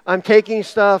stuff. I'm taking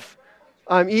stuff.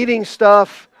 I'm eating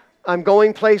stuff. I'm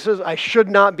going places I should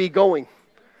not be going.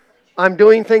 I'm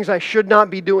doing things I should not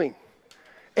be doing.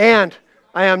 And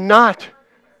I am not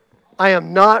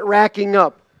racking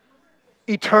up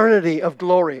eternity of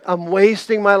glory. I'm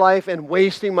wasting my life and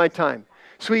wasting my time.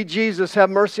 Sweet Jesus, have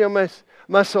mercy on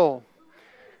my soul.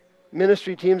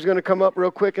 Ministry team's going to come up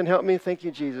real quick and help me. Thank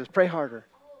you, Jesus. Pray harder.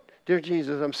 Dear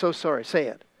Jesus, I'm so sorry. Say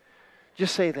it.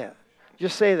 Just say that.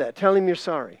 Just say that. Tell him you're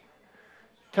sorry.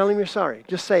 Tell him you're sorry.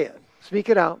 Just say it. Speak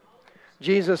it out.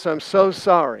 Jesus, I'm so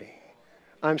sorry.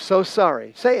 I'm so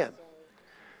sorry. Say it.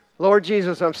 Lord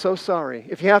Jesus, I'm so sorry.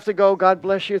 If you have to go, God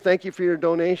bless you. Thank you for your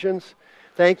donations.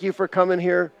 Thank you for coming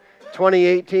here.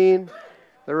 2018,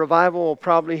 the revival will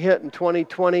probably hit in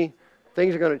 2020.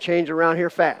 Things are going to change around here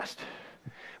fast.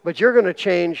 But you're going to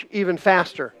change even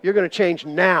faster. You're going to change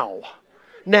now.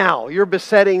 Now. Your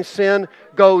besetting sin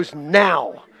goes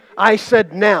now. I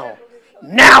said now.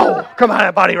 Now. Come out of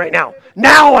that body right now.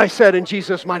 Now, I said in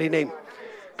Jesus' mighty name.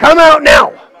 Come out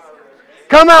now.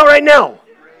 Come out right now.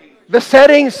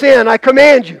 Besetting sin, I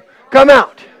command you. Come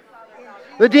out.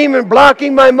 The demon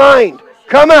blocking my mind.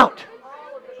 Come out.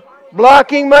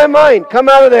 Blocking my mind. Come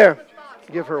out of there.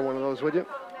 Give her one of those, would you?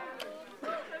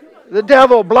 The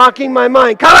devil blocking my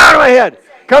mind. Come out of my head.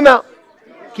 Come out.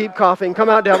 Keep coughing. Come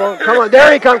out, devil. Come on.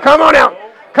 There he comes. Come on out.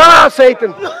 Come out,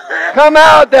 Satan. Come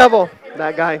out, devil.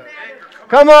 That guy.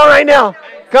 Come on right now.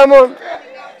 Come on.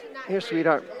 Here,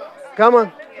 sweetheart. Come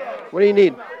on. What do you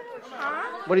need?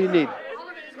 What do you need?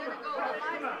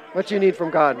 What do you need from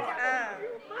God?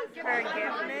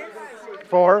 Forgiveness.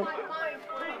 For?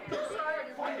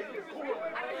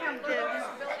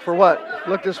 For what?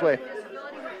 Look this way.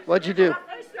 What'd you do?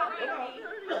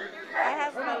 I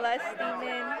have a lust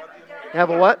demon. You have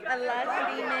a what? A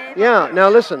lust demon. Yeah. Now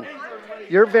listen.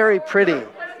 You're very pretty.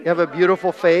 You have a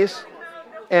beautiful face.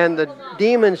 And the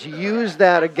demons use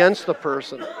that against the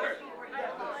person.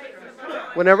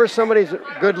 Whenever somebody's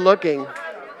good looking,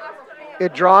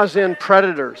 it draws in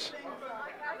predators.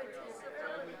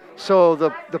 So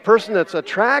the person that's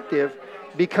attractive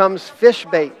becomes fish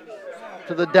bait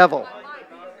to the devil.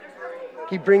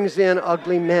 He brings in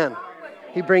ugly men.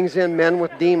 He brings in men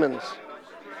with demons.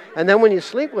 And then when you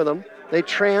sleep with them, they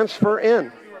transfer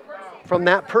in from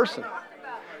that person.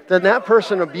 Then that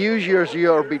person abuses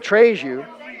you or betrays you.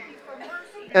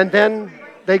 And then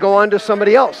they go on to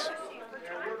somebody else.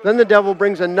 Then the devil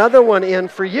brings another one in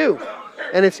for you.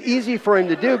 And it's easy for him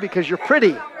to do because you're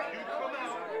pretty.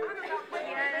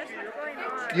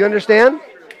 You understand?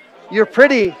 You're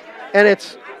pretty and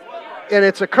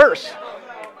it's a curse.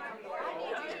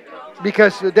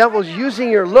 Because the devil's using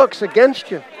your looks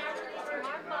against you.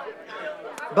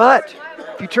 But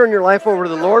if you turn your life over to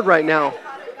the Lord right now,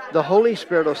 the Holy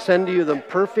Spirit will send you the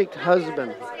perfect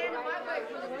husband.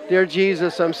 Dear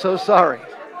Jesus, I'm so sorry.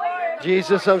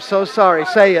 Jesus, I'm so sorry.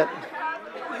 Say it.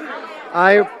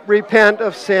 I repent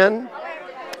of sin,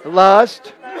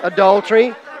 lust,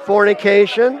 adultery,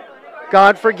 fornication.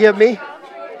 God, forgive me.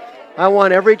 I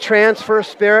want every transfer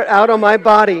spirit out of my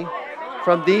body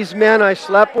from these men I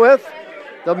slept with,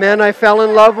 the men I fell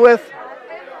in love with.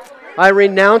 I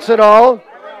renounce it all.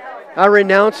 I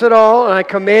renounce it all, and I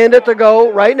command it to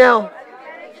go right now.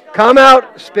 Come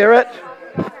out, spirit.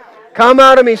 Come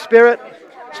out of me, spirit.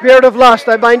 Spirit of lust,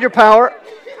 I bind your power.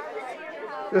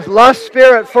 This lust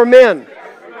spirit for men,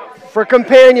 for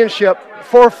companionship,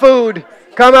 for food.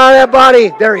 Come out of that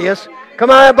body. There he is. Come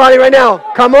out of that body right now.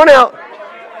 Come on out.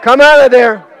 Come out of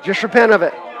there. Just repent of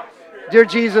it. Dear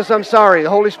Jesus, I'm sorry. The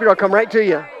Holy Spirit will come right to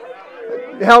you.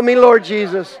 Help me, Lord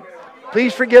Jesus.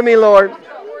 Please forgive me, Lord.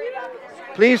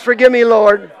 Please forgive me,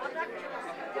 Lord.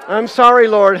 I'm sorry,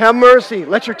 Lord. Have mercy.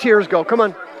 Let your tears go. Come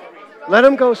on. Let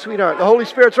them go, sweetheart. The Holy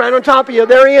Spirit's right on top of you.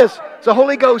 There he is. It's the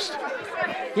Holy Ghost.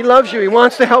 He loves you. He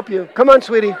wants to help you. Come on,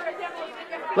 sweetie.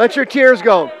 Let your tears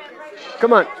go.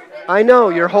 Come on. I know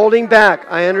you're holding back.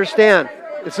 I understand.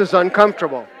 This is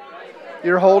uncomfortable.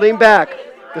 You're holding back.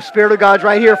 The Spirit of God's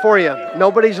right here for you.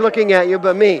 Nobody's looking at you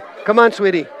but me. Come on,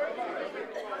 sweetie.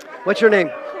 What's your name?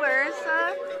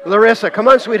 Clarissa. Larissa. Come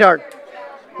on, sweetheart.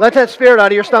 Let that spirit out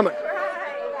of your stomach.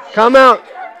 Come out.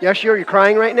 Yes, you're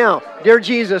crying right now. Dear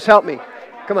Jesus, help me.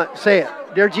 Come on, say it.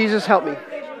 Dear Jesus, help me.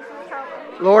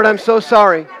 Lord, I'm so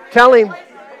sorry. Tell him.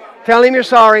 Tell him you're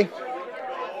sorry.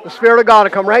 The Spirit of God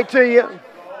will come right to you.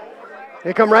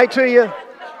 He'll come right to you.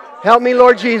 Help me,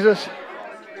 Lord Jesus.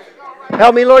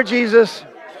 Help me, Lord Jesus.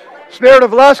 Spirit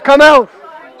of lust, come out.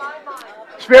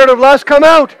 Spirit of lust, come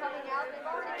out.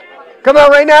 Come out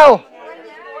right now.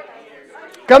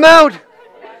 Come out.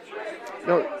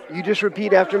 No, you just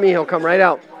repeat after me. He'll come right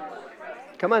out.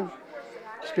 Come on.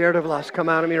 Spirit of lust, come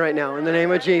out of me right now in the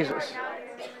name of Jesus.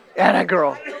 Atta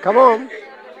girl. Come on.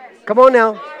 Come on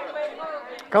now.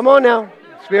 Come on now.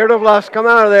 Spirit of lust, come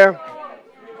out of there.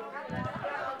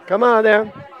 Come out of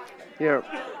there. Here.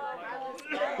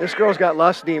 This girl's got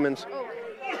lust demons.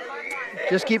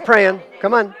 Just keep praying.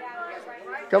 Come on.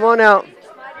 Come on out.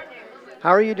 How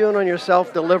are you doing on your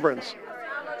self-deliverance?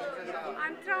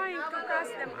 I'm trying to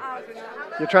cast them out.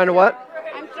 You're trying to what?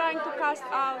 I'm trying to cast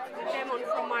out the demon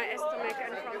from my stomach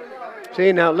and from...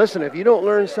 See, now listen, if you don't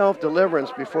learn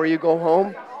self-deliverance before you go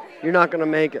home, you're not going to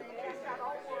make it.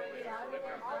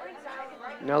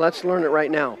 Now let's learn it right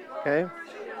now, okay?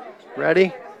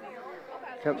 Ready?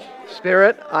 Come.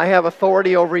 Spirit, I have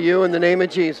authority over you in the name of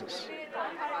Jesus.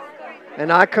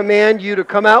 And I command you to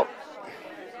come out.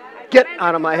 Get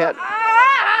out of my head.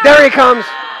 There he comes.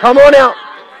 Come on out.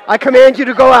 I command you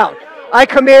to go out. I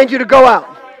command you to go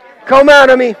out. Come out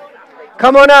of me.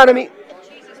 Come on out of me.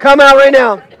 Come out right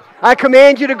now. I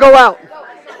command you to go out.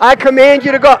 I command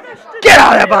you to go. Get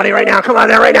out of that body right now. Come out of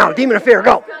there right now. Demon of fear,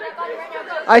 go.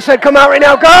 I said come out right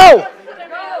now. Go.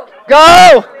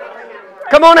 Go.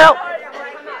 Come on out.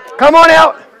 Come on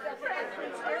out.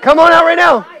 Come on out right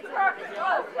now.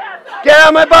 Get out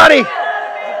of my body.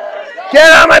 Get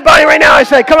out of my body right now. I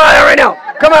said come out right now.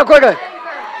 Come out quickly.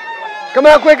 Come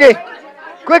out quickly.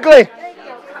 Quickly.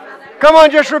 Come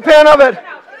on, just repent of it.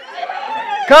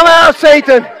 Come out,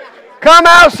 Satan. Come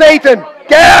out, Satan.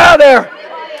 Get out of there.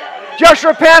 Just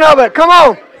repent of it. Come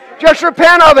on. Just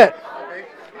repent of it.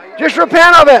 Just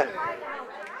repent of it.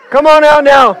 Come on out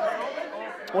now.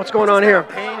 What's going on here?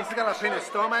 Pain. He's got a pain in his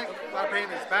stomach, a lot of pain in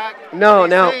his back. No,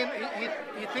 he's now.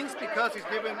 He thinks because he's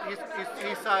given,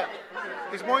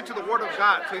 he's going to the Word of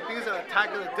God, so he thinks it's an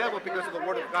attack of the devil because of the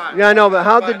Word of God. Yeah, I know, but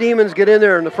how'd the demons get in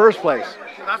there in the first place?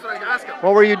 That's what I asked him.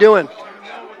 What were you doing?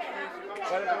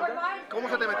 ¿Cómo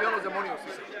se te metieron los demonios?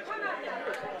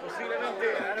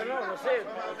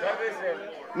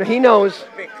 No, he knows.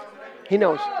 He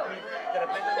knows.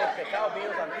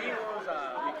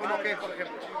 ¿Cómo qué, por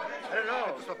ejemplo?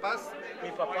 ¿Tus papás?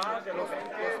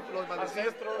 Los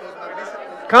maldicen.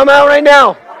 Come out right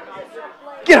now.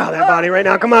 Get out of that body right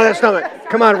now. Come out of that stomach.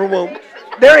 Come out of her womb.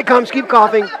 There it comes. Keep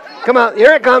coughing. Come out.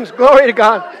 Here it comes. Glory to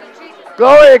God.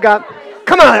 Glory to God.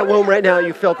 Come out of that womb right now,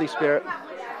 you filthy spirit.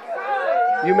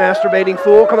 You masturbating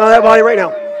fool. Come out of that body right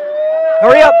now.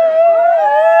 Hurry up.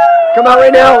 Come out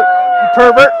right now, you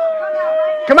pervert.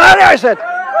 Come out of there, I said.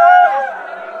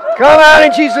 Come out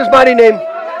in Jesus' mighty name.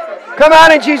 Come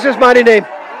out in Jesus' mighty name.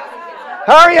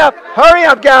 Hurry up. Hurry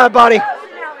up, get out of the body.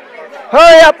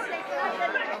 Hurry up.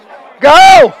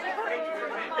 Go.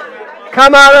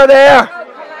 Come out of there.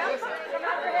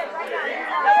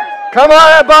 Come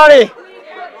out of that body.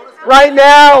 Right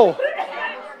now.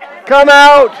 Come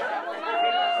out.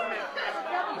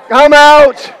 Come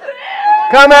out.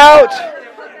 Come out.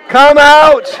 Come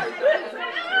out.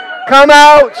 Come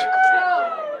out.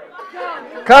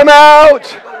 Come out.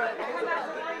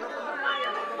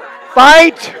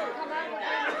 Fight.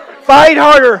 Fight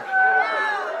harder.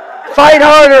 Fight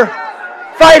harder.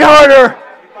 Fight harder.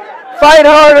 Fight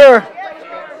harder.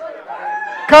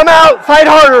 Come out. Fight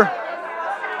harder.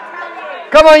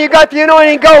 Come on, you got the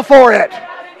anointing. Go for it.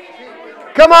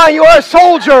 Come on, you are a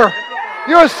soldier.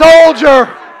 You're a soldier.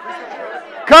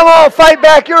 Come on, fight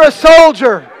back. You're a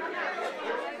soldier.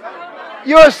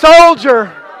 You're a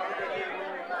soldier.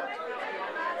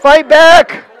 Fight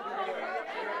back.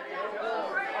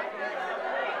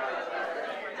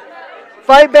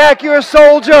 Fight back. You're a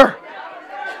soldier.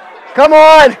 Come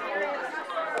on.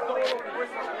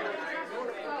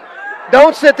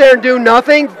 Don't sit there and do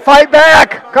nothing. Fight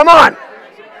back. Come on.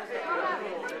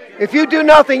 If you do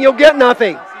nothing, you'll get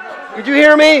nothing. Did you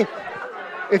hear me?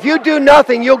 If you do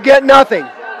nothing, you'll get nothing.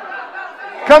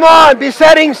 Come on,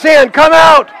 besetting sin, come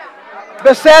out.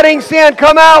 Besetting sin,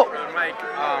 come out. Mike,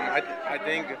 I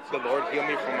think the Lord healed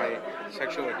me from my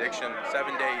sexual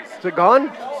Is it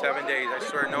gone? 7 days. I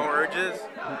swear, no urges.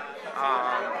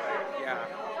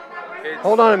 Yeah.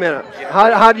 Hold on a minute. Yeah.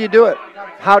 How do you do it?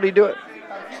 How do you do it?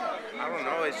 I don't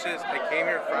know. It's just I came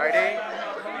here Friday,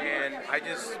 and I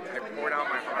poured out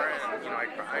my heart, and I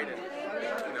cried, and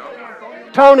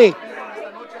Tony,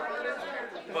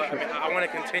 But I mean, I want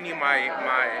to continue my.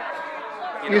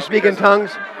 you speak in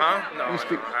tongues? Huh? No, You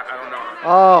speak- I don't know.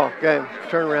 Oh, okay.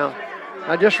 Turn around.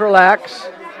 Now just relax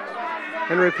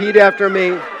and repeat after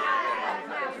me.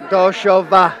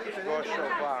 Doshova,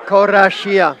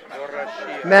 Korashia,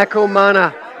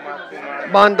 Makumana,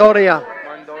 Bandoria,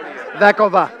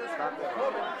 Vekova.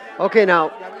 Okay, now,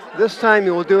 this time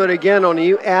you will do it again, only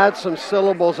you add some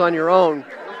syllables on your own.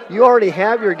 You already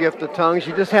have your gift of tongues,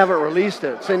 you just haven't released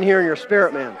it. It's in here in your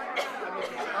spirit, man.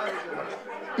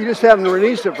 You just haven't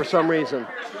released it for some reason.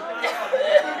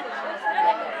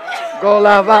 Go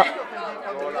lava,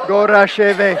 go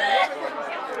rasheve,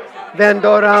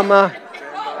 vendorama,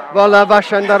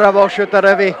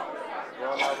 volavashandaravoshataravi.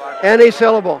 Any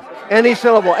syllable,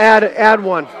 add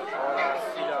one.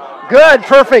 Good,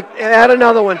 perfect. Add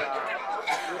another one.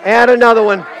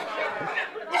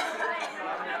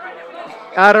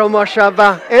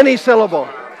 Aromashava, any syllable.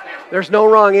 There's no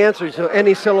wrong answer, so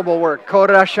any syllable work.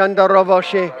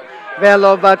 Korashandaravoshe,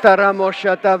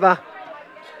 velovataramoshatava.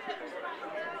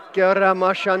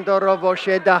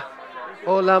 Kyoramashandarovosheda,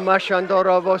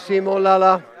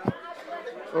 olamashandarovosimolala,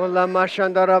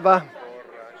 olamashandarava.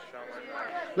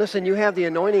 Listen, you have the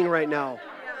anointing right now.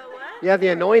 You have the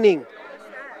anointing.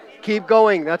 Keep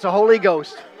going. That's a Holy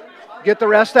Ghost. Get the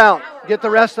rest out. Get the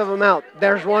rest of them out.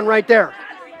 There's one right there.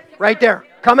 Right there.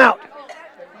 Come out.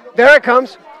 There it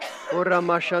comes.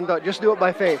 Just do it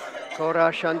by faith.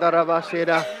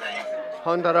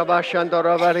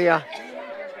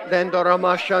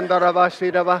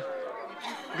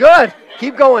 Good.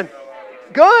 Keep going.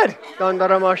 Good.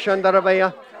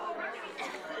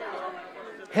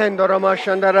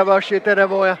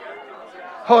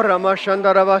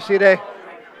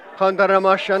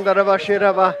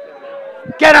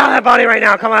 Get out of that body right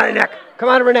now. Come out of the neck. Come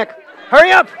out of her neck.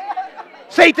 Hurry up.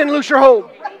 Satan, loose your hold.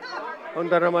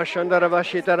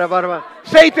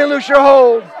 Satan, loose your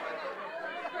hold.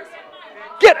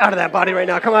 Get out of that body right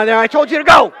now. Come on there. I told you to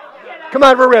go. Come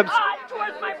out of her ribs.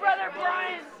 Towards my brother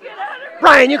Brian. Get out of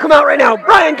Brian, you come out right now.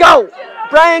 Brian, go.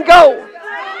 Brian, go.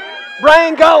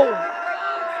 Brian, go.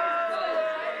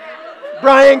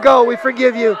 Brian, go. We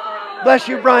forgive you. Bless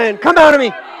you, Brian. Come out of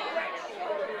me.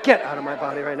 Get out of my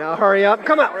body right now. Hurry up.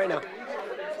 Come out right now.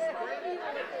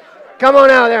 Come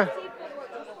on out of there.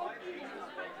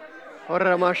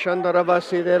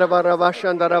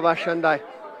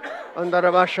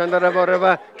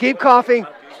 Keep coughing.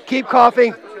 Keep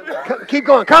coughing. Keep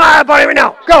going. Come out of that body right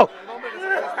now. Go.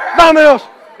 Vámonos.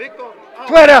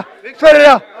 Fuera.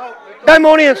 Fuera.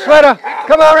 Demonian. Fuera.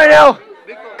 Come out right now.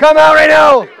 Come out right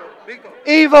now.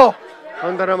 Evil.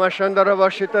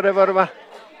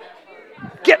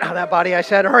 Get out of that body, I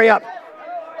said. Hurry up.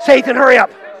 Satan, hurry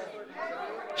up.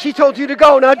 She told you to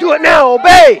go. Now do it now.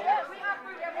 Obey.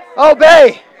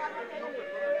 Obey.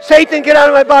 Satan, get out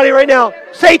of my body right now.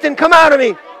 Satan, come out of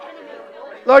me.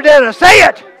 Lordana, say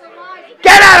it.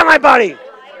 Get out of my body.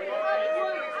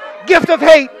 Gift of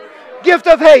hate. Gift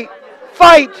of hate.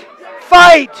 Fight.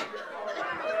 Fight.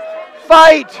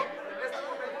 Fight.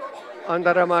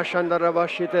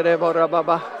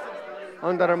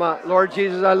 Lord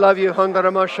Jesus, I love you.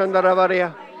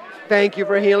 Thank you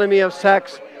for healing me of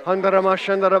sex.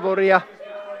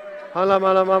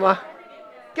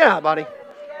 Get out, body.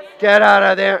 Get out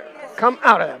of there. Come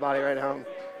out of that body right now.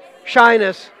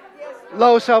 Shyness,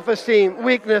 low self-esteem,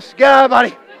 weakness. Get out of the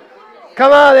body.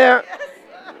 Come out of there.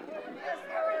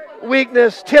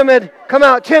 Weakness, timid. Come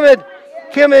out. Timid.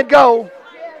 Timid, go.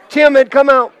 Timid, come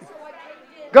out.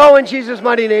 Go in Jesus'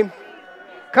 mighty name.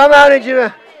 Come out in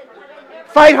Jesus.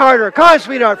 Fight harder. Come on,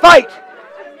 sweetheart. Fight.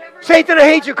 Satan, I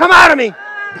hate you. Come out of me.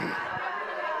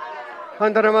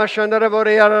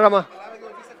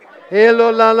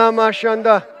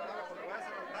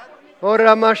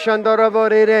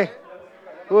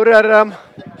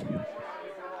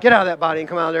 Get out of that body and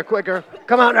come out of there quicker.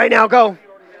 Come out right now. Go.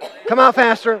 Come out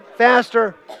faster.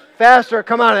 Faster. Faster.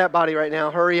 Come out of that body right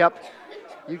now. Hurry up.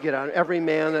 You get out. Every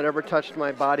man that ever touched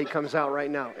my body comes out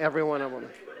right now. Every one of them.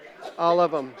 All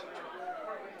of them.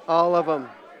 All of them.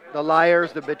 The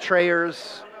liars, the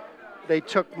betrayers. They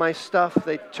took my stuff.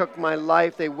 They took my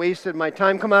life. They wasted my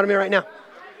time. Come out of me right now.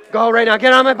 Go right now.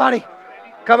 Get out of my body.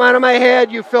 Come out of my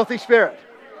head, you filthy spirit.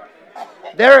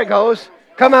 There it goes.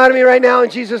 Come out of me right now in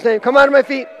Jesus' name. Come out of my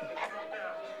feet.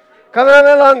 Come out of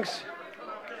my lungs.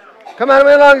 Come out of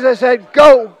my lungs, I said.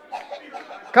 Go.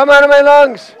 Come out of my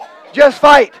lungs. Just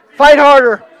fight. Fight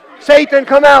harder. Satan,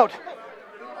 come out.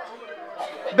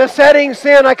 Besetting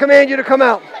sin, I command you to come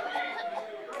out.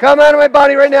 Come out of my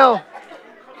body right now.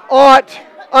 Ought,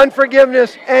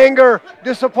 unforgiveness, anger,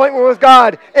 disappointment with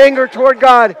God, anger toward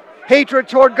God, hatred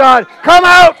toward God. Come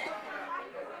out.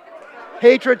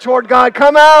 Hatred toward God,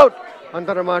 come out.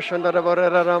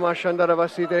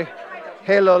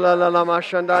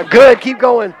 Good, keep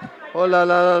going.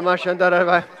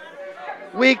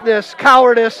 Weakness,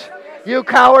 cowardice. You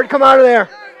coward, come out of there.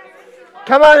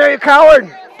 Come out of there, you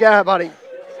coward. Get out, buddy.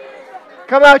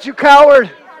 Come out, you coward.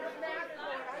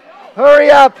 Hurry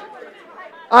up.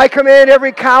 I command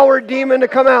every coward demon to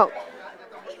come out.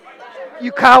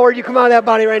 You coward, you come out of that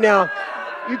body right now.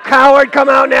 You coward, come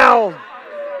out now.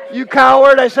 You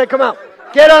coward, I said come out.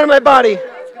 Get out of my body.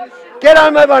 Get out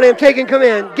of my body. I'm taking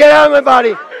command. Get out of my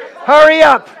body. Hurry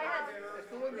up.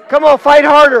 Come on, fight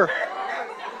harder.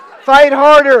 Fight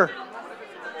harder.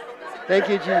 Thank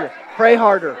you, Jesus. Pray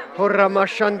harder.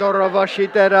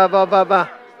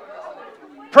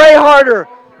 Pray harder.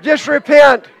 Just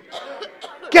repent.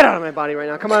 Get out of my body right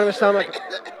now. Come out of my stomach.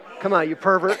 Come out, you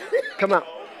pervert. Come out.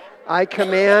 I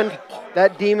command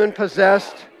that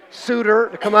demon-possessed suitor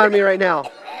to come out of me right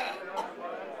now.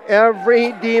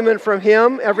 Every demon from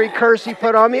him, every curse he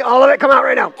put on me, all of it come out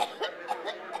right now.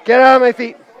 Get out of my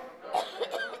feet.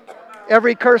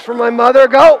 Every curse from my mother,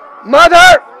 go.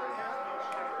 Mother!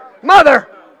 Mother!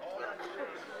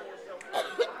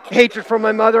 Hatred from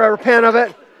my mother, I repent of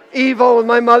it. Evil with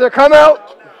my mother, come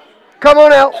out. Come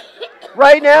on out.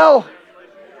 Right now.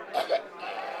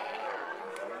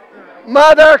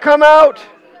 Mother, come out.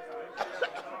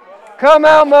 Come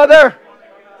out, mother.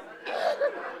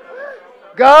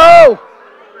 Go.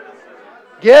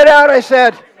 Get out, I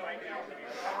said.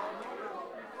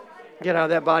 Get out of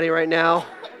that body right now.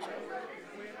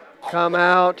 Come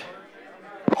out.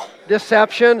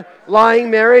 Deception, lying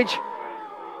marriage,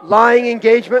 lying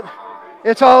engagement.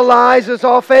 It's all lies, it's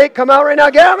all fake. Come out right now.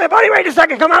 Get out of my body right in a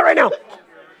second. Come out right now.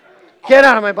 Get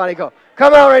out of my body, go.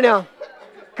 Come out right now.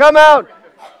 Come out.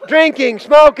 Drinking,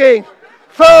 smoking,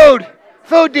 food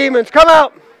demons, come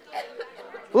out.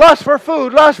 Lust for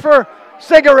food, lust for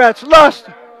cigarettes, lust,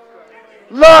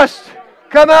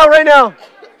 come out right now.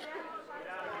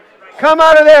 Come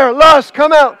out of there, lust,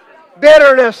 come out.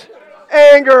 Bitterness,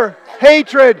 anger,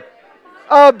 hatred,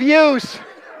 abuse,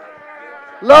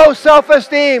 low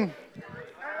self-esteem,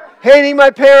 hating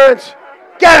my parents.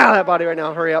 Get out of that body right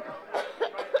now, hurry up.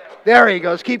 There he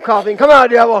goes, keep coughing. Come out,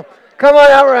 devil. Come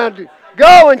on out around.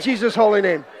 Go in Jesus' holy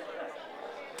name.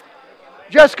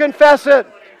 Just confess it.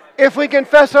 If we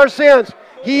confess our sins,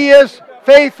 He is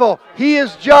faithful. He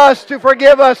is just to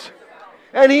forgive us.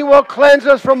 And He will cleanse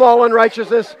us from all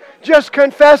unrighteousness. Just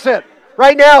confess it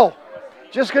right now.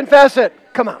 Just confess it.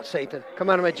 Come out, Satan. Come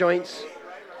out of my joints.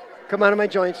 Come out of my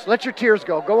joints. Let your tears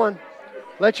go. Go on.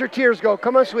 Let your tears go.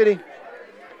 Come on, sweetie.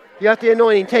 You got the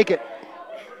anointing. Take it.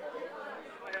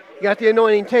 You got the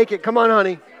anointing. Take it. Come on,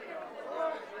 honey.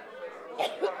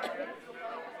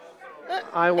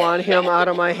 I want him out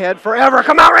of my head forever.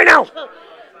 Come out right now.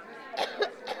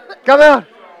 Come out.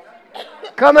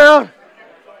 Come out.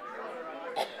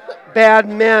 Bad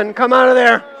men, come out of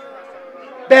there.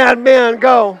 Bad men,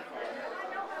 go.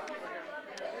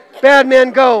 Bad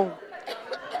men, go.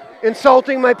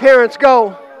 Insulting my parents,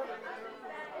 go.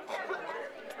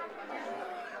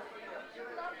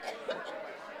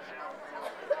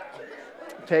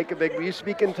 Take a big, you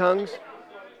speak in tongues?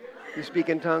 You speak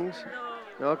in tongues?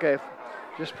 Okay.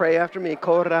 Just pray after me.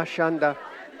 Kora shanda.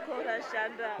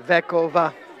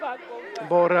 Vekova.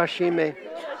 Borashime.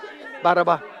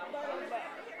 Baraba.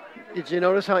 Did you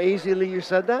notice how easily you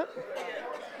said that?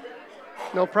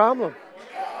 No problem.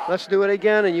 Let's do it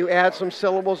again, and you add some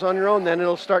syllables on your own, then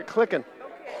it'll start clicking.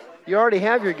 You already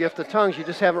have your gift of tongues, you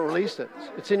just haven't released it.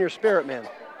 It's in your spirit, man.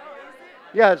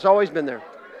 Yeah, it's always been there.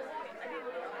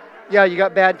 Yeah, you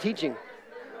got bad teaching.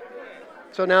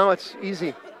 So now it's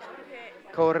easy.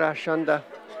 Kora shanda,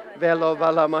 velo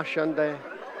valama shande,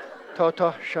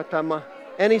 toto shatama.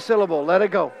 Any syllable, let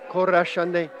it go. Kora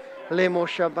shande, lemo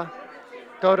shaba,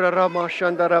 tora rama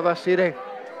shanda ravasire.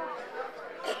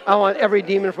 I want every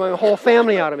demon from my whole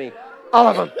family out of me. All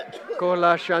of them.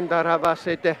 Kola shanda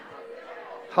ravasete,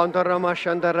 handarama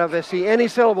shanda ravasi. Any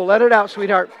syllable, let it out,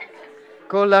 sweetheart.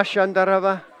 Kola shanda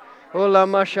rava,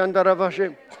 olama shanda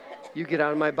ravashe. You get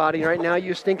out of my body right now,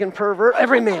 you stinking pervert.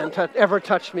 Every man ever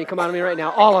touched me, come out of me right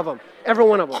now. All of them. Every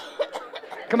one of them.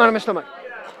 Come out of my stomach.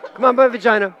 Come out of my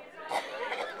vagina.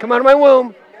 Come out of my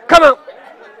womb. Come out.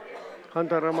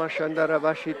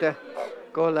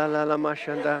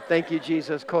 Thank you,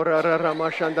 Jesus.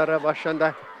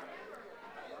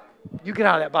 You get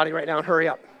out of that body right now and hurry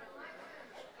up.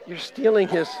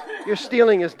 You're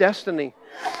stealing his destiny.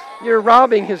 You're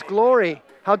robbing his glory.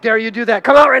 How dare you do that?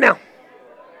 Come out right now.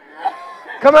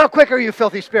 Come out quicker, you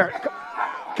filthy spirit.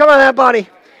 Come out of that body.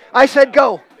 I said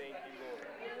go.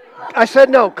 I said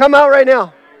no. Come out right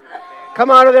now. Come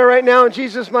out of there right now in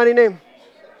Jesus' mighty name.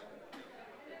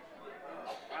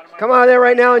 Come out of there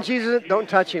right now in Jesus. Don't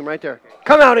touch him right there.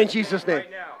 Come out in Jesus' name.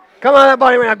 Come out of that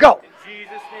body right now. Go. In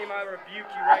Jesus' name, I rebuke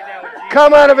you right now. In Jesus'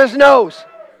 Come out of his nose.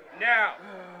 now.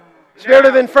 Spirit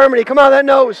of infirmity. Come out of that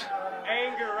nose.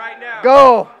 Anger right now.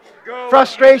 Go. Go.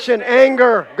 Frustration.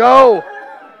 Anger. Go.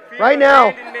 Fear Right of now.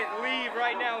 abandonment, leave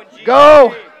right now in Jesus' Go.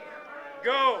 name.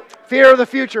 Go. Fear of the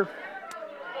future.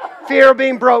 Fear of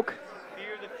being broke.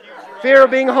 Fear of the future. Right Fear of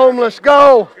now. being homeless.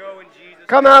 Go. Go in Jesus'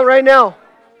 Come name. out right now.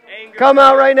 Anger. Come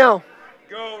out right now.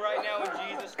 Go right now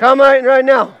in Jesus' Come out right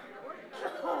now.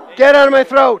 Get out of my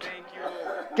throat. name. Thank you,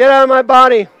 Lord. Get out of my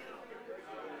body.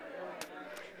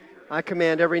 I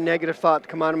command every negative thought to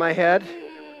come out of my head.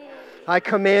 I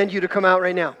command you to come out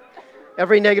right now.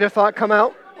 Every negative thought come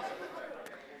out.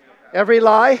 Every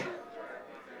lie.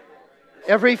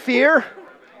 Every fear.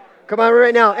 Come out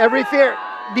right now. Every fear.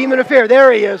 Demon of fear.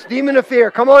 There he is. Demon of fear.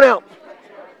 Come on out.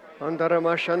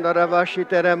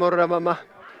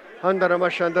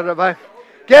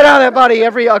 Get out of that body.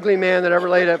 Every ugly man that ever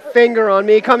laid a finger on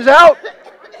me comes out.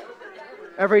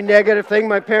 Every negative thing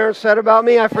my parents said about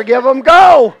me, I forgive them.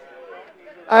 Go.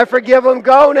 I forgive them.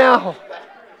 Go now.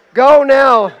 Go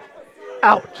now.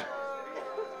 Out.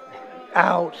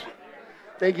 Out.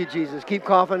 Thank you, Jesus. Keep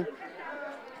coughing.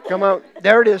 Come out.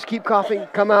 There it is. Keep coughing.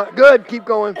 Come out. Good. Keep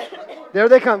going. There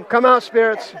they come. Come out,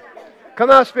 spirits. Come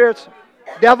out, spirits.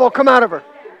 Devil, come out of her.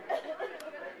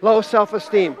 Low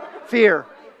self-esteem. Fear.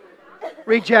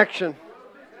 Rejection.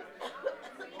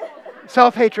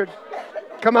 Self-hatred.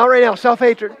 Come out right now.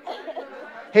 Self-hatred.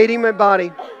 Hating my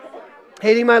body.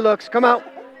 Hating my looks. Come out.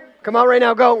 Come out right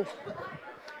now. Go.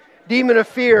 Demon of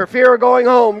fear. Fear of going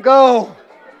home. Go.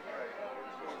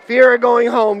 Fear of going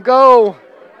home. Go.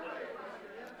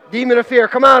 Demon of fear.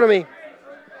 Come out of me.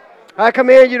 I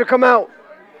command you to come out.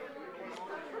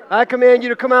 I command you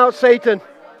to come out, Satan.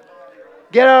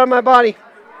 Get out of my body.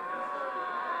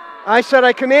 I said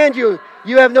I command you.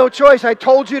 You have no choice. I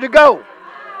told you to go.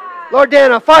 Lord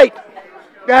Dana, fight.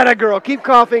 Got a girl. Keep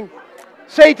coughing.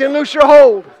 Satan, loose your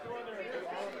hold.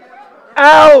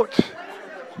 Out.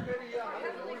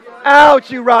 Out,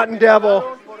 you rotten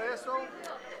devil.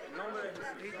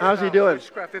 How's he doing?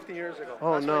 Witchcraft 15 years ago.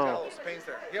 Oh, That's why no. he got all those pains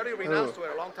there. He already renounced to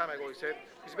it a long time ago. He said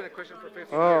he's been a Christian for 15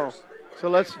 Oh, years. so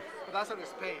let's. But that's on his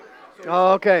pain. So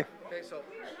Oh, okay. okay, so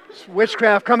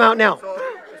Witchcraft, come out now.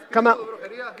 Come out.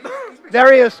 he's been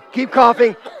There he is. Keep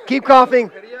coughing. Keep coughing.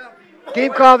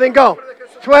 Keep coughing. Go.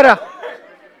 Suera.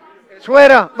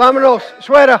 Suera. Vámonos.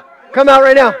 Suera. Come out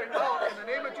right now. in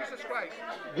the name of Jesus Christ.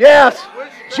 Yes.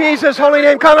 Jesus' holy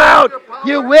name, come out.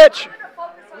 You witch.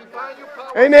 We bind your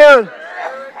power. Amen.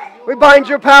 We bind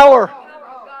your power.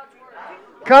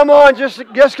 Come on, just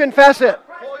confess it.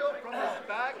 Coil from his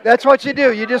back. That's what you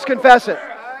do. You just confess it.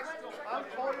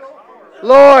 Uncoil.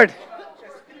 Lord,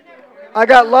 I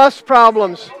got lust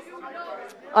problems.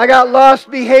 I got lust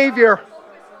behavior.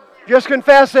 Just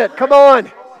confess it. Come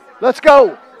on. Let's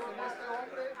go.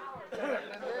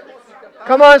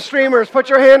 Come on, streamers. Put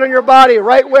your hand on your body,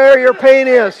 right where your pain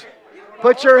is.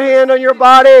 Put your hand on your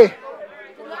body.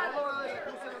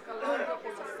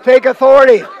 Take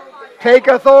authority. Take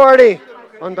authority.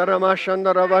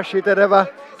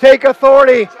 Take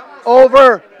authority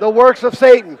over the works of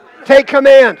Satan. Take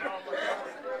command.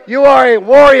 You are a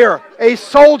warrior, a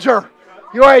soldier.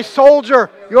 You are a soldier.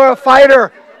 You are a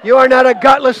fighter. You are not a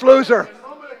gutless loser.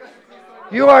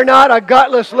 You are not a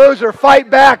gutless loser. Fight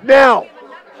back now.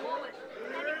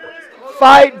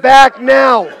 Fight back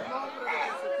now.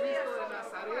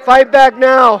 Fight back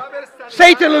now.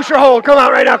 Satan, loose your hold. Come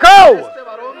out right now. Go.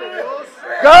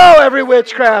 Go, every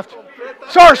witchcraft.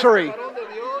 Sorcery.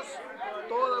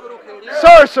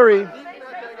 Sorcery.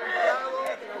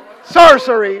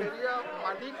 Sorcery.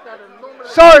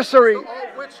 Sorcery.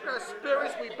 Witchcraft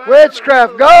spirits, we bind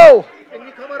Witchcraft. Go. and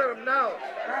you come out of him now.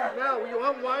 Now, you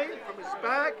unwind from his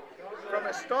back, from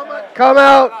his stomach. Come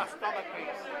out. Stomach,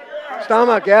 please.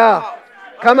 Stomach, yeah.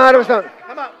 Come out of his stomach.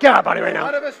 Come out. Get out, buddy, right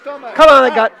Out now. of his stomach. Come on,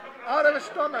 the gut. Out of his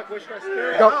stomach, witchcraft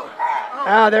spirit. Go. Out.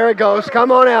 Ah, there it goes.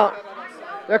 Come on out.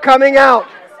 They're coming out.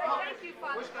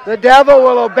 The devil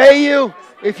will obey you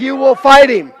if you will fight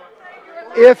him.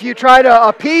 If you try to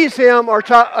appease him or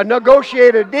try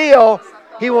negotiate a deal,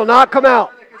 he will not come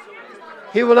out.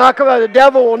 He will not come out. The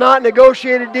devil will not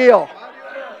negotiate a deal.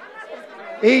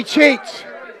 He cheats.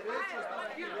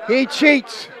 He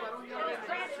cheats.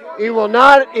 He will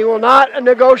not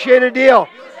negotiate a deal.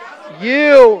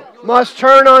 You must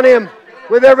turn on him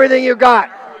with everything you got.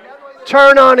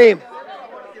 Turn on him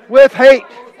with hate.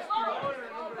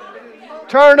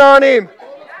 Turn on him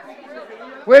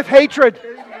with hatred.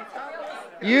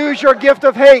 Use your gift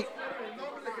of hate.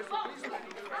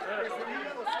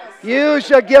 Use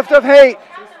the gift of hate.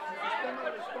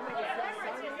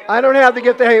 I don't have the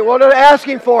gift of hate. Well, they're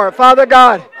asking for it. Father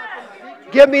God,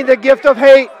 give me the gift of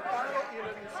hate.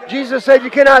 Jesus said you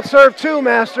cannot serve two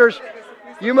masters.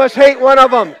 You must hate one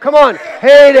of them. Come on,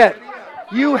 hate it.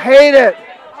 You hate it.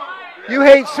 You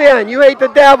hate sin. You hate the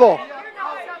devil.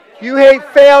 You hate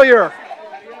failure.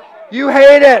 You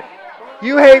hate it.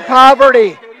 You hate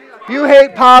poverty. You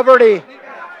hate poverty.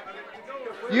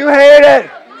 You hate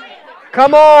it.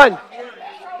 Come on.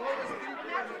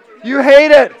 You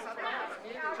hate it.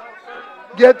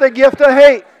 Get the gift of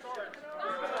hate.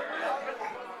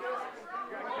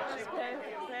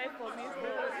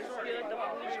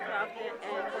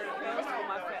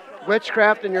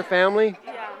 Witchcraft in your family?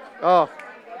 Yeah. Oh,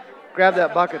 grab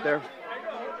that bucket there.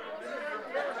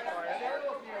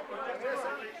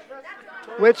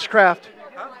 Witchcraft.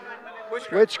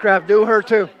 Witchcraft, do her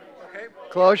too.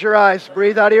 Close your eyes.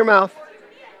 Breathe out of your mouth.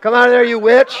 Come out of there, you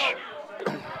witch.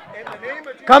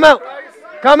 Come out.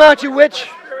 Come out, you witch.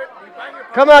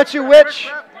 Come out, you witch.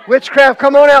 Witchcraft,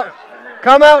 come on out.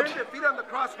 Come out.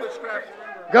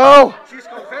 Go.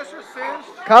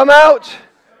 Come out.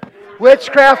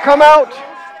 Witchcraft, come out.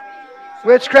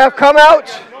 Witchcraft, come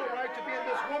out.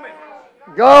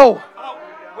 Go.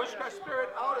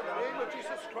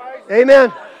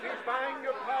 Amen.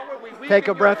 Take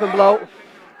a breath and blow.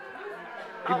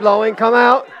 Keep blowing. Come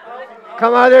out.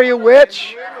 Come out of there, you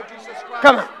witch.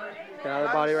 Come on. Get out of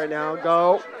the body right now.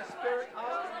 Go.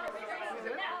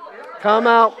 Come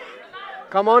out.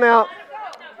 Come on out.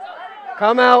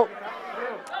 Come out.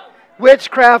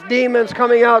 Witchcraft demons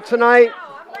coming out tonight.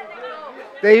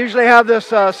 They usually have this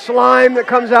slime that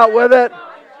comes out with it.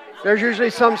 There's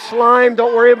usually some slime.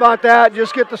 Don't worry about that.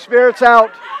 Just get the spirits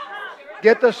out.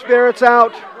 Get the spirits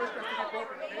out.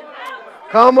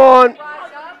 Come on.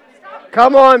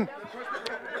 Come on.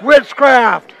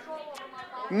 Witchcraft.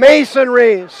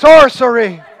 Masonry.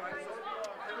 Sorcery.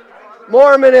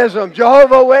 Mormonism.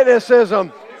 Jehovah's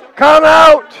Witnessism. Come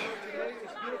out.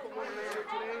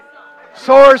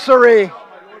 Sorcery.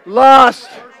 Lust.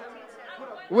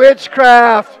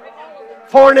 Witchcraft.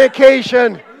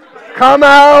 Fornication. Come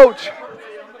out.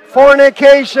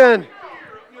 Fornication.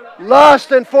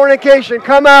 Lust and fornication.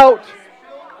 Come out.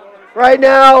 Right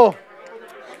now.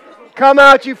 Come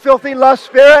out, you filthy lust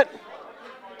spirit.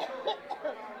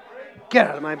 Get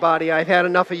out of my body. I've had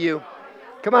enough of you.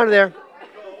 Come out of there.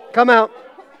 Come out.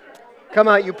 Come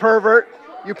out, you pervert.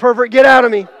 You pervert, get out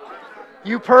of me.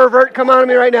 You pervert, come out of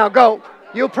me right now. Go.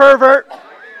 You pervert.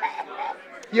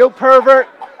 You pervert.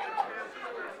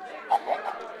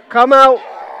 Come out.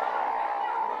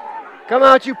 Come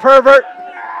out, you pervert.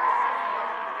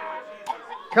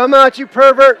 Come out, you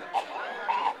pervert.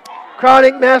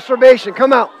 Chronic masturbation,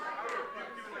 come out.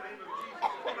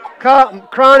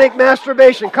 Chronic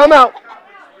masturbation, come out.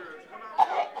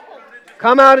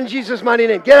 Come out in Jesus' mighty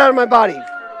name. Get out of my body.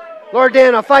 Lord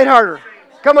Dana, fight harder.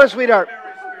 Come on, sweetheart.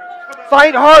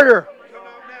 Fight harder.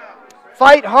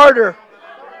 Fight harder.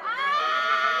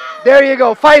 There you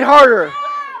go. Fight harder.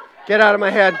 Get out of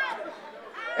my head.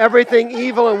 Everything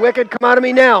evil and wicked, come out of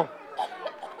me now.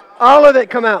 All of it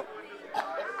come out.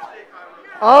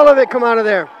 All of it come out of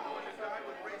there.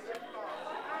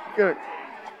 Good.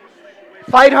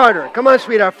 Fight harder. Come on,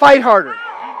 sweetheart. Fight harder.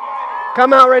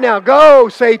 Come out right now. Go,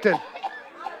 Satan.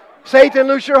 Satan,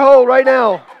 loose your hold right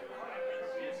now.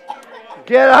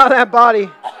 Get out of that body.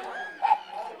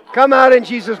 Come out in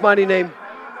Jesus' mighty name.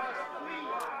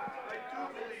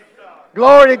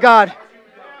 Glory to God.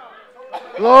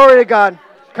 Glory to God.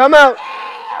 Come out.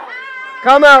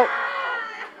 Come out.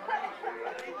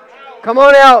 Come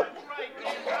on out.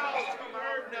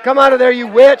 Come out of there, you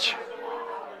witch.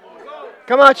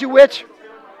 Come out, you witch.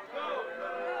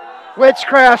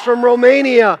 Witchcraft from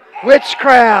Romania.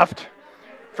 Witchcraft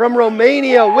from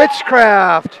Romania.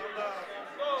 Witchcraft.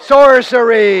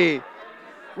 Sorcery.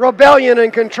 Rebellion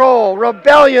and control.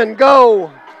 Rebellion,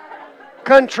 go.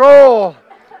 Control.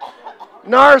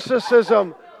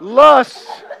 Narcissism. Lust.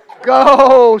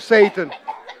 Go, Satan.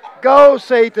 Go,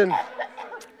 Satan.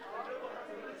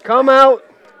 Come out.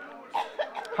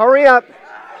 Hurry up.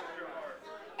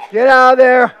 Get out of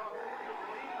there.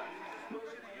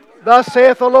 Thus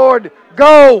saith the Lord.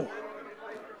 Go.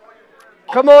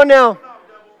 Come on now.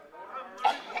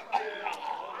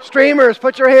 Streamers,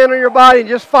 put your hand on your body and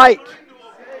just fight.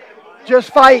 Just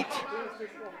fight.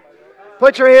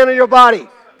 Put your hand on your body.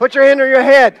 Put your hand on your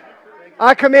head.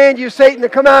 I command you, Satan, to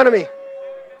come out of me.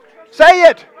 Say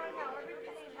it.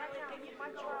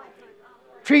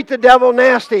 Treat the devil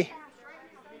nasty.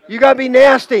 You got to be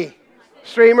nasty,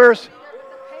 streamers.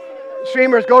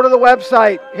 Streamers, go to the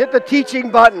website. Hit the teaching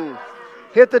button.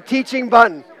 Hit the teaching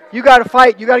button. You got to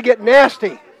fight. You got to get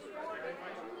nasty.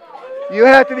 You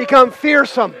have to become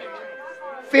fearsome.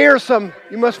 Fearsome.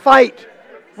 You must fight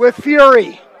with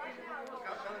fury.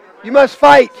 You must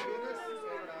fight.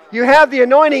 You have the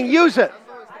anointing, use it.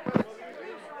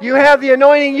 You have the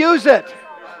anointing, use it.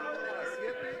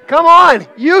 Come on,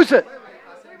 use it.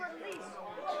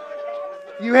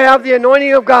 You have the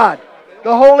anointing of God.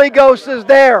 The Holy Ghost is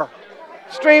there.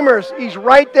 Streamers, He's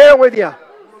right there with you.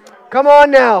 Come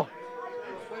on now.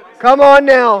 Come on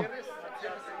now.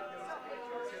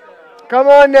 Come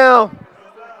on now.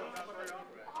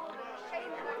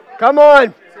 Come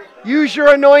on. Use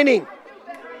your anointing.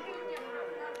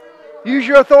 Use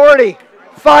your authority.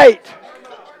 Fight.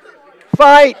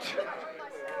 Fight.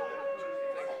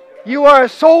 You are a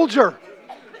soldier.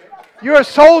 You're a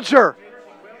soldier.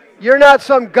 You're not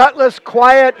some gutless,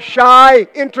 quiet, shy,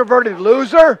 introverted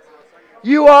loser.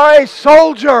 You are a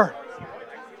soldier.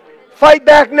 Fight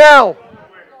back now.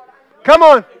 Come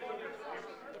on.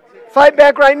 Fight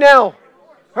back right now.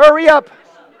 Hurry up.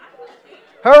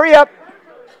 Hurry up.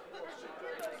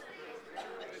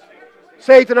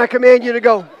 Satan, I command you to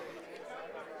go.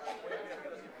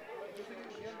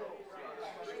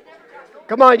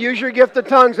 Come on, use your gift of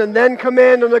tongues and then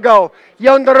command them to go.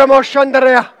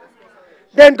 Yondaramoshandaria.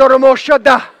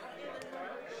 Dendoromoshada.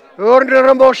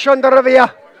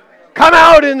 Urdaramosandaravia. Come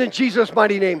out in Jesus'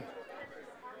 mighty name.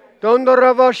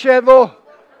 Dondoravashevo.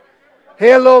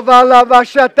 Hello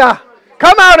valavashata.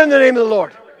 Come out in the name of the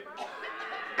Lord.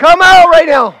 Come out right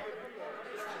now.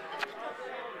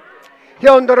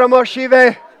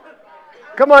 Yondaramoshive.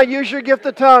 Come on, use your gift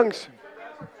of tongues.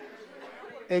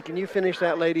 Hey, can you finish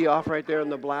that lady off right there in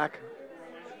the black?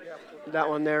 That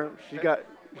one there. She got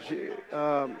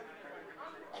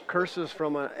curses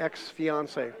from an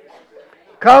ex-fiance.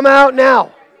 Come out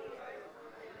now.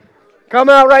 Come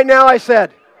out right now, I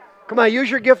said. Come on, use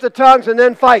your gift of tongues and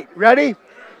then fight. Ready?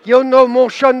 Yono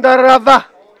moshandarava.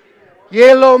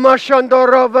 Yelo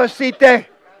mashandarava site.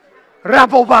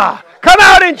 Raboba. Come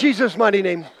out in Jesus' mighty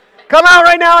name. Come out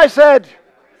right now, I said.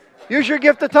 Use your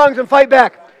gift of tongues and fight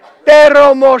back.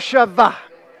 Deromoshava.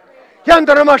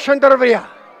 Yandaramashandaravia.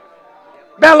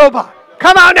 Beloba.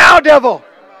 Come out now, devil.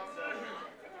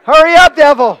 Hurry up,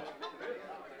 devil.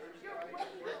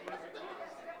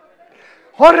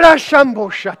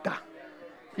 Horashamboshata.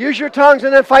 Use your tongues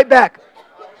and then fight back.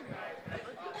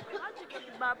 How to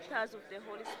get baptized with the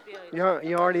Holy Spirit?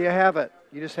 You already have it.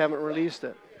 You just haven't released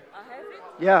it. I have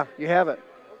it? Yeah, you have it.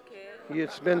 Okay.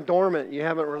 It's been dormant. You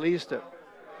haven't released it.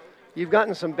 You've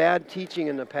gotten some bad teaching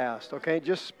in the past, okay?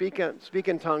 Just speak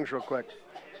in tongues real quick.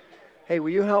 Hey,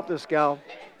 will you help this gal?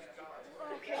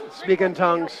 Okay. Speak in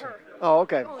tongues. Oh,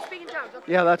 okay. Oh, speak in tongues.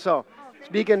 Okay. Yeah, that's all.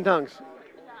 Speak in tongues.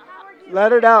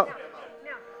 Let it out.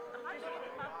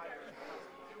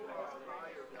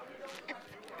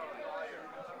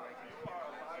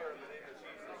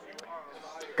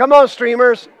 Come on,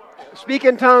 streamers. Speak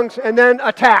in tongues and then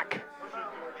attack.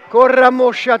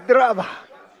 Koramoshadrava.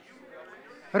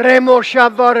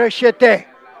 Remoshavarashete.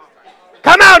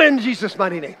 Come out in Jesus'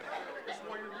 mighty name.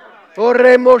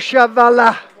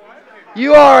 Oremoshavala.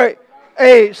 You are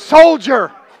a soldier.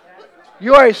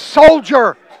 You are a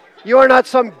soldier. You are not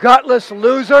some gutless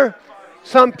loser,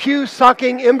 some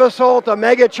pew-sucking imbecile at the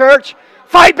mega church.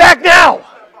 Fight back now.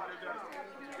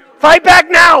 Fight back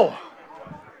now.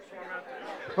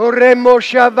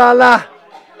 Oremoshavala.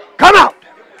 Come out.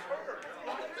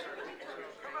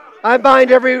 I bind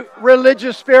every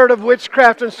religious spirit of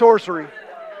witchcraft and sorcery.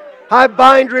 I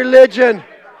bind religion.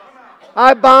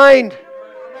 I bind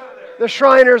the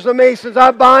Shriners, the Masons.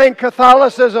 I bind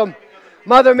Catholicism,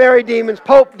 Mother Mary demons,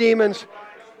 Pope demons.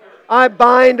 I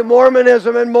bind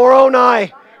Mormonism and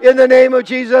Moroni in the name of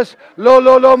Jesus. Lo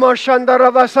lo lo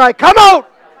mashandaravasai. Come out!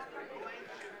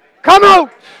 Come out!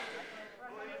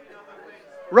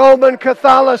 Roman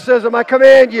Catholicism, I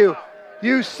command you.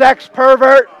 You sex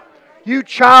pervert. You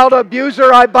child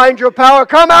abuser, I bind your power.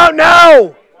 Come out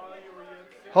now!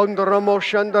 Come out of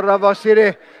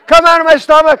my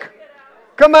stomach.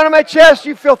 Come out of my chest,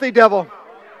 you filthy devil.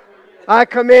 I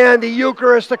command the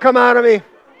Eucharist to come out of me.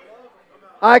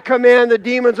 I command the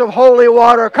demons of holy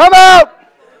water. Come out!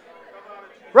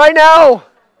 Right now!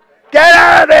 Get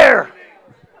out of there!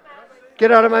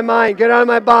 Get out of my mind. Get out of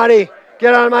my body.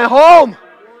 Get out of my home.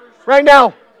 Right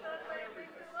now.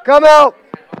 Come out.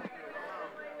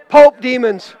 Pope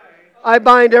demons, I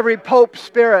bind every Pope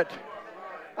spirit.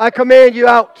 I command you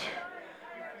out.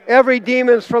 Every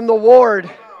demon's from the ward.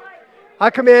 I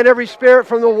command every spirit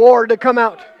from the ward to come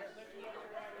out.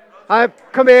 I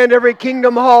command every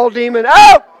Kingdom Hall demon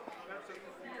out.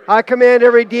 I command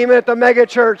every demon at the mega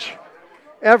church,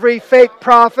 every fake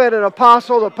prophet and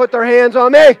apostle to put their hands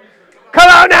on me. Come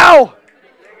out now.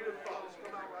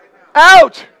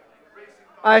 Out.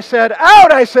 I said,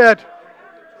 out, I said.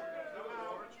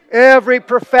 Every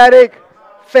prophetic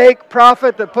fake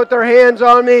prophet that put their hands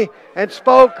on me and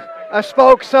spoke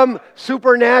some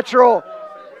supernatural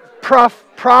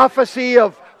prophecy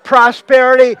of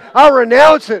prosperity, I'll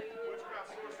renounce it.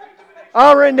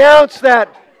 I'll renounce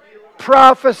that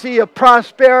prophecy of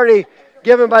prosperity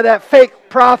given by that fake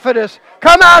prophetess.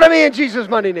 Come out of me in Jesus'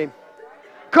 mighty name.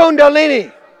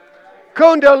 Kundalini.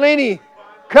 Kundalini.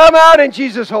 Come out in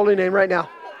Jesus' holy name right now.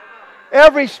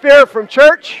 Every spirit from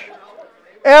church,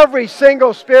 every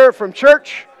single spirit from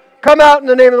church, come out in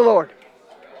the name of the Lord.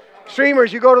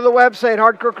 Streamers, you go to the website,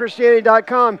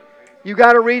 hardcorechristianity.com. You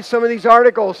got to read some of these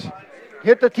articles.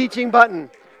 Hit the teaching button.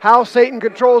 How Satan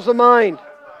controls the mind.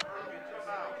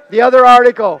 The other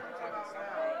article,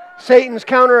 Satan's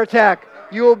counterattack.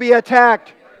 You will be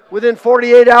attacked within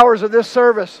 48 hours of this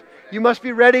service. You must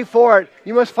be ready for it.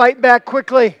 You must fight back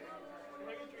quickly.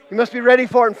 You must be ready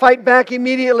for it and fight back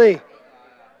immediately.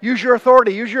 Use your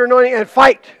authority, use your anointing, and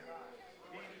fight.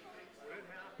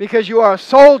 Because you are a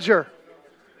soldier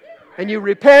and you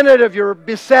repented of your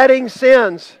besetting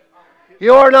sins.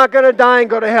 You are not going to die and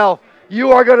go to hell.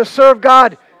 You are going to serve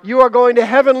God. You are going to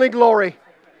heavenly glory.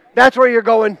 That's where you're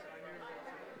going.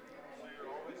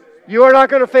 You are not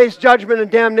going to face judgment and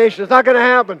damnation. It's not going to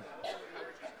happen.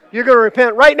 You're going to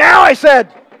repent right now, I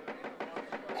said.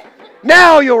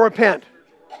 Now you'll repent.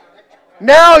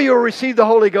 Now you'll receive the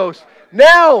Holy Ghost.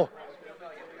 Now,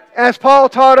 as Paul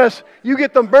taught us, you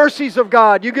get the mercies of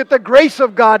God. You get the grace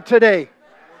of God today.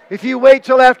 If you wait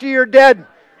till after you're dead,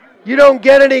 you don't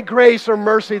get any grace or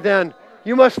mercy then.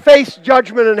 You must face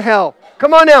judgment in hell.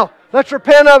 Come on now. Let's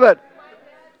repent of it.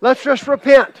 Let's just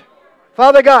repent.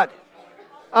 Father God,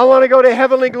 I want to go to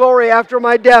heavenly glory after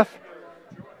my death.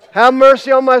 Have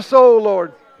mercy on my soul,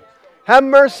 Lord. Have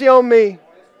mercy on me.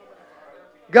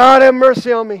 God, have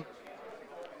mercy on me.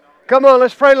 Come on,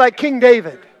 let's pray like King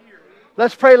David.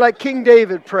 Let's pray like King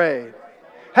David prayed.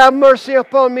 Have mercy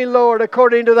upon me, Lord,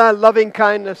 according to thy loving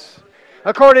kindness.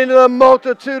 According to the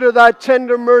multitude of thy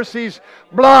tender mercies,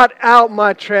 blot out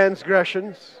my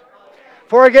transgressions.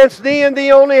 For against thee and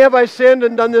thee only have I sinned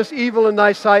and done this evil in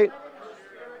thy sight.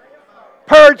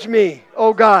 Purge me,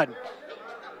 O God,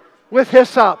 with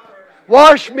hyssop.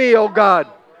 Wash me, O God,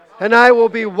 and I will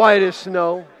be white as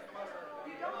snow.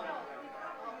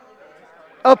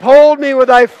 Uphold me with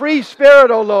thy free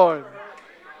spirit, O Lord.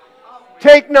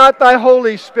 Take not thy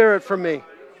Holy Spirit from me.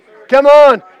 Come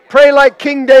on, pray like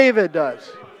King David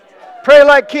does. Pray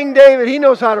like King David. He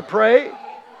knows how to pray.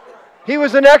 He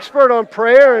was an expert on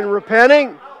prayer and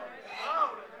repenting.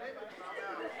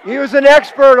 He was an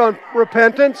expert on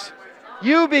repentance.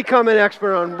 You become an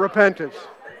expert on repentance.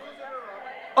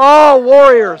 All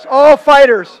warriors, all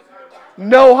fighters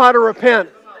know how to repent.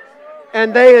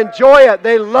 And they enjoy it.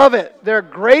 They love it. They're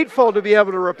grateful to be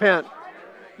able to repent.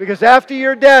 Because after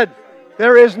you're dead,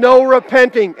 there is no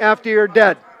repenting after you're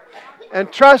dead.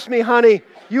 And trust me, honey,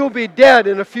 you'll be dead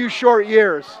in a few short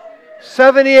years.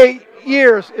 78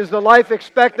 years is the life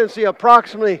expectancy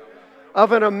approximately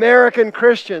of an American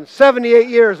Christian. 78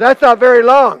 years. That's not very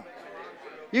long.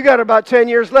 You got about 10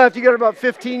 years left. You got about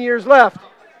 15 years left.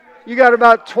 You got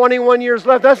about 21 years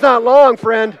left. That's not long,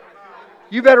 friend.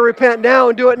 You better repent now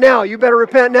and do it now. You better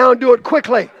repent now and do it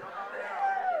quickly.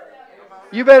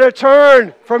 You better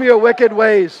turn from your wicked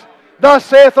ways. Thus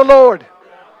saith the Lord.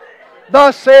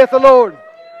 Thus saith the Lord.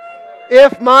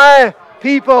 If my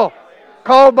people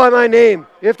called by my name,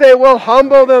 if they will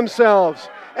humble themselves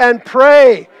and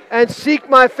pray and seek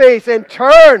my face and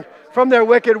turn from their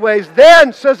wicked ways,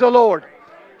 then, says the Lord,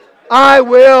 I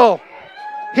will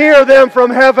hear them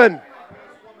from heaven.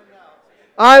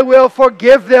 I will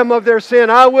forgive them of their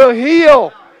sin. I will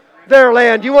heal their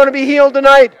land. You want to be healed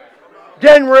tonight?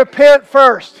 Then repent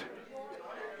first.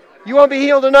 You want to be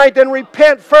healed tonight? Then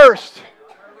repent first.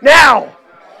 Now.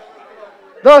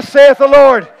 Thus saith the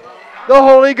Lord, the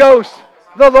Holy Ghost,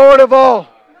 the Lord of all.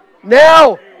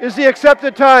 Now is the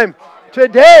accepted time.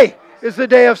 Today is the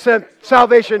day of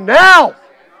salvation. Now.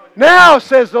 Now,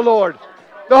 says the Lord.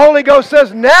 The Holy Ghost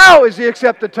says now is the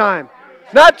accepted time.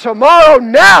 Not tomorrow,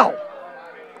 now.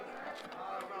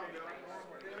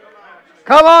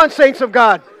 Come on, saints of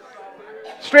God.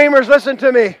 Streamers, listen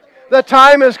to me. The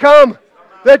time has come.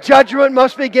 The judgment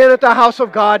must begin at the house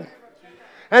of God.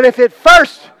 And if it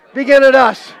first begin at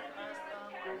us,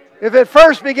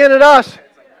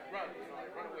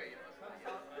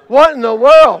 What in the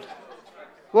world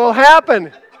will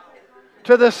happen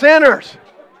to the sinners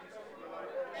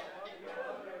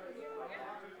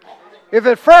if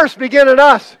it first begin at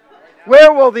us?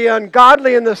 Where will the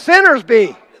ungodly and the sinners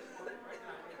be?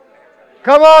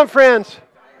 Come on, friends.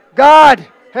 God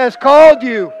has called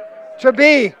you to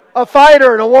be a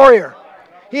fighter and a warrior.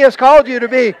 He has called you to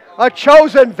be a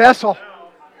chosen vessel.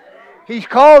 He's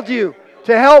called you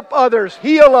to help others,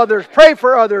 heal others, pray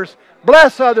for others,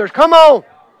 bless others. Come on.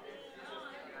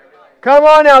 Come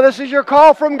on now. This is your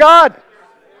call from God.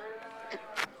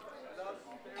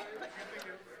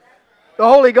 The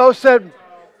Holy Ghost said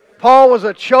Paul was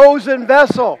a chosen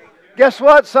vessel. Guess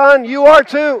what, son? You are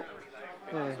too.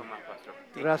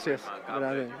 Gracias.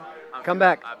 Come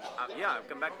back. Yeah, I've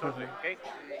come back totally. Okay?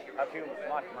 I feel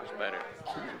much, much better.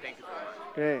 Thank you so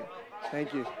much. Okay.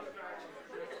 Thank you.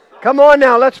 Come on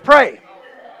now. Let's pray.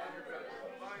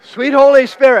 Sweet Holy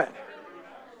Spirit,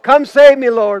 come save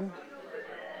me, Lord.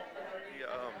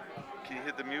 Can you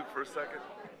hit the mute for a second?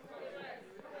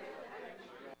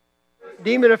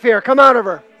 Demon of fear, come out of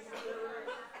her.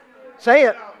 Say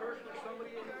it.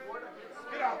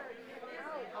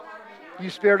 You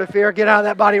spirit of fear, get out of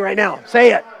that body right now.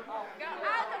 Say it.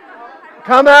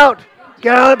 Come out.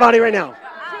 Get out of that body right now.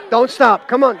 Don't stop.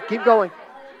 Come on. Keep going.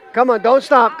 Come on. Don't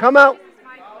stop. Come out.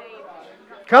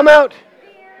 Come out.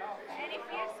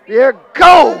 Here,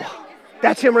 go.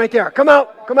 That's him right there. Come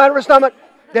out. Come out of her stomach.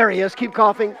 There he is. Keep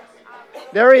coughing.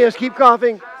 There he is. Keep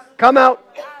coughing. Come out.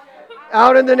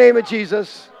 Out in the name of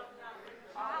Jesus.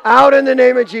 Out in the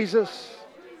name of Jesus.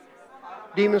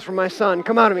 Demons from my son,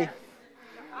 come out of me.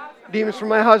 Demons from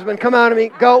my husband, come out of me.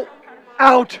 Go.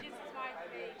 Out.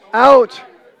 Out.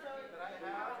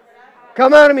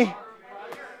 Come out of me.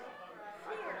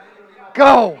 Go.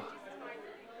 I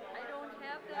don't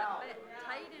have that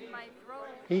tight in my throat.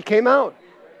 He came out.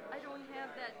 I don't have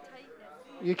that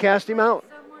tightness. You cast him out.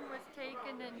 Someone was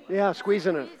taking and Yeah,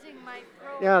 squeezing it. squeezing my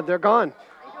throat. Yeah, they're gone.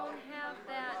 I don't have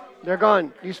that. They're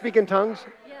gone. You speak in tongues?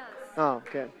 Yes. Oh,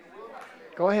 okay.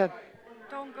 Go ahead.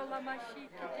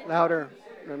 Louder.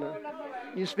 No.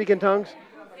 You speak in tongues?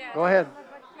 Go ahead.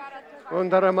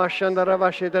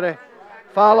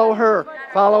 Follow her.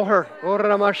 Follow her.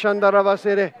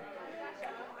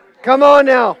 Come on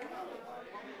now.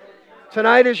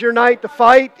 Tonight is your night to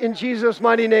fight in Jesus'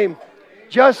 mighty name.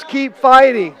 Just keep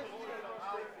fighting.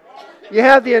 You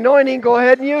have the anointing, go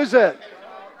ahead and use it.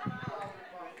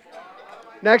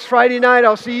 Next Friday night,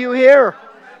 I'll see you here.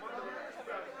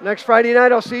 Next Friday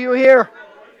night, I'll see you here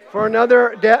for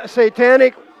another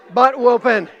satanic butt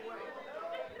whooping.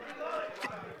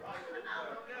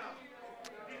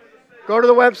 Go to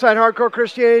the website,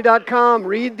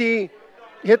 hardcorechristianity.com.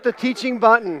 Hit the teaching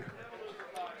button.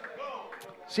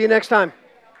 See you next time.